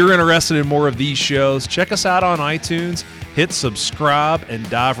 If you're interested in more of these shows, check us out on iTunes, hit subscribe and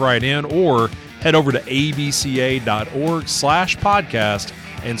dive right in, or head over to abca.org/podcast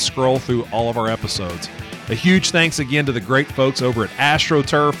and scroll through all of our episodes. A huge thanks again to the great folks over at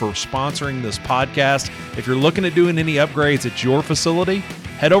AstroTurf for sponsoring this podcast. If you're looking at doing any upgrades at your facility,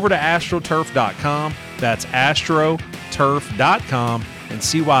 head over to astroturf.com. That's astroturf.com and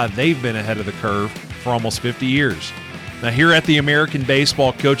see why they've been ahead of the curve for almost 50 years. Now, here at the American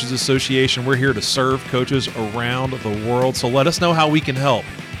Baseball Coaches Association, we're here to serve coaches around the world, so let us know how we can help.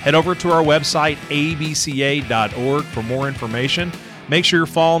 Head over to our website, abca.org, for more information. Make sure you're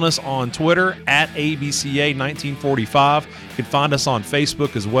following us on Twitter at ABCA1945. You can find us on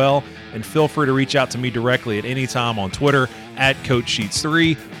Facebook as well, and feel free to reach out to me directly at any time on Twitter at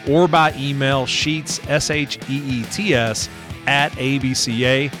CoachSheets3 or by email sheets, SHEETS, at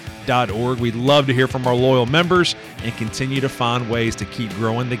abca.org. We'd love to hear from our loyal members and continue to find ways to keep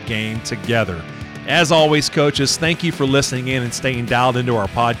growing the game together. As always, coaches, thank you for listening in and staying dialed into our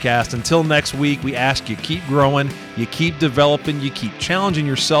podcast. Until next week, we ask you keep growing, you keep developing, you keep challenging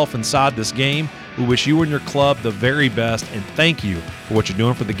yourself inside this game. We wish you and your club the very best, and thank you for what you're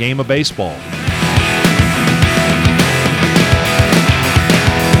doing for the game of baseball.